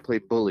school, I'd play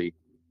Bully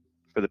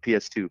for the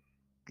PS2.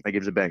 That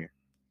game's a banger.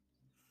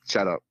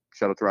 Shout out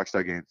to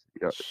Rockstar Games.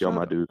 Y'all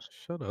my dudes.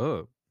 Shut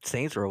up.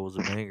 Saints Row was a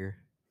banger.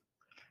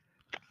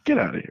 Get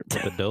out of here,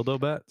 bro. The dildo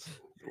bats?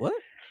 What?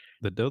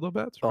 The dildo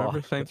bats? Oh,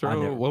 Remember Saints I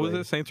Row? never What was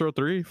played. it? Saints Row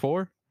 3,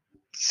 4?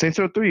 Saints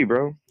Row 3,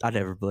 bro. I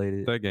never played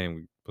it. That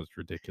game was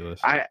ridiculous.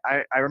 I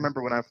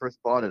remember when I first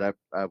bought it.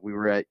 We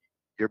were at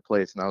your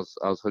place and I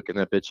was hooking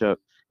that bitch up,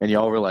 and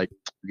y'all were like,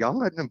 "Y'all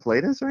letting them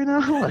play this right now?"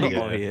 Like,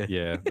 Oh, yeah.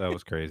 Yeah, that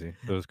was crazy.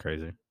 It was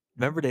crazy.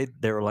 Remember they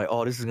were like,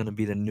 "Oh, this is gonna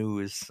be the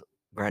newest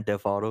Grand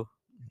Theft Auto."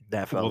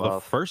 That fell Well,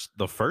 off.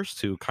 the first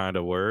two kind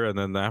of were, and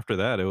then after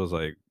that, it was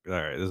like, all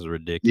right, this is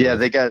ridiculous. yeah,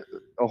 they got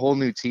a whole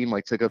new team.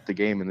 Like, took up the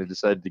game and they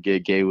decided to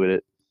get gay with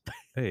it.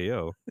 Hey,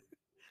 yo,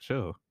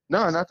 chill.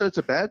 No, not that it's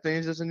a bad thing.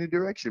 It's just a new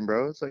direction,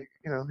 bro. It's like,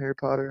 Harry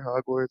Potter,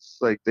 Hogwarts.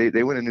 Like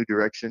they went a new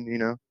direction.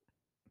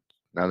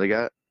 Now they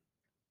got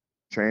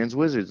trans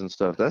wizards and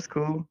stuff. That's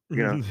cool.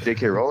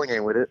 J.K. Rowling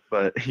ain't with it,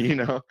 but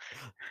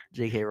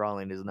J.K.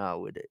 Rowling is not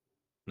with it.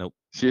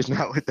 she's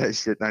not with that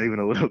shit. Not even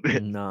a little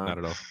bit. No. Not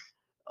at all.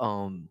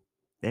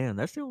 Damn,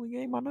 that's the only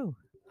game I know.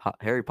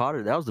 Harry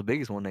Potter. That was the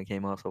biggest one that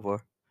came out so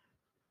far.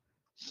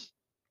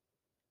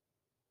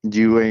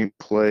 You ain't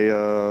play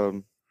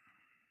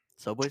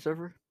Subway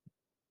Surfer.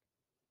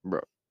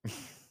 bro.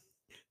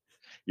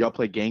 Y'all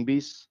play Gang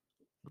Beasts?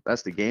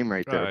 That's the game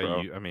right there,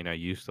 bro. I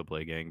used to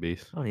play Gang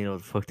Beasts. I don't even know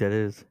what the fuck that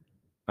is.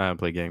 I haven't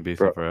played Gang Beasts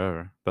Bro. in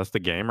forever. That's the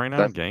game right now,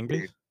 That's Gang the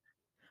game. Beasts?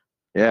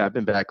 Yeah, I've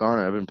been back on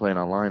it. I've been playing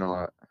online a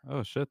lot.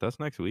 Oh, shit, that's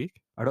next week?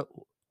 Are those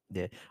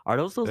Yeah.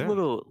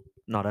 little?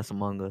 No, that's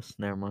Among Us.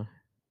 Never mind.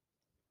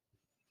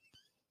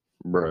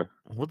 Bruh.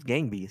 What's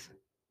Gang Beasts?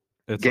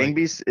 It's Gang like,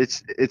 Beasts,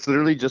 it's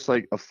literally just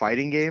like a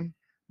fighting game,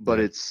 but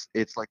Yeah.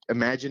 it's like,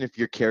 imagine if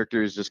your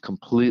character is just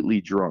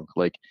completely drunk.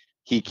 Like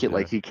he can't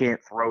Yeah. he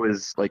can't throw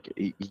his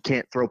he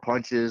can't throw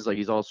punches, like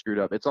he's all screwed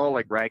up. It's all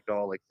like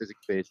ragdoll, like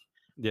physics based.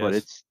 yes.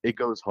 But it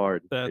goes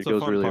hard. That's It a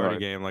goes fun really party hard.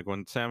 game. Like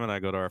when Sam and I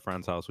go to our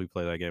friend's house, we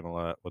play that game a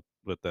lot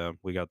with them.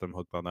 We got them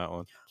hooked on that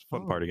one. It's a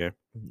fun Oh. party game.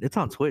 It's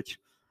on Twitch.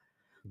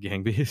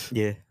 Gang Beasts.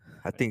 Yeah,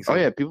 I think so. Oh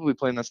yeah, people be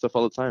playing that stuff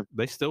all the time.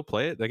 They still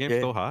play it? That game's Yeah.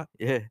 still hot?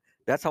 Yeah.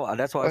 That's why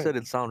I Oh. said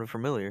it sounded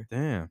familiar.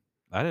 Damn.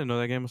 I didn't know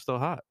that game was still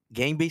hot.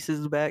 Gang Beasts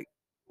is back.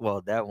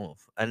 Well, that one.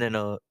 And then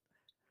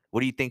what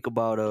do you think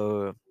about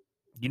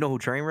you know who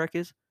Trainwreck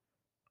is?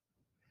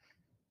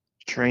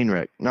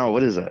 Trainwreck. No,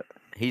 what is that?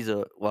 He's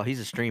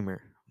a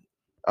streamer.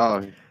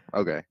 Oh,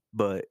 okay.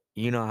 But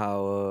you know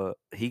how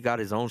he got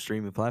his own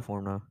streaming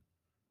platform now.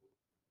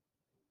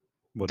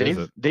 What is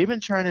it? They've been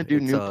trying to do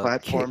It's, new Kick.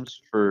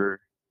 platforms for.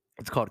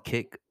 It's called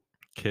Kick.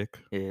 Kick.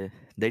 Yeah.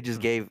 They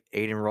just gave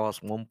Aiden Ross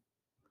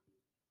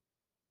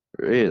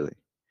Really?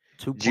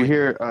 Did you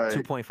hear?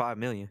 2.5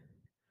 million.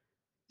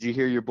 Did you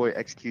hear your boy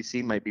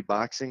XQC might be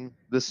boxing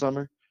this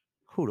summer?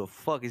 Who the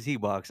fuck is he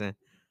boxing?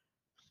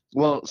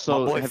 Well,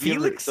 so boy have you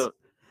ever, Felix?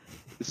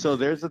 so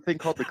there's a thing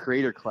called the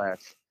Creator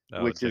Clash,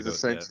 Oh, which is Jacob, yeah.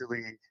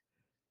 essentially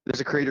there's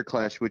a Creator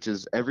Clash, which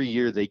is every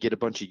year they get a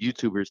bunch of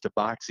YouTubers to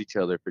box each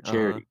other for Uh-huh.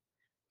 charity.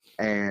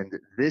 And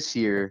this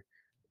year,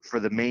 for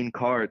the main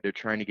card, they're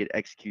trying to get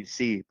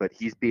XQC, but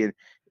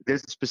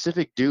there's a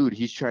specific dude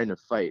he's trying to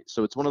fight.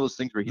 So it's one of those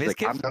things where he's like,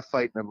 Mizkif? I'm not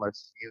fighting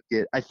unless you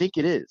get. I think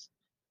it is.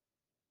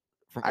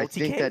 From I OTK?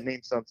 think that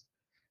name sounds.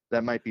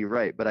 That might be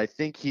right, but I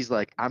think he's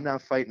like, I'm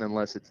not fighting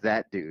unless it's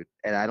that dude,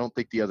 and I don't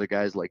think the other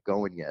guy's like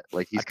going yet.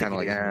 Like he's kind of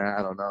like, I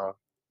don't know,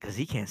 because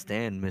he can't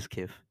stand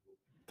Miskiff.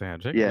 Damn,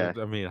 Jake. Yeah.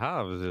 I mean,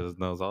 Hobbs just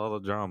knows all the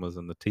dramas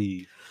and the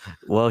teas.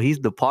 Well, he's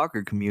the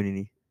Parker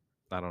community.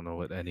 I don't know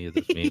what any of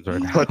this means right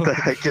now. What the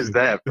heck is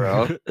that,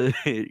 bro?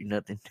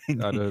 Nothing.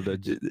 I know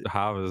that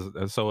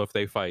Hobbs. So if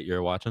they fight,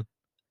 you're watching.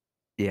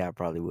 Yeah, I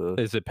probably will.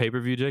 Is it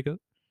pay-per-view, Jacob?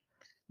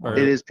 Or-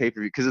 It is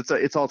pay-per-view because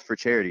it's all for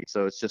charity,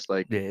 so it's just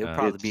like Yeah, it'll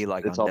probably be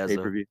like it's on all Deza.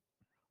 pay-per-view.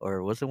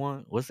 Or what's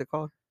it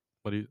called?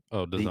 What do you?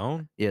 Oh, the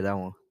Zone Yeah, that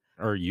one.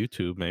 or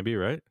YouTube, maybe,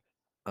 right?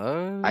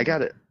 I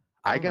got it.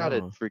 I don't got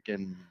it. know.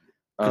 Freaking.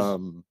 'Cause-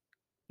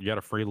 You got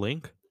a free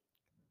link?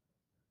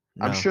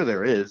 I'm No. sure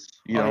there is.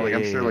 You Oh, know, like yeah,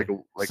 I'm yeah, sure, yeah.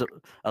 like So,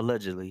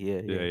 allegedly,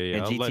 yeah. Yeah.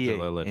 And GTA,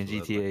 Allegedly. and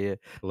GTA, yeah.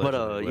 But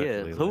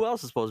Allegedly. who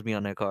else is supposed to be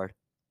on that card?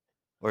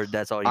 Or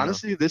that's all you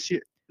honestly, this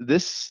year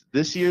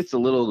it's a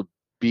little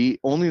beat.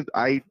 Only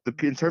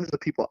in terms of the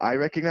people I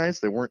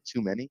recognize, there weren't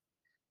too many.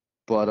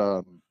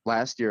 But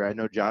last year I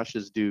know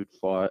Josh's dude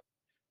fought.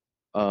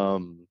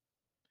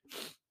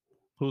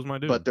 Who's my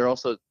dude? But they're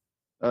also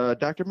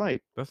Dr.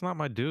 Mike. That's not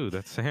my dude.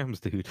 That's Sam's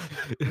dude. know?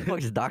 Who the fuck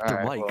is Dr.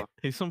 Alright, Mike? well,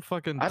 He's some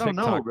fucking I don't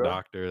know, TikTok bro.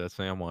 doctor that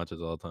Sam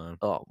watches all the time.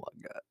 Oh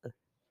my god.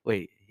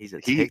 Wait, he's a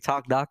He-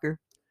 TikTok doctor?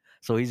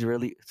 So he's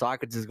really so I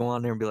could just go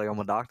on there and be like, I'm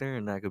a doctor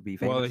and I could be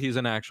famous. Well, he's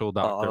an actual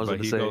doctor, was but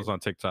gonna he say, goes on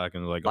TikTok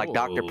and is like, like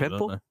Dr. "Oh,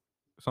 Pimple?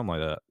 something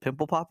like that.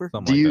 Pimple popper?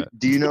 Something Do like that.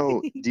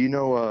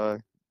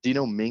 do you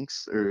know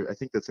Minx, or I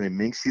think that's her name,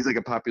 Minx? He's like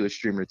a popular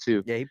streamer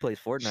too. Yeah, he plays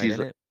Fortnite, She's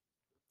isn't it?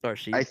 Or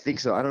she I think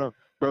so. I don't know.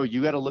 Bro,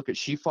 you got to look at.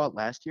 She fought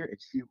last year and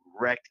she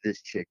wrecked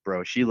this chick,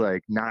 bro. She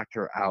like knocked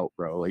her out,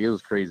 bro. Like it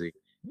was crazy.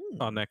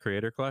 On that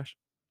creator clash.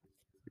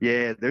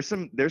 Yeah, there's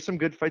some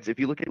good fights. If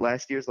you look at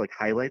last year's like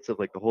highlights of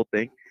like the whole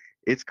thing,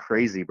 it's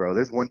crazy, bro.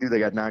 There's one dude that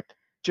got knocked.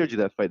 Showed you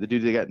that fight. The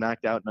dude that got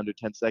knocked out in under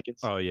 10 seconds.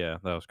 Oh yeah,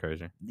 that was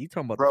crazy. You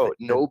talking about Bro,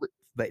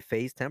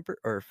 FaZe Temper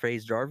or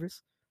FaZe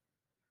Jarvis?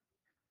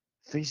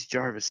 FaZe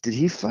Jarvis, did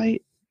he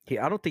fight?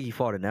 I don't think he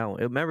fought in that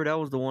one. Remember that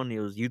was the one. It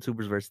was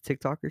YouTubers versus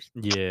TikTokers.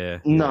 Yeah.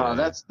 No,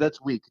 yeah.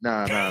 that's weak. No.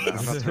 I'm not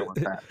talking about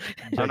that.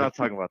 I'm not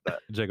talking about that.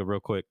 Jacob, real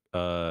quick.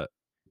 Do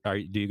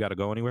you got to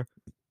go anywhere?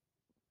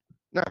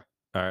 No.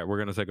 All right, we're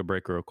gonna take a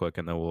break real quick,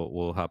 and then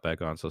we'll hop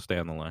back on. So stay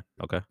on the line,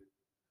 okay?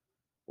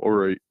 All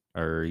right.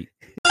 All right.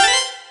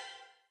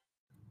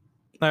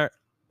 All right,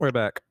 we're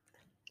back.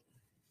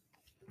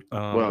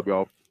 What up,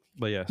 y'all?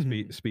 But yeah,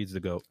 Speed's the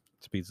goat.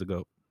 Speed's the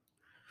goat.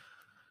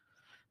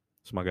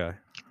 It's my guy.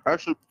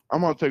 Actually,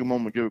 I'm gonna take a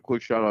moment to give a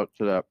quick shout out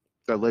to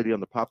that lady on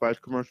the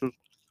Popeyes commercials.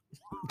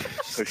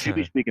 Cause she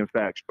be speaking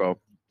facts, bro.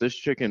 This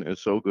chicken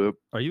is so good.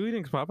 Are you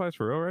eating Popeyes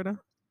for real right now?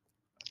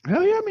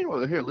 Hell yeah! I mean,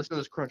 well, here, listen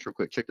to this crunch real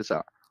quick. Check this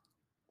out.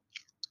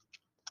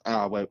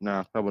 Ah, wait,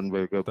 nah, that wasn't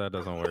very good. That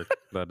doesn't work.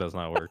 That does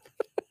not work.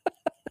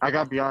 I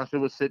gotta be honest, it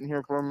was sitting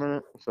here for a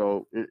minute,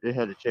 so it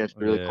had a chance to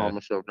really calm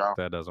myself down.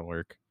 That doesn't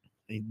work.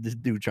 This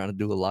dude trying to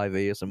do a live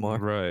ASMR.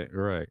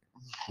 Right.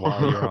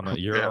 While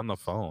you're on the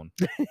phone.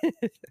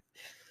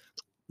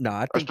 No,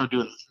 I start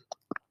doing.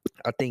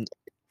 I think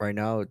right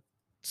now,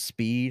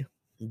 Speed,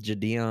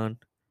 Jadeon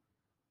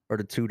are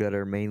the two that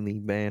are mainly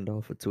banned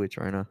off of Twitch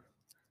right now.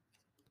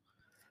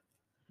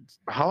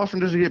 How often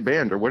does he get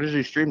banned, or what does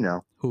he stream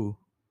now? Who?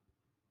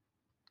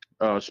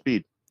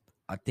 Speed.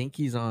 I think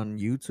he's on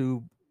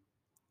YouTube,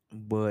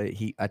 but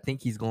I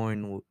think he's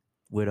going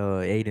with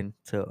Aiden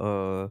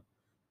to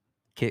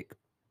kick.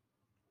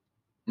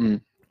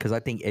 Because I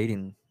think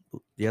Aiden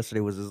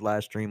yesterday was his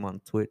last stream on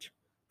Twitch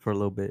for a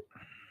little bit.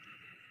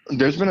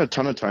 There's been a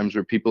ton of times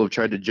where people have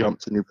tried to jump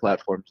to new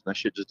platforms, and that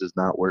shit just does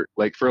not work.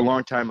 Like for a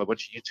long time, a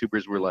bunch of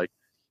YouTubers were like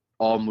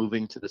all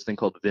moving to this thing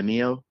called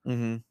Vimeo.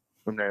 Mm-hmm.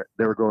 From there,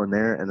 they were going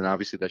there, and then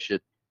obviously that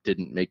shit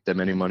didn't make them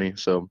any money.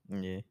 So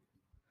Yeah.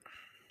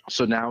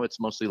 So now it's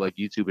mostly like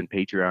YouTube and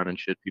Patreon and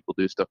shit. People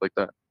do stuff like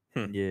that.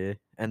 Yeah.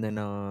 And then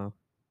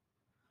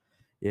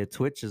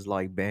Twitch is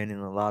like banning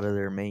a lot of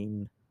their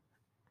main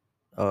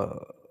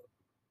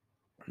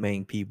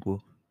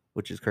people,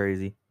 which is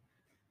crazy.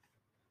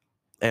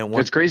 And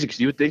It's crazy because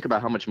you would think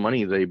about how much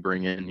money they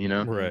bring in, you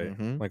know? Right.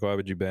 Like, why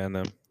would you ban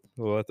them?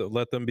 Well,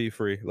 let them be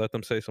free. Let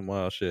them say some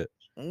wild shit.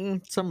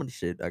 Some of the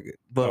shit I get,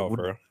 but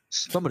for real?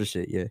 some of the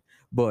shit, yeah.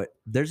 But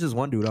there's this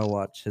one dude I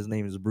watch. His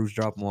name is Bruce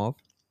Drop 'em Off.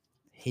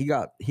 He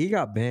got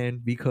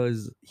banned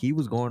because he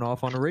was going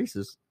off on the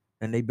races,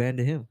 and they banned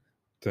him.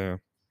 Damn.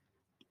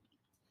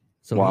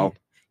 So wow.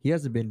 He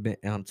hasn't been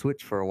on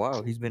Twitch for a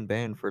while. He's been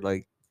banned for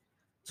like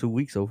 2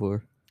 weeks so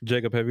far.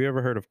 Jacob, have you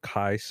ever heard of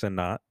Kai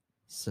Cenat?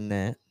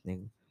 Cenat,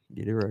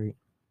 get it right.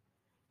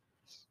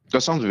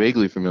 That sounds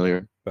vaguely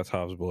familiar. That's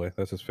Hobbs Boy.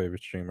 That's his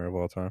favorite streamer of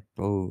all time.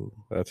 Oh,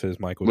 that's his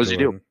Michael. What does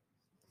Jordan.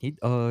 he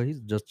do?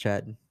 He's just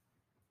chatting.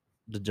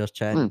 The just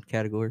chatting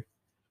category.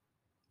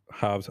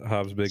 Hobbs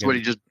big. So what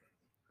he just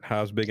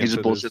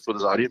bullshits with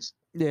his audience.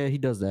 Yeah, he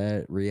does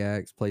that.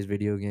 Reacts, plays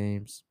video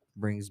games,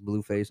 brings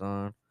Blueface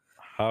on.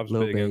 Hobbs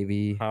Lil big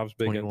Baby, Hobbs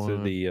big into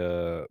 21,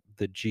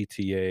 the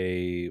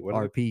GTA.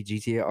 What is it?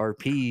 GTA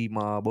RP,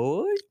 my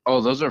boy.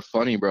 Oh, those are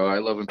funny, bro. I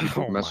love when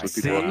people Oh mess my with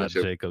people on god,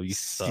 YouTube. Jacob, you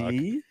suck.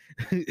 See?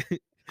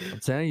 I'm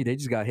telling you, they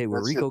just got hit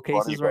with That Rico shit's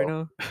funny, cases right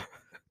bro. now.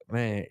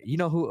 Man, you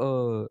know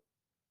who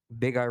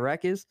Big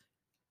Iraq is?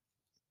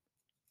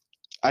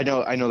 I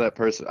know that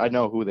person. I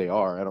know who they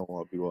are. I don't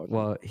want to be watching.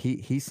 Well,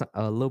 he's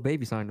Lil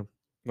Baby signed him,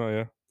 Oh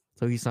yeah.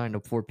 so he signed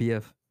up for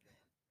PF.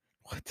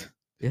 What?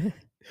 Yeah, How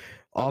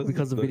all does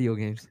because of the- video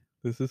games.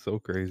 This is so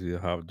crazy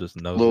how just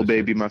knows Lil this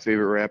Baby, shit. my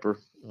favorite rapper.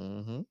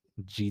 Mm-hmm.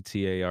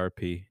 GTA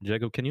RP.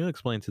 Jacob, can you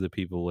explain to the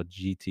people what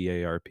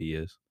GTA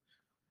RP is?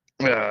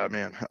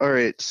 Man. All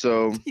right.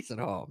 So He said,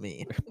 "Oh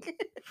man."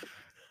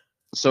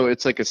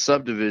 it's like a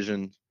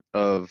subdivision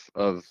of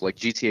like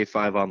GTA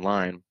 5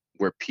 Online,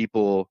 where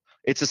people,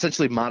 it's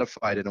essentially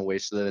modified in a way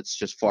so that it's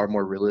just far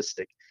more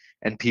realistic,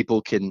 and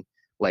people can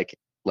like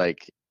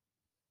like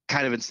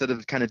kind of, instead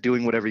of kind of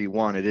doing whatever you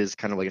want, it is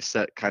kind of like a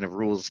set kind of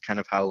rules, kind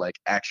of how like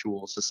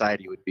actual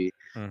society would be.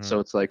 Mhm. So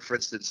it's like, for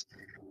instance,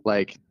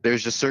 like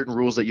there's just certain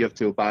rules that you have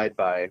to abide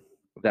by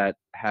that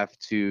have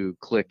to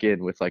click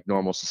in with like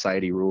normal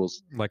society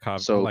rules. Like Hob,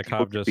 So like people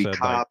Hob could just be said,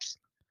 cops.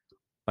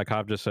 like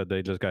Hob just said,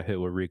 they just got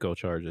hit with RICO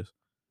charges.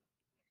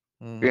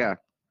 Mhm. Yeah.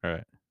 All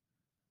right.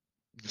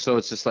 So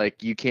it's just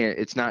like, you can't,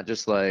 it's not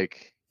just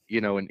like,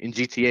 you know, in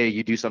GTA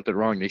you do something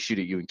wrong, they shoot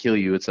at you and kill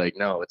you. It's like,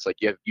 no, it's like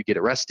you get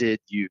arrested,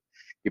 you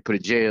put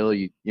in jail,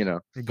 you know.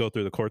 Go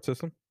through the court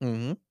system.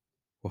 Mm-hmm.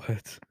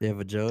 What? They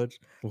have a judge.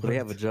 So they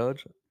have a What?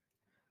 judge,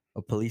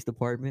 a police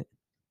department,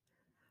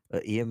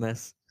 a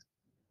EMS,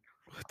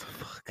 What the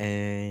fuck?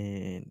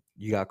 and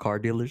you got car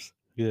dealers.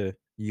 Yeah.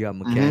 You got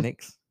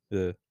mechanics.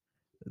 Yeah.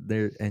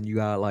 There, and you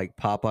got like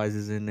Popeyes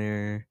is in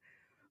there.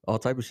 All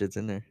type of shit's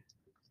in there.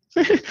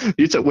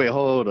 You took, wait,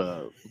 hold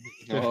up.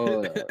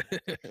 Hold up.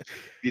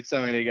 You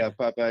tell me they got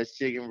Popeye's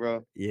chicken,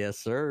 bro? Yes,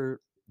 sir.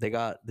 They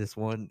got this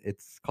one.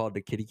 It's called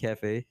the Kitty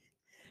Cafe,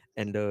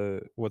 and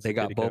What's they the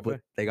got Kitty boba. Cafe?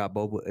 They got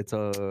boba. It's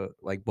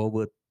like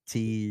boba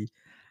tea,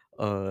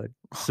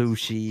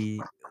 sushi.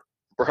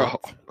 Bro.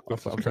 This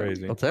is I'm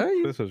crazy. telling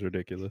you, This is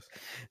ridiculous.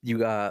 you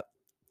got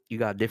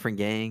different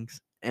gangs: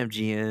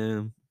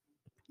 MGM,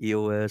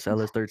 EOS,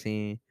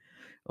 LS13,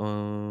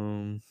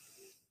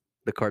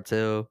 the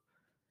cartel.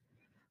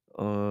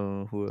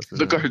 Who else? Is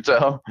The in there?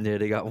 cartel. Yeah,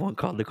 they got one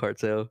called the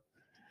cartel.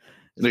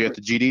 They got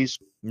the GDs.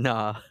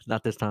 Nah,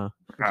 not this time.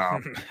 Oh.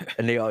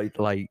 And they all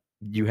like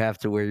you have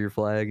to wear your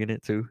flag in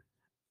it too.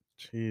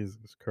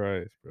 Jesus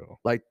Christ, bro.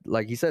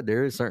 Like you said,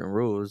 there is certain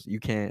rules. You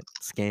can't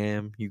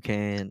scam. You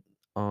can't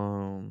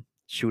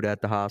shoot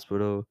at the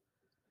hospital.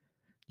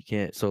 You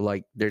can't. So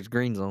like, there's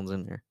green zones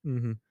in there.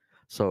 Mm-hmm.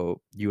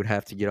 So you would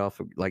have to get off.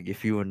 Like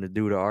if you and the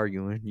dude are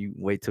arguing, you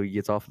wait till he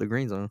gets off of the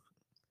green zone.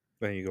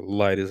 Then you can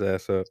light his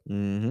ass up.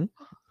 Mm-hmm.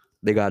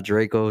 They got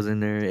Dracos in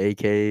there,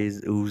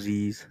 AKs,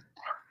 Uzis.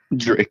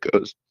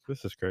 Dracos.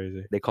 This is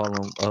crazy. They call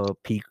them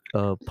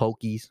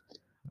pokies,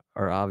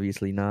 or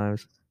obviously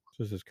knives.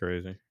 This is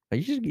crazy.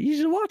 Like, you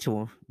should watch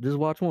one. Just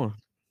watch one.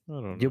 I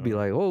don't know. You'll be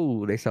like,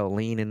 oh, they sell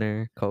lean in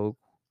there, coke.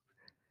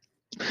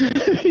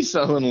 He's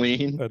selling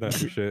lean.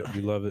 That's your shit.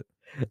 You love it.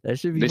 That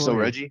should be. They sell funny.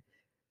 Reggie.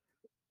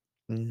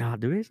 Nah,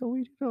 do they sell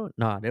weed?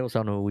 Nah, they don't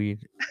sell no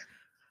weed.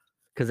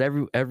 Cause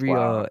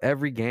Wow.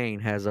 every gang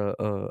has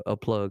a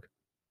plug.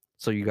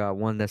 So you got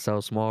one that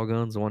sells small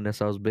guns, one that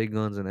sells big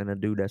guns, and then a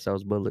dude that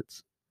sells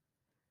bullets.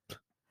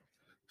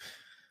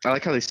 I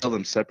like how they sell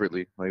them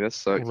separately. Like, that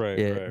sucks. Right.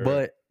 Yeah, Right.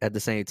 but at the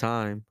same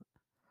time,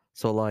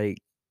 so like,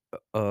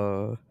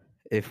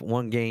 if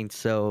one gang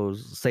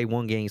sells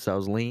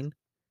lean,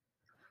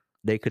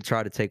 they could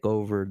try to take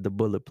over the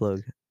bullet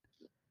plug,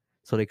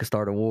 so they could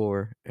start a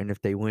war. And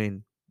if they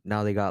win,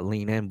 now they got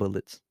lean and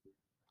bullets.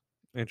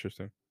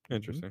 Interesting.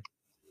 Interesting.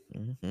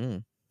 Mm-hmm.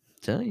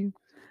 Tell you,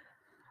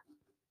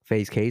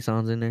 FaZe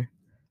Kason's in there.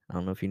 I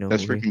don't know if you know.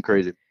 That's freaking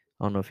crazy.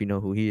 I don't know if you know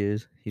who he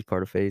is. He's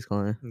part of FaZe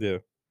Clan. Yeah.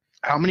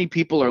 How many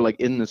people are like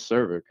in this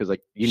server? Because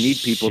like you need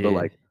people to Shit.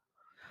 like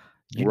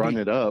run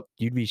it up.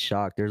 You'd be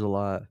shocked. There's a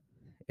lot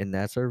in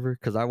that server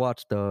because I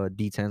watched the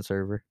D10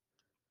 server.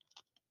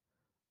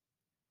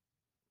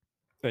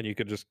 And you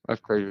could just That's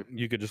crazy.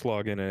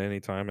 log in at any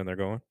time and they're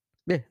going.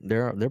 Yeah,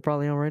 they're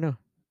probably on right now.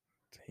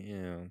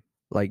 Damn.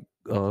 Like,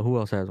 who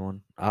else has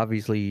one?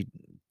 Obviously,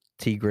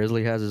 T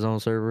Grizzly has his own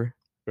server.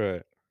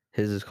 Right.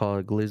 His is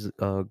called Grizzly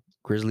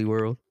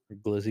World.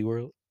 Glizzy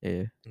World.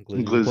 Yeah.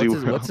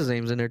 Glizzy What's his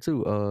name's in there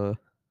too?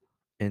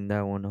 In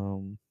that one,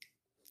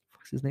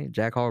 what's his name?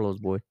 Jack Harlow's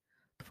boy.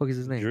 The fuck is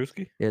his name?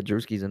 Drewski. Yeah,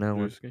 Drewski's in that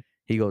one. Drewski.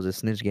 He goes to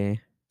Snitch Gang.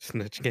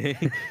 Snitch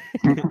Gang.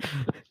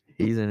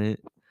 He's in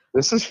it.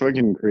 This is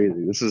fucking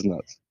crazy. This is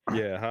nuts.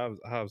 Yeah.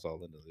 Hobbs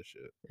all into this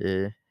shit.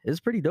 Yeah, it's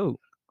pretty dope.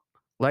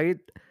 Like,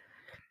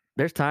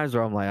 there's times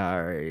where I'm like,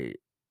 all right,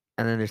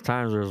 and then there's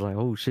times where it's like,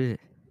 oh shit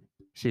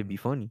be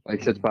funny.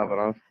 Like, shit's popping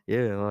off.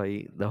 Yeah,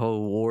 like the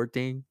whole war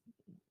thing,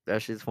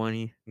 that shit's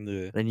funny.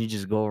 Yeah. Then you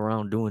just go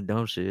around doing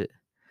dumb shit.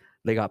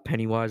 They got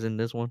Pennywise in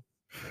this one.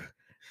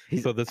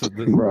 So this is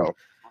Bro.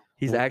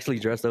 He's actually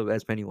dressed up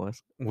as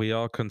Pennywise. We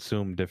all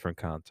consume different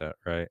content,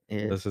 right?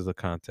 Yeah. This is the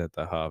content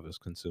that Hav is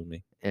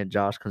consuming. And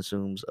Josh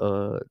consumes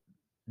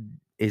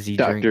Izzy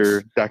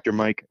drinks. Dr.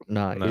 Mike.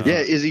 No. Yeah,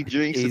 Izzy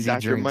drinks and Izzy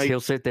Dr. drinks. Mike. He'll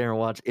sit there and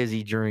watch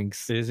Izzy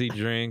drinks. Izzy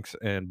drinks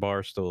and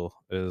Barstool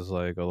is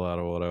like a lot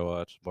of what I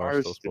watch.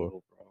 Barstool Sport.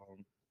 Bro.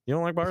 You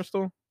don't like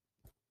Barstool?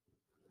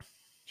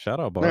 Shout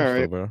out Barstool,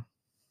 right. bro.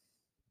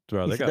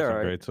 Bro, they got They're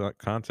some all great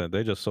content.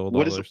 They just sold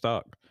What all is- their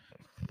stock.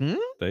 Hmm?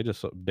 They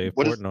just Dave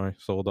What is- Portnoy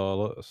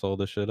sold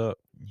the shit up.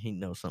 He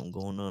knows something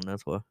going on.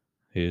 That's why.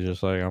 He's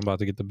just like, I'm about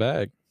to get the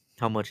bag.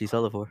 How much he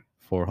sell it for?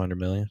 400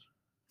 million.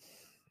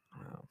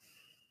 Wow.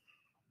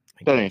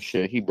 That ain't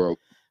shit. He broke.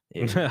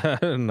 Yeah.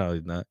 No,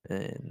 he's not.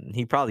 And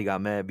he probably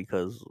got mad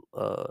because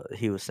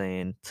he was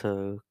saying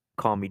to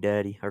call me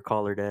daddy or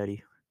call her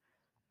daddy.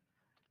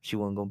 She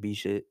wasn't gonna be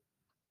shit.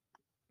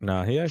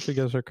 Nah, he actually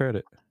gives her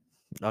credit.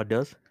 Oh,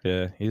 does?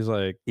 Yeah, he's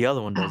like, The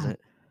other one doesn't.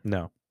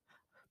 no,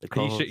 The he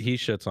co-host. he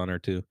shits on her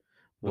too.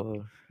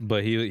 Well,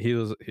 But he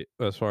was,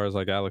 as far as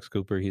like Alex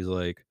Cooper, he's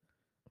like,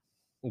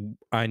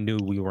 I knew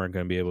we weren't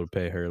gonna be able to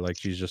pay her. Like,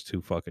 she's just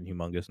too fucking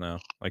humongous now.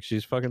 Like,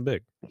 she's fucking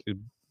big.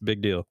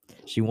 Big deal.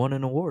 she won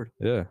an award.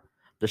 Yeah.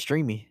 The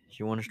Streamy.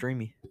 She won a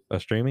Streamy. A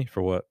streamy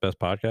for what? Best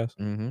podcast?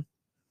 Mm-hmm.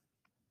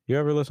 You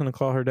ever listen to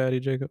Call Her Daddy,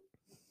 Jacob?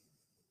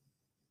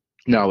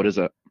 No, what is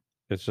that?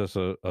 It's just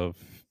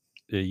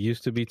it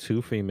used to be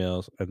two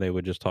females, and they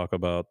would just talk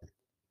about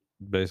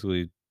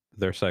basically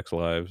their sex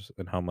lives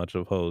and how much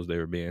of hoes they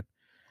were being.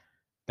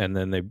 And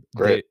then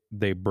Great.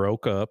 they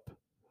broke up,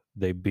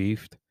 they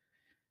beefed,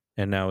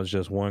 and now it's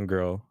just one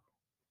girl.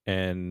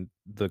 And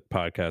the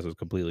podcast is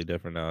completely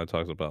different now. It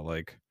talks about,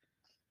 like,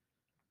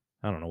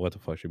 I don't know what the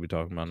fuck she be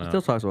talking about She now.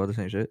 still talks about the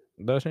same shit.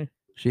 Does she?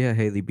 She had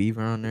Haley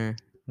Beaver on there.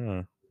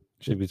 Huh.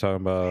 She be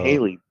talking about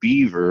Haley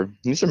Beaver.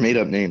 These are made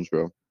up names,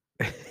 bro.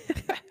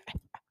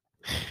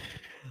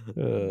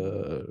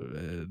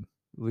 man.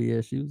 Well,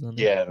 yeah, she was on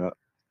there.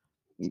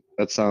 Yeah.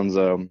 That sounds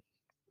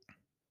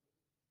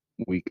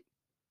weak.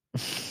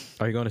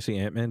 Are you going to see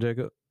Ant-Man,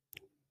 Jacob?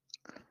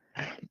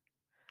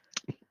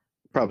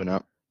 Probably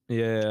not.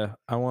 Yeah,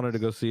 I wanted to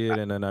go see it,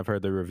 and then I've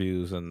heard the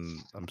reviews,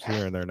 and I'm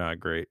hearing they're not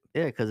great.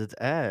 Yeah, because it's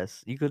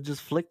ass. You could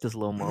just flick this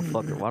little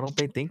motherfucker. Why don't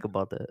they think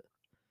about that?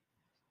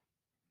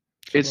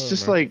 It's Whatever,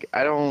 just man. like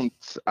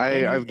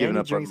I've given and he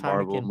up on drinks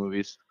Marvel Heineken.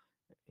 movies.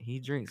 He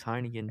drinks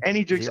Heineken. And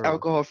he drinks Zero.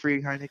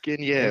 alcohol-free Heineken.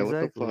 Yeah, exactly.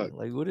 what the fuck?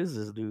 Like, what is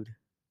this dude?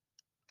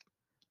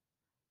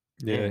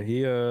 Yeah, Man.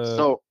 he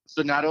So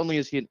not only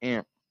is he an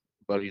ant,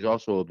 but he's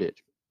also a bitch.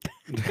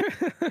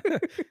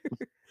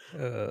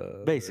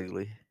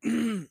 Basically,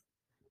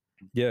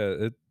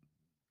 yeah,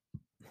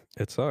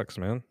 it sucks,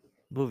 man.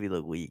 movie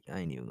look weak. I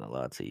ain't even gonna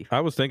lie to you. I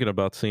was thinking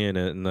about seeing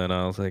it, and then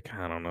I was like,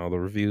 I don't know. The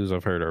reviews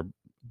I've heard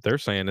they're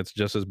saying it's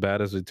just as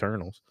bad as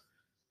Eternals,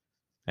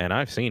 and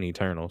I've seen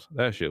Eternals.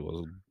 That shit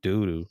was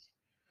doo doo.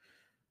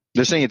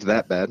 They're saying it's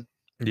that bad.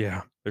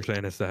 Yeah, they're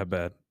saying it's that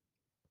bad.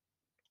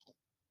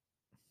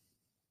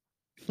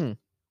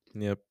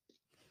 Yep.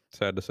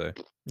 Sad to say.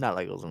 Not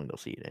like I was gonna go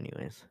see it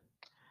anyways.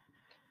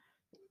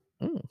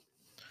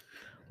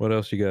 What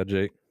else you got,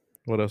 Jake?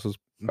 What else is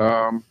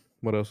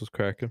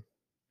cracking?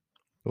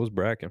 What was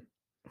bracking?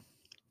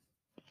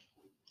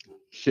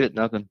 Shit,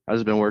 nothing. I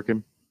just been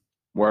working,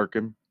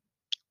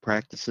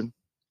 practicing.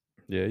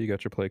 Yeah, you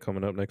got your play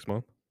coming up next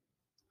month.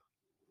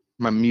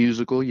 My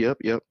musical, yep.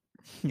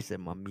 You said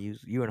my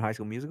music. You in High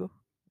School Musical?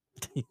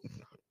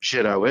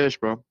 Shit, I wish,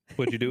 bro.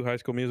 What'd you do? High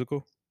School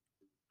Musical?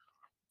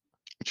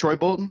 Troy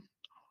Bolton?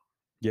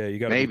 Yeah, you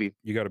got to Maybe.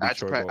 You got to be That's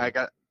Troy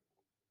Bolton.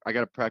 I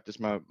gotta practice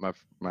my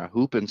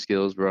hooping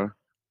skills, bro.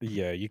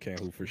 Yeah, you can't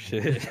hoop for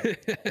shit.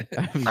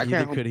 I mean, I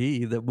neither can't- could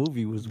he. The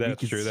movie was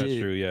That's weak true. as That's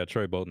shit. true. Yeah,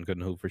 Troy Bolton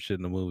couldn't hoop for shit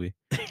in the movie.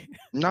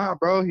 Nah,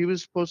 bro, he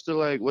was supposed to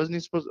wasn't he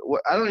supposed to,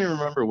 I don't even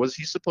remember. Was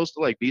he supposed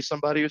to be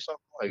somebody or something?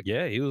 Like,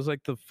 Yeah, he was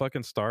like the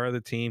fucking star of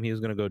the team. He was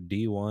gonna go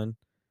D1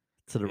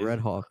 To the Red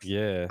Hawks.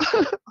 Yeah,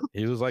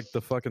 he was like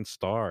the fucking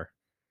star.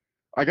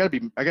 I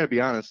gotta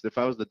be honest. If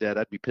I was the dad,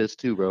 I'd be pissed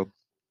too, bro.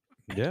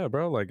 Yeah,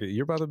 bro. Like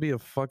you're about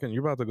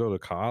to go to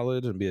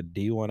college and be a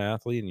D1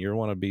 athlete, and you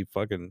want to be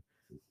fucking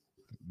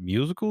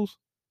musicals.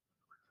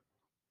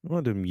 You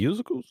want to do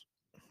musicals?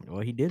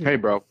 Well, he did it. Hey,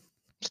 bro,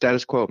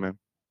 status quo, man.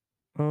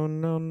 Oh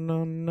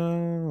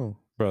no,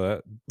 bro!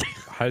 That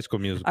High School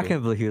Musical. I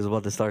can't believe he was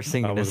about to start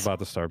singing I was this. about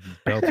to start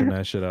belting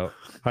that shit out.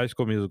 High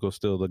School Musical is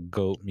still the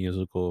GOAT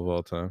musical of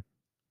all time.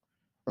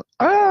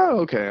 Oh,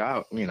 okay.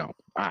 All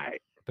right.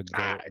 The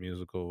GOAT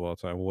musical of all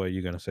time. What are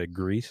you gonna say?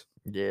 Grease?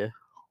 Yeah,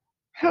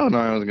 Hell no,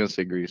 I was gonna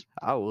say Grease.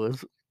 I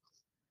was.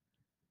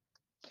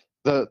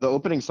 The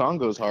opening song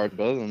goes hard,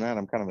 but other than that,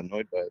 I'm kind of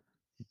annoyed by it.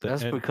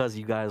 That's because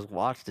you guys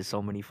watched it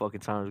so many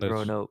fucking times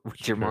growing up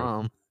with your true.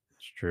 mom.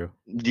 It's true.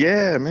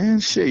 Yeah, man.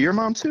 Shit, your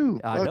mom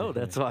too. I Fuck. know.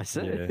 That's what I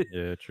said.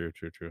 Yeah, true.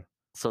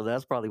 So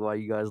that's probably why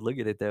you guys look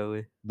at it that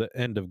way. The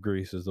end of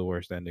Grease is the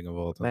worst ending of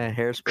all time. Man,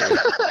 Hairspray.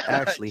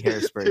 Actually,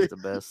 Hairspray is the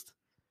best.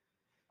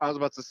 I was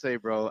about to say,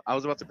 bro. I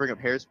was about to bring up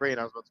Hairspray, and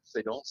I was about to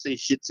say, don't say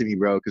shit to me,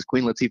 bro, because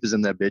Queen Latifah's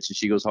in that bitch, and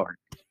she goes hard.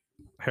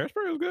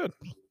 Hairspray was good.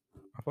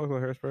 I fuck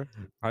with Hairspray.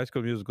 High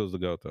School Musical's the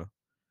goat though.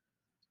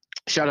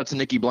 Shout out to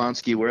Nikki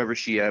Blonsky, wherever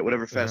she at,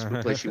 whatever fast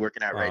food place she's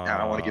working at right now.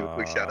 I want to give a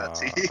quick shout out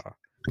to you.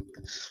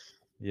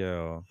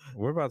 Yo,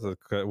 we're about to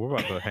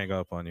hang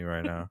up on you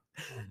right now.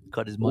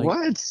 Cut his mic.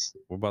 What?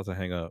 We're about to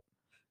hang up.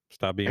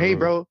 Stop being Hey, rude.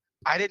 bro,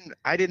 I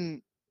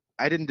didn't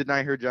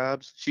deny her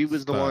jobs. She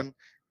was the one.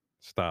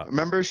 Stop.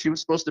 Remember, she was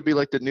supposed to be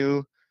like the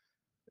new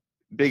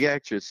big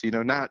actress. You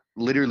know, not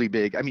literally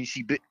big. I mean,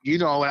 you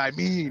know what I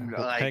mean.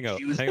 Like, Hang up.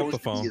 she was Hang up the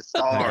supposed phone. to be a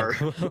star.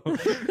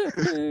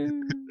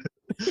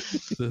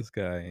 This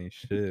guy ain't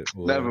shit.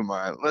 Boy. Never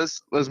mind.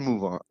 Let's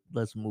move on.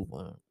 Let's move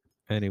on.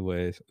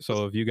 Anyways,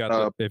 so if you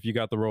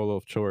got the role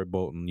of Troy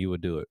Bolton, you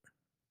would do it.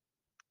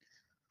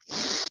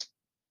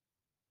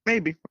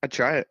 Maybe I'd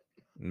try it.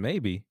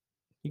 Maybe.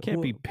 You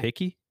can't be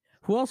picky.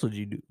 Who else would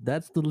you do?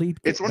 That's the lead.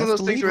 It's one of those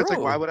things where it's like,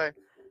 role. why would I?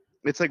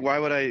 It's like, why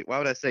would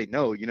I say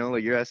no? You know,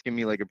 like you're asking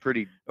me like a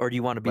pretty. Or do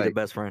you want to be the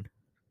best friend?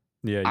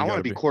 Yeah, I want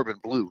to be Corbin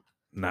Blue.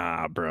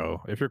 Nah,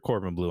 bro. If you're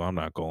Corbin Blue, I'm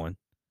not going.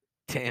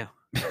 Damn.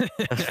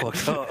 That's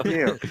fucked up.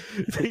 Damn.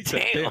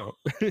 Damn. All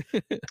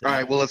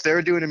right. Well, if they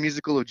were doing a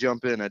musical of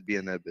Jump In, I'd be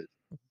in that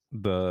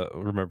bitch.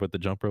 Remember with the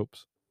jump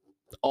ropes?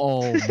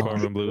 Oh,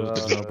 Corbin Blue with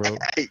the jump rope.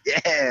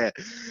 Yeah.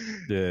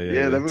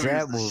 Yeah.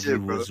 That movie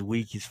was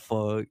weak as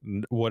fuck.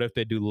 What if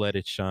they do Let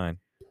It Shine?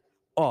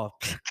 Oh,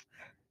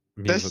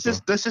 that's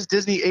just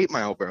Disney 8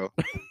 Mile, bro.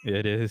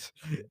 It is.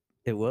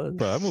 It was.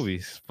 Bro, that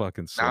movie's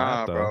fucking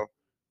slapped, though. Bro.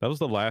 That was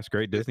the last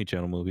great Disney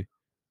Channel movie.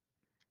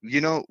 You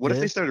know, what if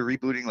they started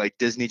rebooting like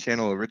Disney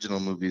Channel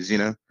original movies, you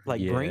know?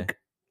 Like Brink?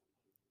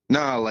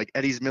 No, like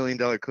Eddie's $1 Million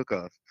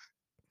Cook-Off.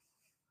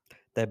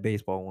 That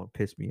baseball one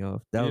pissed me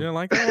off. You didn't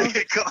like that one?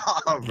 Come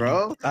on,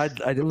 bro.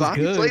 It was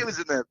Bobby good. Flay was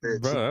in that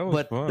bitch. Bro, that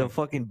was fun. The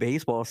fucking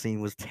baseball scene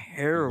was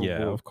terrible.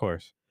 Yeah, of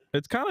course.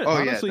 It's kind of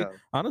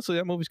honestly,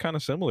 that movie's kind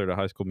of similar to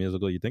High School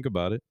Musical. You think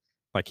about it,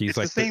 like he's it's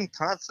like the same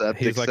concept.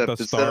 He's like the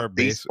star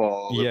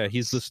baseball. Yeah,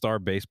 he's the star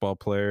baseball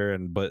player,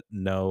 but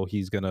no,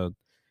 he's gonna.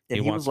 He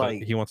wants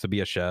to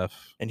be a chef.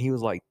 And he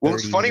was like.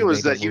 What's funny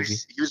was that he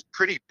was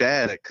pretty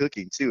bad at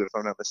cooking too, if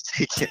I'm not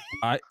mistaken.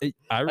 I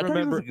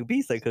remember he was a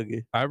beast at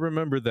cooking. I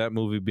remember that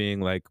movie being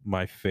like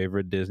my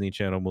favorite Disney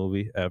Channel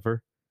movie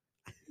ever.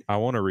 I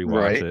want to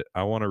rewatch it.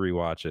 I want to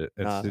rewatch it.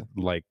 It's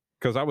like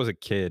because I was a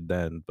kid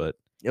then, but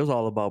it was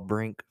all about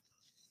Brink.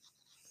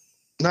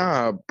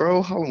 Nah,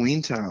 bro,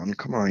 Halloween Town.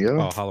 Come on, yo.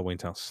 Oh, Halloween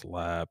Town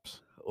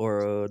slaps.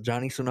 Or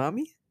Johnny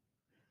Tsunami?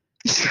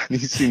 Johnny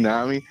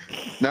Tsunami?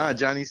 Nah,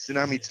 Johnny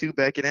Tsunami 2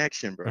 back in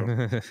action,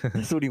 bro.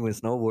 That's what he went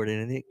snowboarding,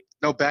 isn't it?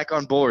 No, back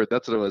on board.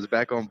 That's what it was.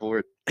 Back on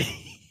board. I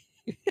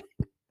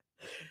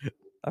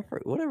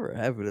forgot whatever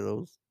happened to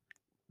those.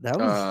 That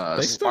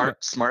was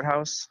Smart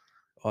House.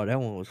 Oh, that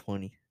one was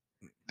funny.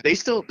 They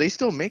still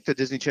make the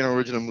Disney Channel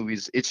original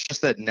movies. It's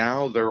just that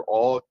now they're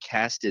all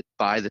casted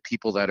by the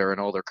people that are in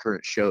all their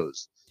current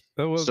shows.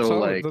 That's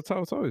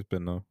how it's always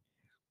been, though.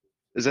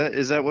 Is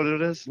that what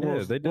it is? Yeah,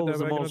 they did that. What was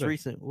the most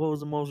recent? What was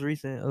the most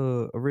recent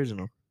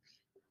original?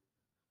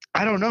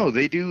 I don't know.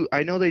 They do.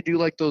 I know they do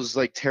like those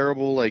like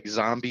terrible like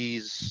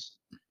zombies,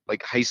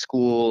 like high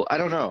school. I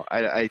don't know.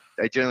 I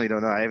generally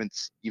don't know. I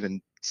haven't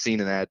even seen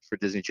an ad for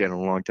Disney Channel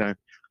in a long time.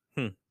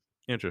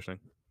 Interesting.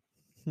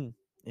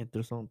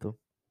 Interesante.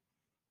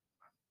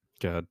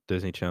 God,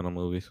 Disney Channel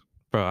movies.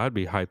 Bro, I'd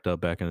be hyped up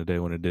back in the day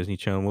when a Disney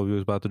Channel movie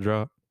was about to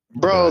drop.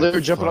 Bro, they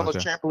were jumping on those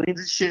trampolines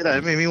and shit.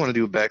 That made me want to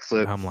do a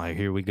backflip. I'm like,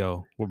 here we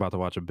go. We're about to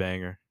watch a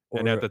banger.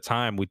 And at the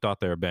time, we thought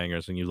they were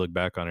bangers. And you look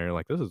back on it, you're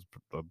like, this is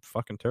a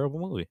fucking terrible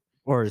movie.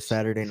 Or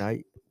Saturday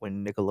night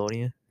when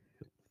Nickelodeon.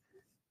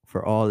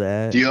 For all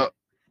that. Yeah.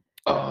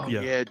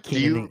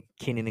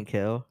 Kenan and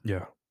Kel.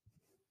 Yeah.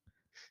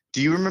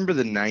 Do you remember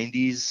the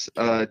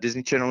 90s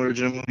Disney Channel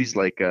original movies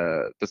like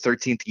The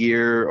 13th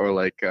Year or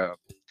like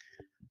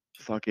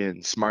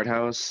fucking Smart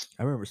House?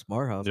 I remember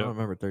Smart House. I don't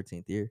remember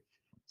 13th Year.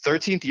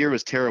 13th Year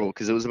was terrible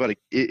because it was about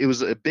it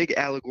was a big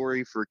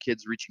allegory for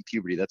kids reaching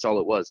puberty. That's all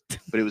it was.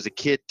 But it was a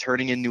kid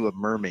turning into a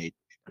mermaid.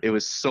 It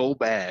was so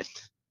bad.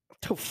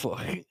 What the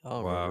fuck?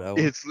 Wow.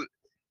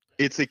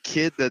 It's a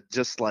kid that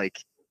just like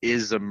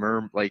is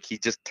like he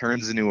just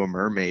turns into a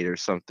mermaid or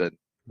something.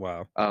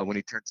 Wow. When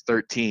he turns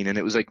 13, and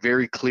it was like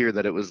very clear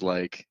that it was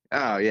like,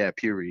 oh yeah,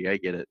 puberty. I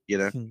get it. You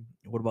know.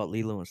 What about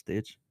Lilo and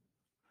Stitch?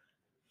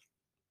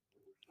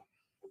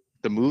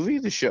 The movie,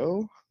 the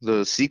show,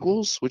 the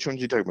sequels. Which ones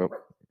are you talking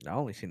about? I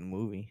only seen the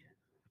movie.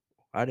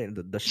 I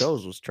didn't. The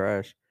shows was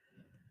trash.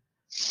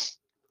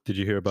 Did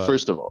you hear about?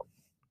 First of all,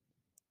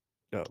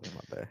 oh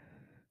my bad.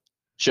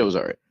 Show's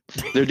alright.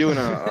 They're doing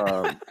a.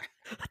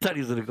 I thought he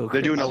was gonna go.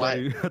 They're doing a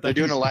live. They're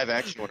doing a live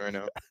action one right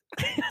now.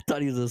 I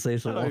thought he was gonna say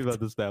something. I thought he was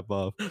about to snap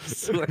off. I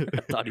swear,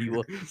 I thought he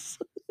was.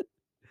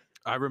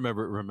 I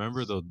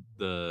remember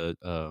the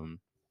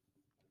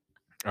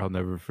I'll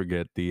never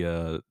forget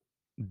the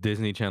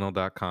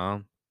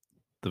DisneyChannel.com,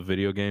 the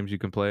video games you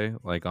can play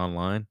like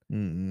online.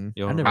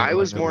 I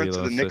was more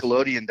into the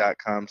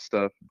Nickelodeon.com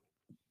stuff.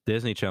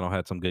 Disney Channel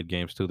had some good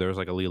games too. There was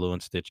like a Lilo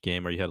and Stitch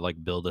game where you had to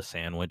like build a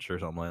sandwich or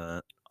something like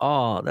that.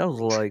 Oh, that was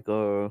like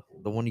the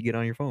one you get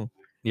on your phone.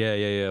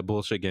 Yeah.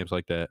 Bullshit games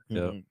like that.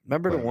 Yep.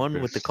 Remember the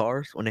one with the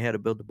cars when they had to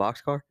build the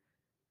box car?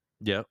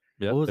 Yep.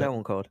 What was that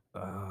one called?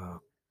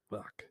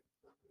 Fuck.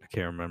 I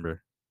can't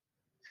remember.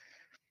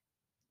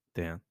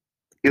 Damn.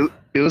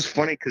 It was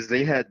funny because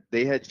they had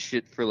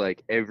shit for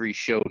like every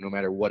show, no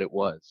matter what it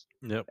was.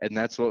 Yep. And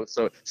that's what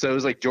so it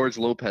was like George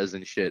Lopez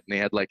and shit, and they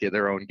had like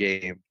their own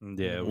game.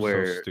 Yeah, it was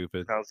where so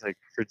stupid. I was like,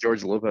 for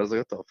George Lopez, I was like,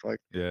 what the fuck?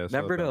 Yeah.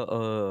 Remember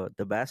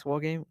the basketball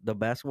game? The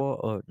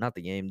basketball not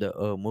the game, the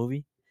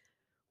movie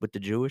with the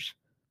Jewish?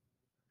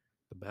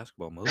 The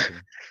basketball movie.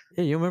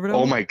 Yeah, you remember that?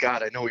 Oh one? my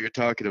god, I know what you're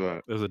talking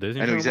about. It was a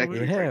Disney I know show exactly.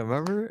 movie? Yeah,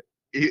 remember?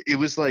 It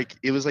was like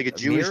a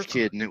Jewish Miracle.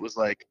 kid, and it was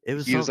like It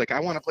was he was like, I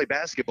want to play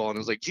basketball, and it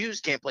was like, Jews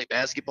can't play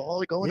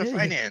basketball, go into Yeah.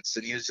 finance,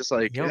 and he was just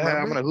like, Yo, yeah, I'm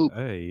remember? gonna hoop.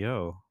 Hey,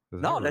 yo.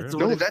 Is No, that that's real?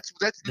 what No, it- that's the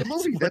that's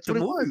movie. what That's the what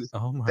it movie was.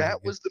 Oh my That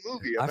God. was the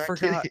movie. I'm I not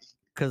forgot kidding.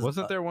 because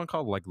Wasn't there one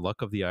called like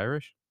Luck of the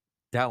Irish?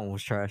 that one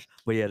was trash.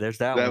 But yeah, there's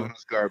that, That one. one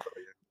was garbage.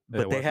 But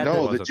they wasn't- had it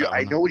No, wasn't that I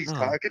one. know what he's No.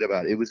 talking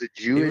about. It was a It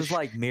Jewish. was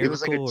like It Miracle.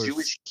 was like a or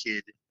Jewish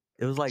kid.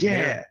 It was like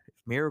Yeah.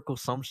 Miracle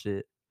some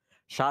shit.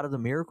 Shot of the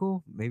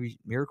Miracle, maybe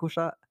Miracle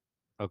Shot.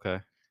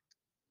 Okay.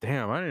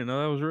 Damn, I didn't know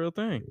that was a real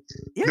thing.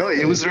 Yeah, No,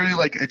 it was really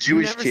like a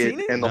Jewish never kid, seen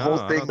it? and the No, whole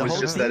I thing don't think was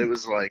I just have. that it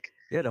was like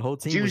yeah. The whole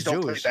team Jews was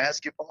don't Jewish. play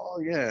basketball.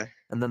 Yeah.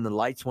 And then the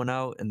lights went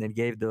out, and then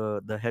gave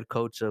the head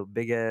coach a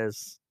big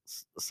ass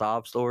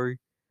sob story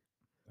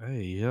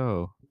Hey,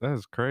 yo.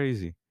 That's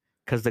crazy.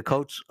 because the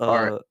coach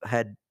Alright.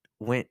 had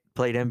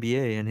played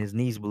NBA and his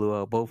knees blew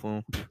out, both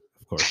of them.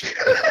 Of course.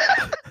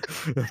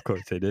 Of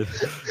course they did.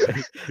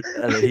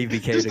 And then he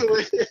became Just the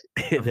way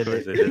and then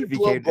course they he did.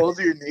 blow became both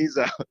of your knees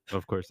out.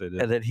 Of course they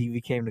did. and then he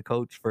became the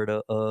coach for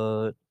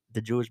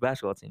the Jewish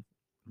basketball team.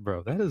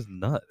 Bro, that is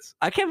nuts.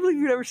 I can't believe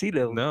you've never seen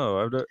that. No,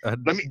 I've not,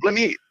 Let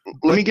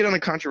me get on a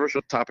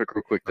controversial topic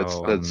real quick. That's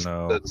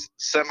no. that's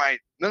semi.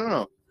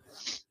 No.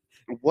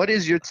 What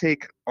is your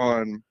take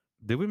on?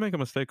 Did we make a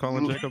mistake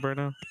calling Jacob right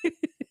now?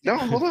 No,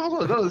 hold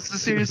on. No, this is a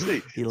serious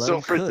thing. He let So,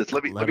 him for instance,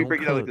 cook. let me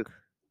break it down like this. cook.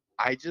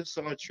 I just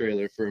saw a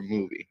trailer for a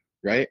movie,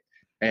 right?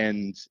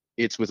 And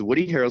it's with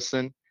Woody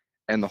Harrelson,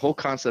 and the whole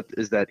concept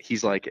is that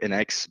he's like an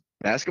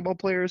ex-basketball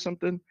player or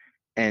something,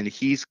 and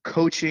he's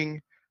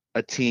coaching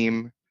a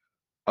team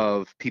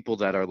of people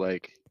that are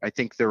like, I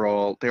think they're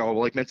all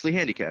like mentally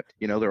handicapped.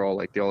 You know, they all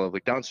have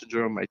like Down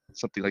syndrome,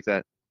 something like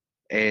that.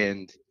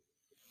 And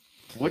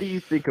what do you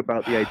think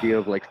about the idea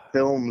of like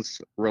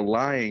films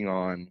relying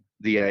on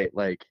the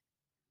like,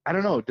 I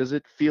don't know, does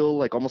it feel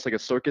like almost like a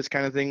circus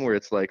kind of thing where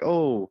it's like,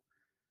 oh,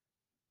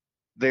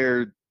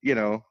 they're, you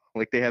know,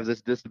 like they have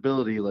this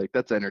disability, like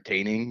that's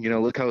entertaining, you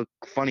know, look how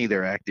funny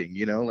they're acting,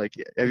 you know, like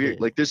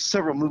like there's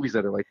several movies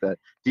that are like that.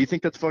 Do you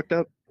think that's fucked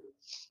up?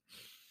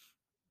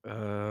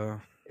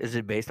 Is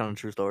it based on a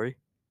true story?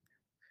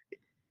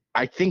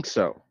 I think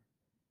so.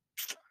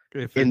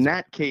 In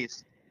that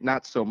case,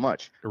 not so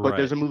much. But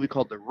there's a movie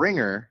called The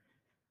Ringer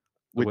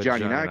with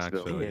Johnny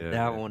Knoxville. Yeah,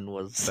 that one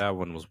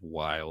was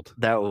wild.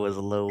 That was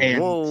a little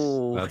And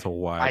whoa. That's a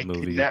wild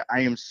movie. I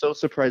am so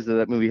surprised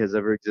that movie has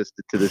ever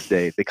existed to this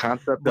day. The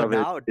concept But of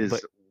now- it is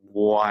but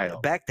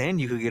wild. Back then,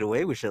 you could get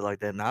away with shit like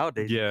that.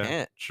 Nowadays, you Yeah,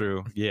 can't.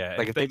 true. Yeah,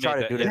 Like, if they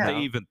try to do if that they now-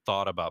 even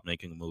thought about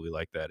making a movie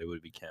like that, it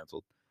would be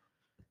canceled.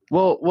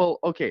 Well,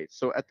 okay.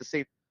 So at the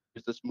same,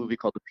 there's this movie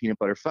called The Peanut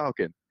Butter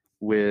Falcon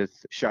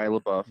with Shia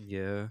LaBeouf,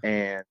 Yeah.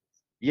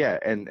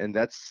 and and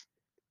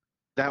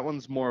that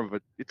one's more of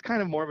a, it's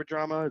kind of more of a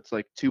drama. It's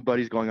like two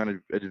buddies going on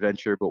an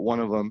adventure, but one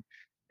of them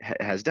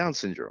has Down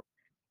syndrome,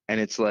 and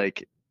it's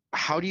like,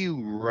 how do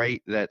you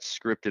write that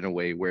script in a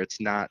way where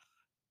it's not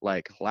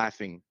like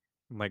laughing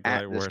Like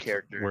at where this it's,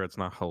 character where it's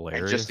not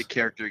hilarious. and just the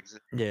character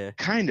Yeah.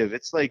 kind of,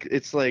 it's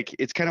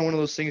kind of one of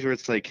those things where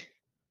it's like,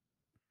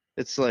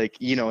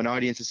 you know, an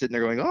audience is sitting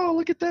there going, oh,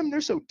 look at them,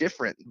 they're so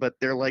different, but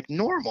they're like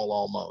normal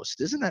almost,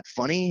 isn't that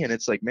funny? And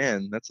it's like,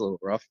 man, that's a little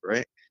rough,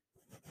 right?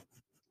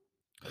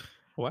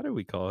 Why did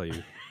we call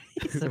you?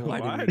 He said, "Why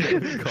Why did we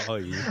did we call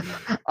you?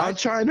 I'm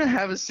trying to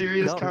have a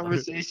serious No,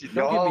 conversation.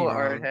 don't get me Y'all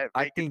are wrong.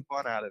 I making think-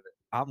 fun out of it.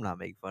 I'm not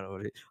making fun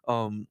of it.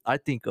 I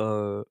think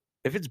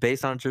if it's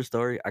based on a true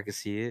story, I can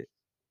see it.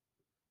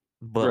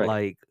 But Right.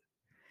 like,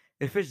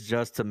 if it's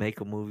just to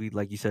make a movie,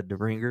 like you said, The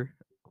Ringer,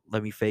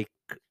 let me fake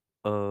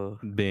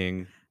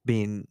Being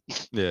being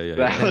yeah.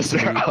 That was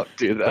mentally- rough,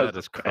 dude. That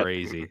is bad.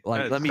 crazy. like,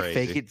 That is let me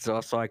fake crazy. it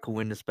so I can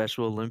win the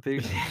Special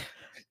Olympics.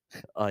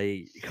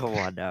 Like, come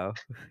on now.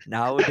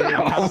 Nowadays,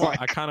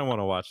 I kind of want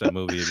to watch that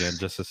movie again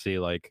just to see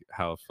like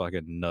how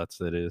fucking nuts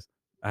it is.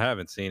 I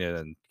haven't seen it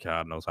in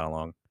God knows how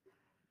long.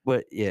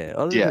 but yeah,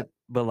 Yeah.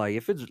 but like,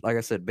 if it's like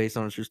I said, based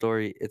on a true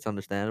story, it's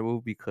understandable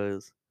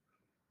because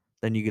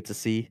then you get to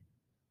see.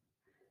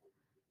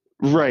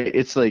 Right.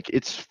 It's like,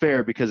 it's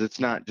fair because it's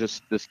not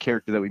just this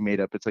character that we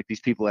made up. It's like these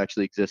people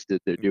actually existed.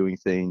 They're doing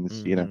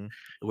things, you know. Mhm.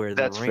 Where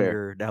That's The fair.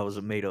 Ringer, that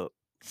was made up.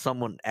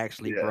 Someone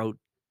actually Yeah. wrote.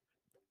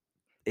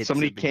 it to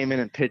Somebody be- came in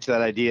and pitched that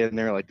idea, and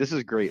they're like, "This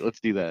is great. Let's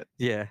do that."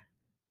 Yeah.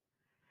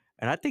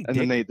 And I think And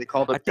then Dick, they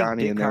called I up think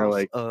Johnny, Dick and they were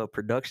House, like,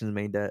 Productions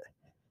made that.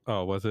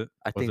 Oh, was it?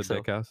 I Was think it so.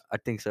 Dick House? I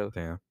think so.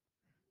 Damn,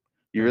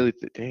 "You really?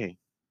 Dang."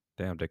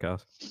 damn, Dick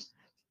House.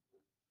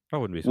 I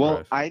wouldn't be Well,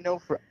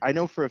 surprised. I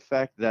know for a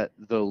fact that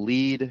the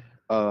lead,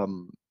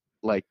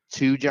 like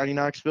to Johnny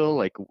Knoxville,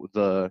 like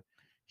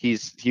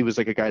he was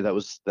like a guy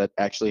that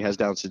actually has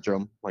Down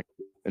syndrome, like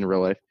in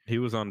real life. He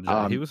was on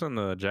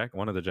the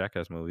one of the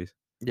Jackass movies.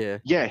 Yeah.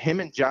 Yeah, him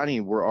and Johnny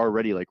were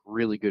already like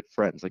really good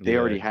friends. Like they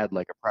already had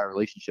like a prior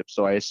relationship.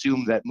 So I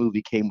assume that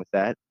movie came with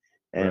that.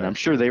 And I'm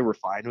sure they were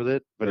fine with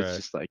it, but it's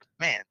just like,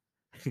 man,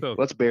 Still,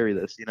 let's bury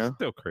this, you know?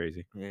 Still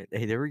crazy. Yeah.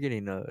 Hey, they were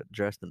getting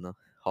dressed in the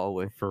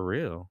hallway. For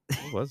real.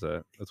 What was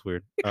that? That's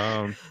weird.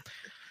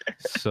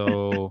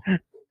 So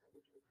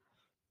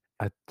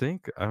I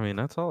mean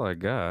that's all I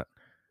got.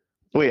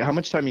 Wait, how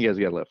much time you guys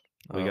got left?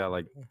 We got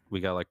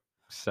like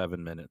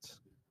 7 minutes.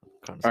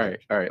 All right.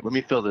 Let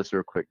me fill this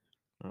real quick.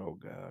 Oh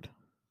God.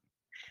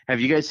 Have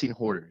you guys seen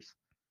Hoarders?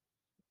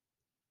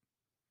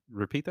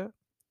 Repeat that?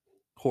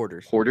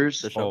 Hoarders.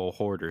 Hoarders? Oh,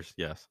 Hoarders.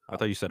 Yes. I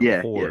thought you said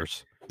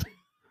whores.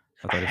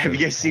 Have you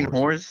guys seen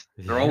whores?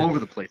 They're all over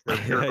the place.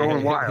 They're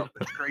going wild.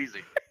 It's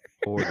crazy.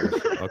 Hoarders.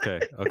 Okay.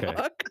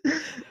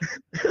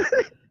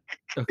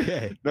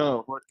 Okay.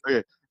 No.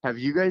 Okay. Have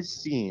you guys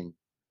seen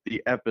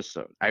the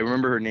episode? I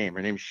remember her name.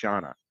 Her name's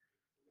Shauna.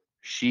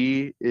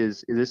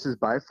 This is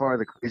by far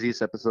the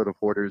craziest episode of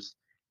Hoarders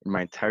in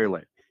my entire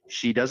life.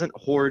 She doesn't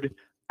hoard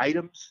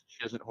items.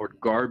 She doesn't hoard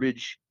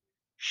garbage.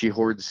 She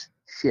hoards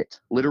shit.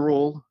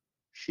 Literal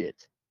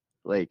shit.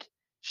 Like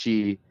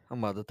I'm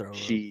about to throw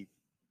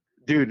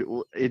dude,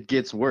 it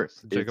gets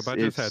worse. Jacob, I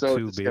just had so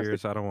 2 disgusting.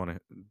 beers. I don't want to.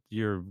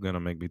 You're going to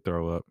make me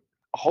throw up.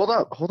 Hold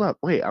up.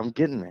 Wait, I'm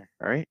getting there.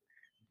 All right.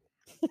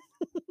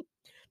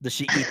 Does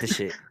she eat the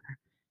shit?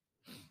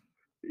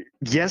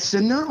 Yes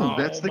and no.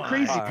 That's the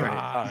crazy part.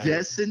 Right.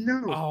 Yes and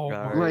no.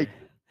 Oh, like,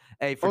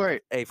 hey, for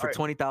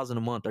 $20,000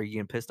 a month, are you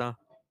getting pissed off?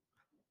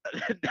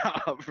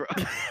 Nah, bro.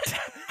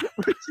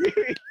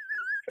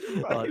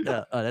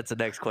 That's the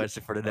next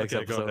question for the next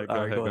episode.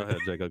 Go ahead,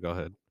 Jacob. Go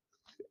ahead.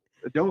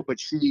 No, but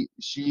she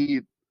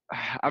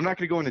I'm not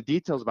going to go into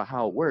details about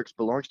how it works,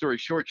 but long story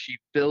short, she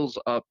fills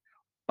up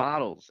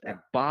bottles and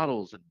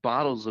bottles and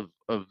bottles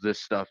of this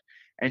stuff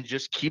and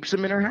just keeps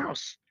them in her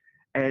house.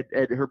 And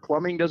her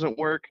plumbing doesn't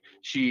work.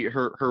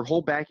 Her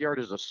whole backyard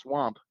is a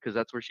swamp because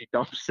that's where she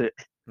dumps it.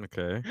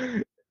 Okay.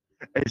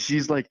 And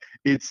she's like,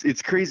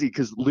 it's crazy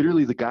because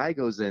literally the guy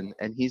goes in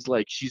and he's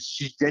like, she's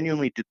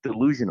genuinely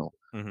delusional.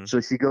 Mm-hmm. So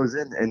she goes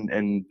in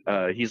and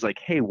he's like,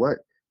 hey, what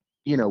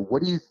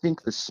do you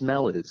think the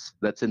smell is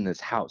that's in this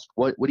house?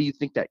 What do you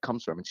think that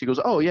comes from? And she goes,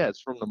 oh yeah,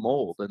 it's from the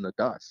mold and the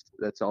dust.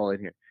 That's all in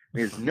here.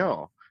 And he goes,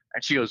 no.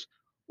 And she goes,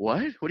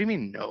 what? What do you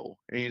mean no?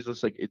 And he's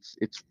just like, it's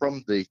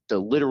from the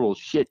literal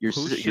shit you're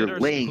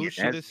laying in. Whose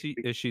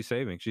shit is she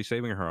saving? She's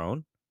saving her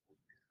own?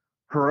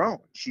 Her own.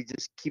 She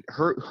just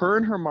her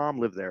and her mom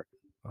live there.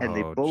 And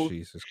they both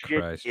Jesus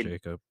Christ,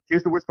 Jacob.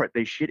 Here's the worst part.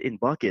 They shit in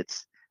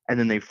buckets and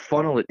then they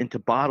funnel it into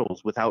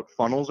bottles without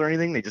funnels or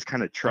anything. They just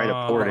kind of try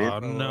to pour it in. Oh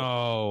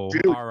no.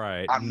 Dude, all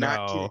right. I'm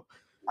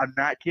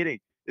not kidding.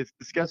 It's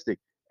disgusting.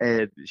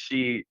 And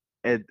she's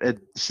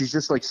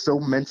just like so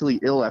mentally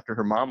ill after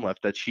her mom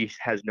left that she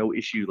has no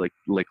issue like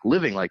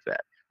living like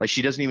that. Like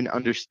she doesn't even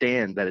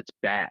understand that it's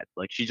bad.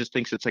 Like she just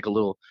thinks it's like a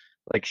little,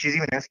 like she's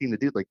even asking the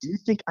dude, like, do you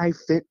think I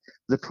fit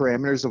the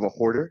parameters of a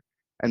hoarder?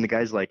 And the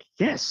guy's like,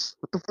 yes.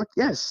 What the fuck?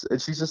 Yes.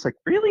 And she's just like,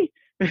 really?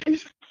 And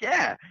he's like,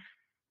 yeah.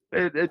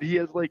 And he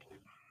has like,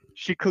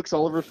 she cooks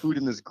all of her food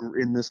in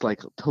this like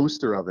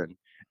toaster oven,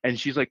 and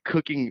she's like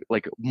cooking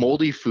like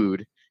moldy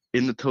food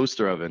in the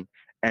toaster oven,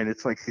 and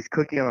it's like she's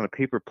cooking it on a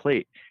paper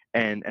plate,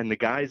 and the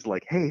guy's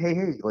like,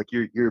 hey, like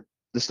you're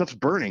the stuff's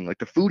burning, like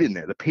the food in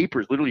there, the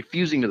paper is literally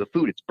fusing to the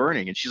food, it's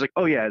burning. And she's like,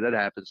 oh yeah, that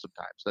happens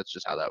sometimes. That's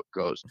just how that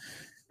goes.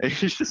 And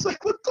she's just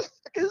like, what the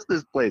fuck is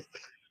this place?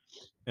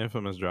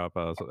 Infamous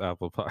dropouts of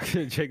Apple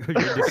Pocket. Jacob,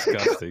 you're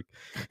disgusting.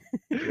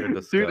 You're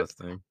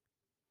disgusting.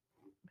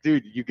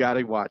 Dude, you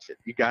gotta watch it.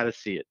 You gotta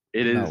see it.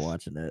 I'm not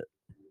watching it.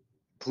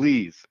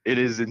 Please. It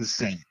is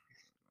insane.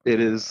 It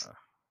is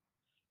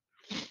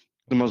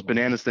the most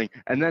bananas thing.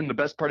 And then the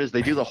best part is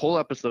they do the whole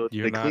episode.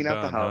 They clean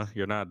out the house.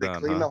 You're not they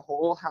done. They clean the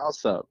whole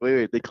house up.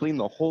 Wait. They clean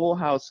the whole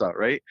house up,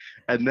 right?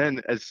 And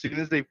then as soon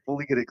as they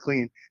fully get it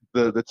clean,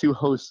 the two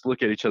hosts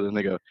look at each other and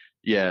they go,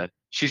 yeah,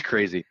 she's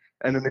crazy.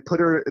 And then they put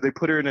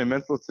her in a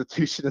mental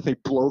institution and they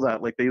blow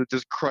that, like they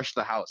just crush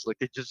the house, like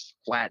they just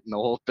flatten the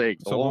whole thing.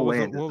 The whole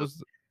land.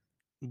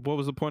 What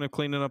was the point of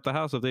cleaning up the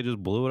house if they just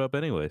blew it up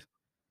anyways?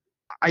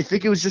 I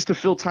think it was just to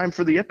fill time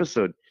for the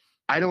episode.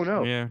 I don't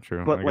know. Yeah,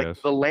 true. But I guess.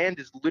 The land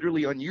is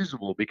literally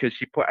unusable because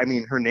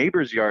her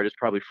neighbor's yard is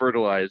probably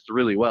fertilized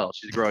really well.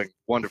 She's growing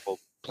wonderful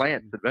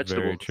plants and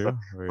vegetables. Very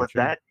true. But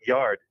that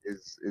yard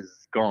is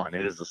gone.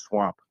 It is a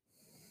swamp.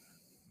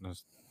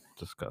 That's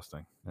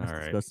disgusting. That's all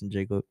right. Disgusting,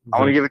 Jacob. I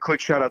want to give a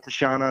quick shout out to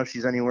Shauna if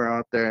she's anywhere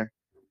out there.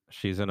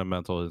 She's in a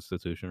mental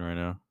institution right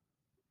now.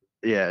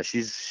 Yeah,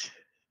 she's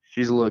a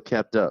little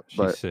kept up,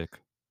 She's sick.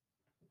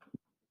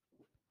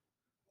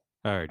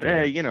 All right.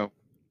 Yeah, you know.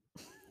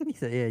 He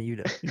said, yeah, you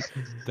know.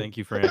 Thank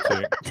you for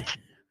answering.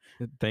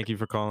 Thank you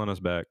for calling us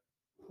back.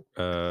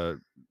 I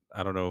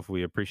don't know if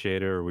we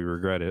appreciate it or we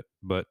regret it,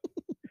 but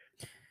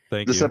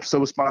This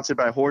episode was sponsored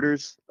by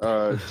Hoarders.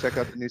 Check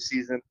out the new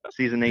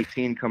season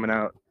 18 coming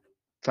out.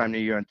 Time to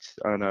year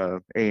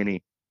on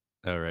A&E.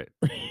 All right.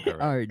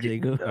 All right,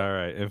 Jacob. All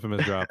right.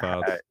 Infamous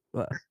dropouts.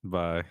 All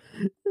Bye.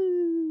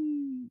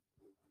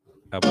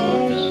 Apple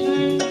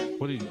Podcast.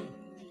 What do you?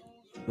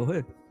 Go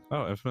ahead.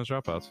 Oh, infamous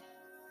dropouts.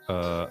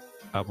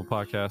 Apple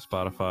Podcast,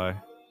 Spotify,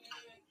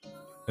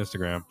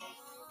 Instagram.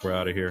 We're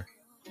out of here.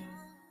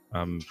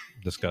 I'm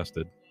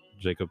disgusted.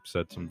 Jacob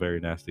said some very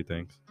nasty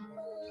things.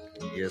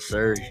 Yes,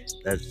 sir.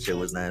 That shit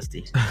was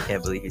nasty.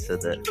 Can't believe he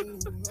said that.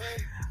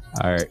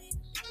 All right.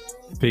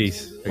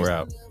 Peace. We're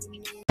out.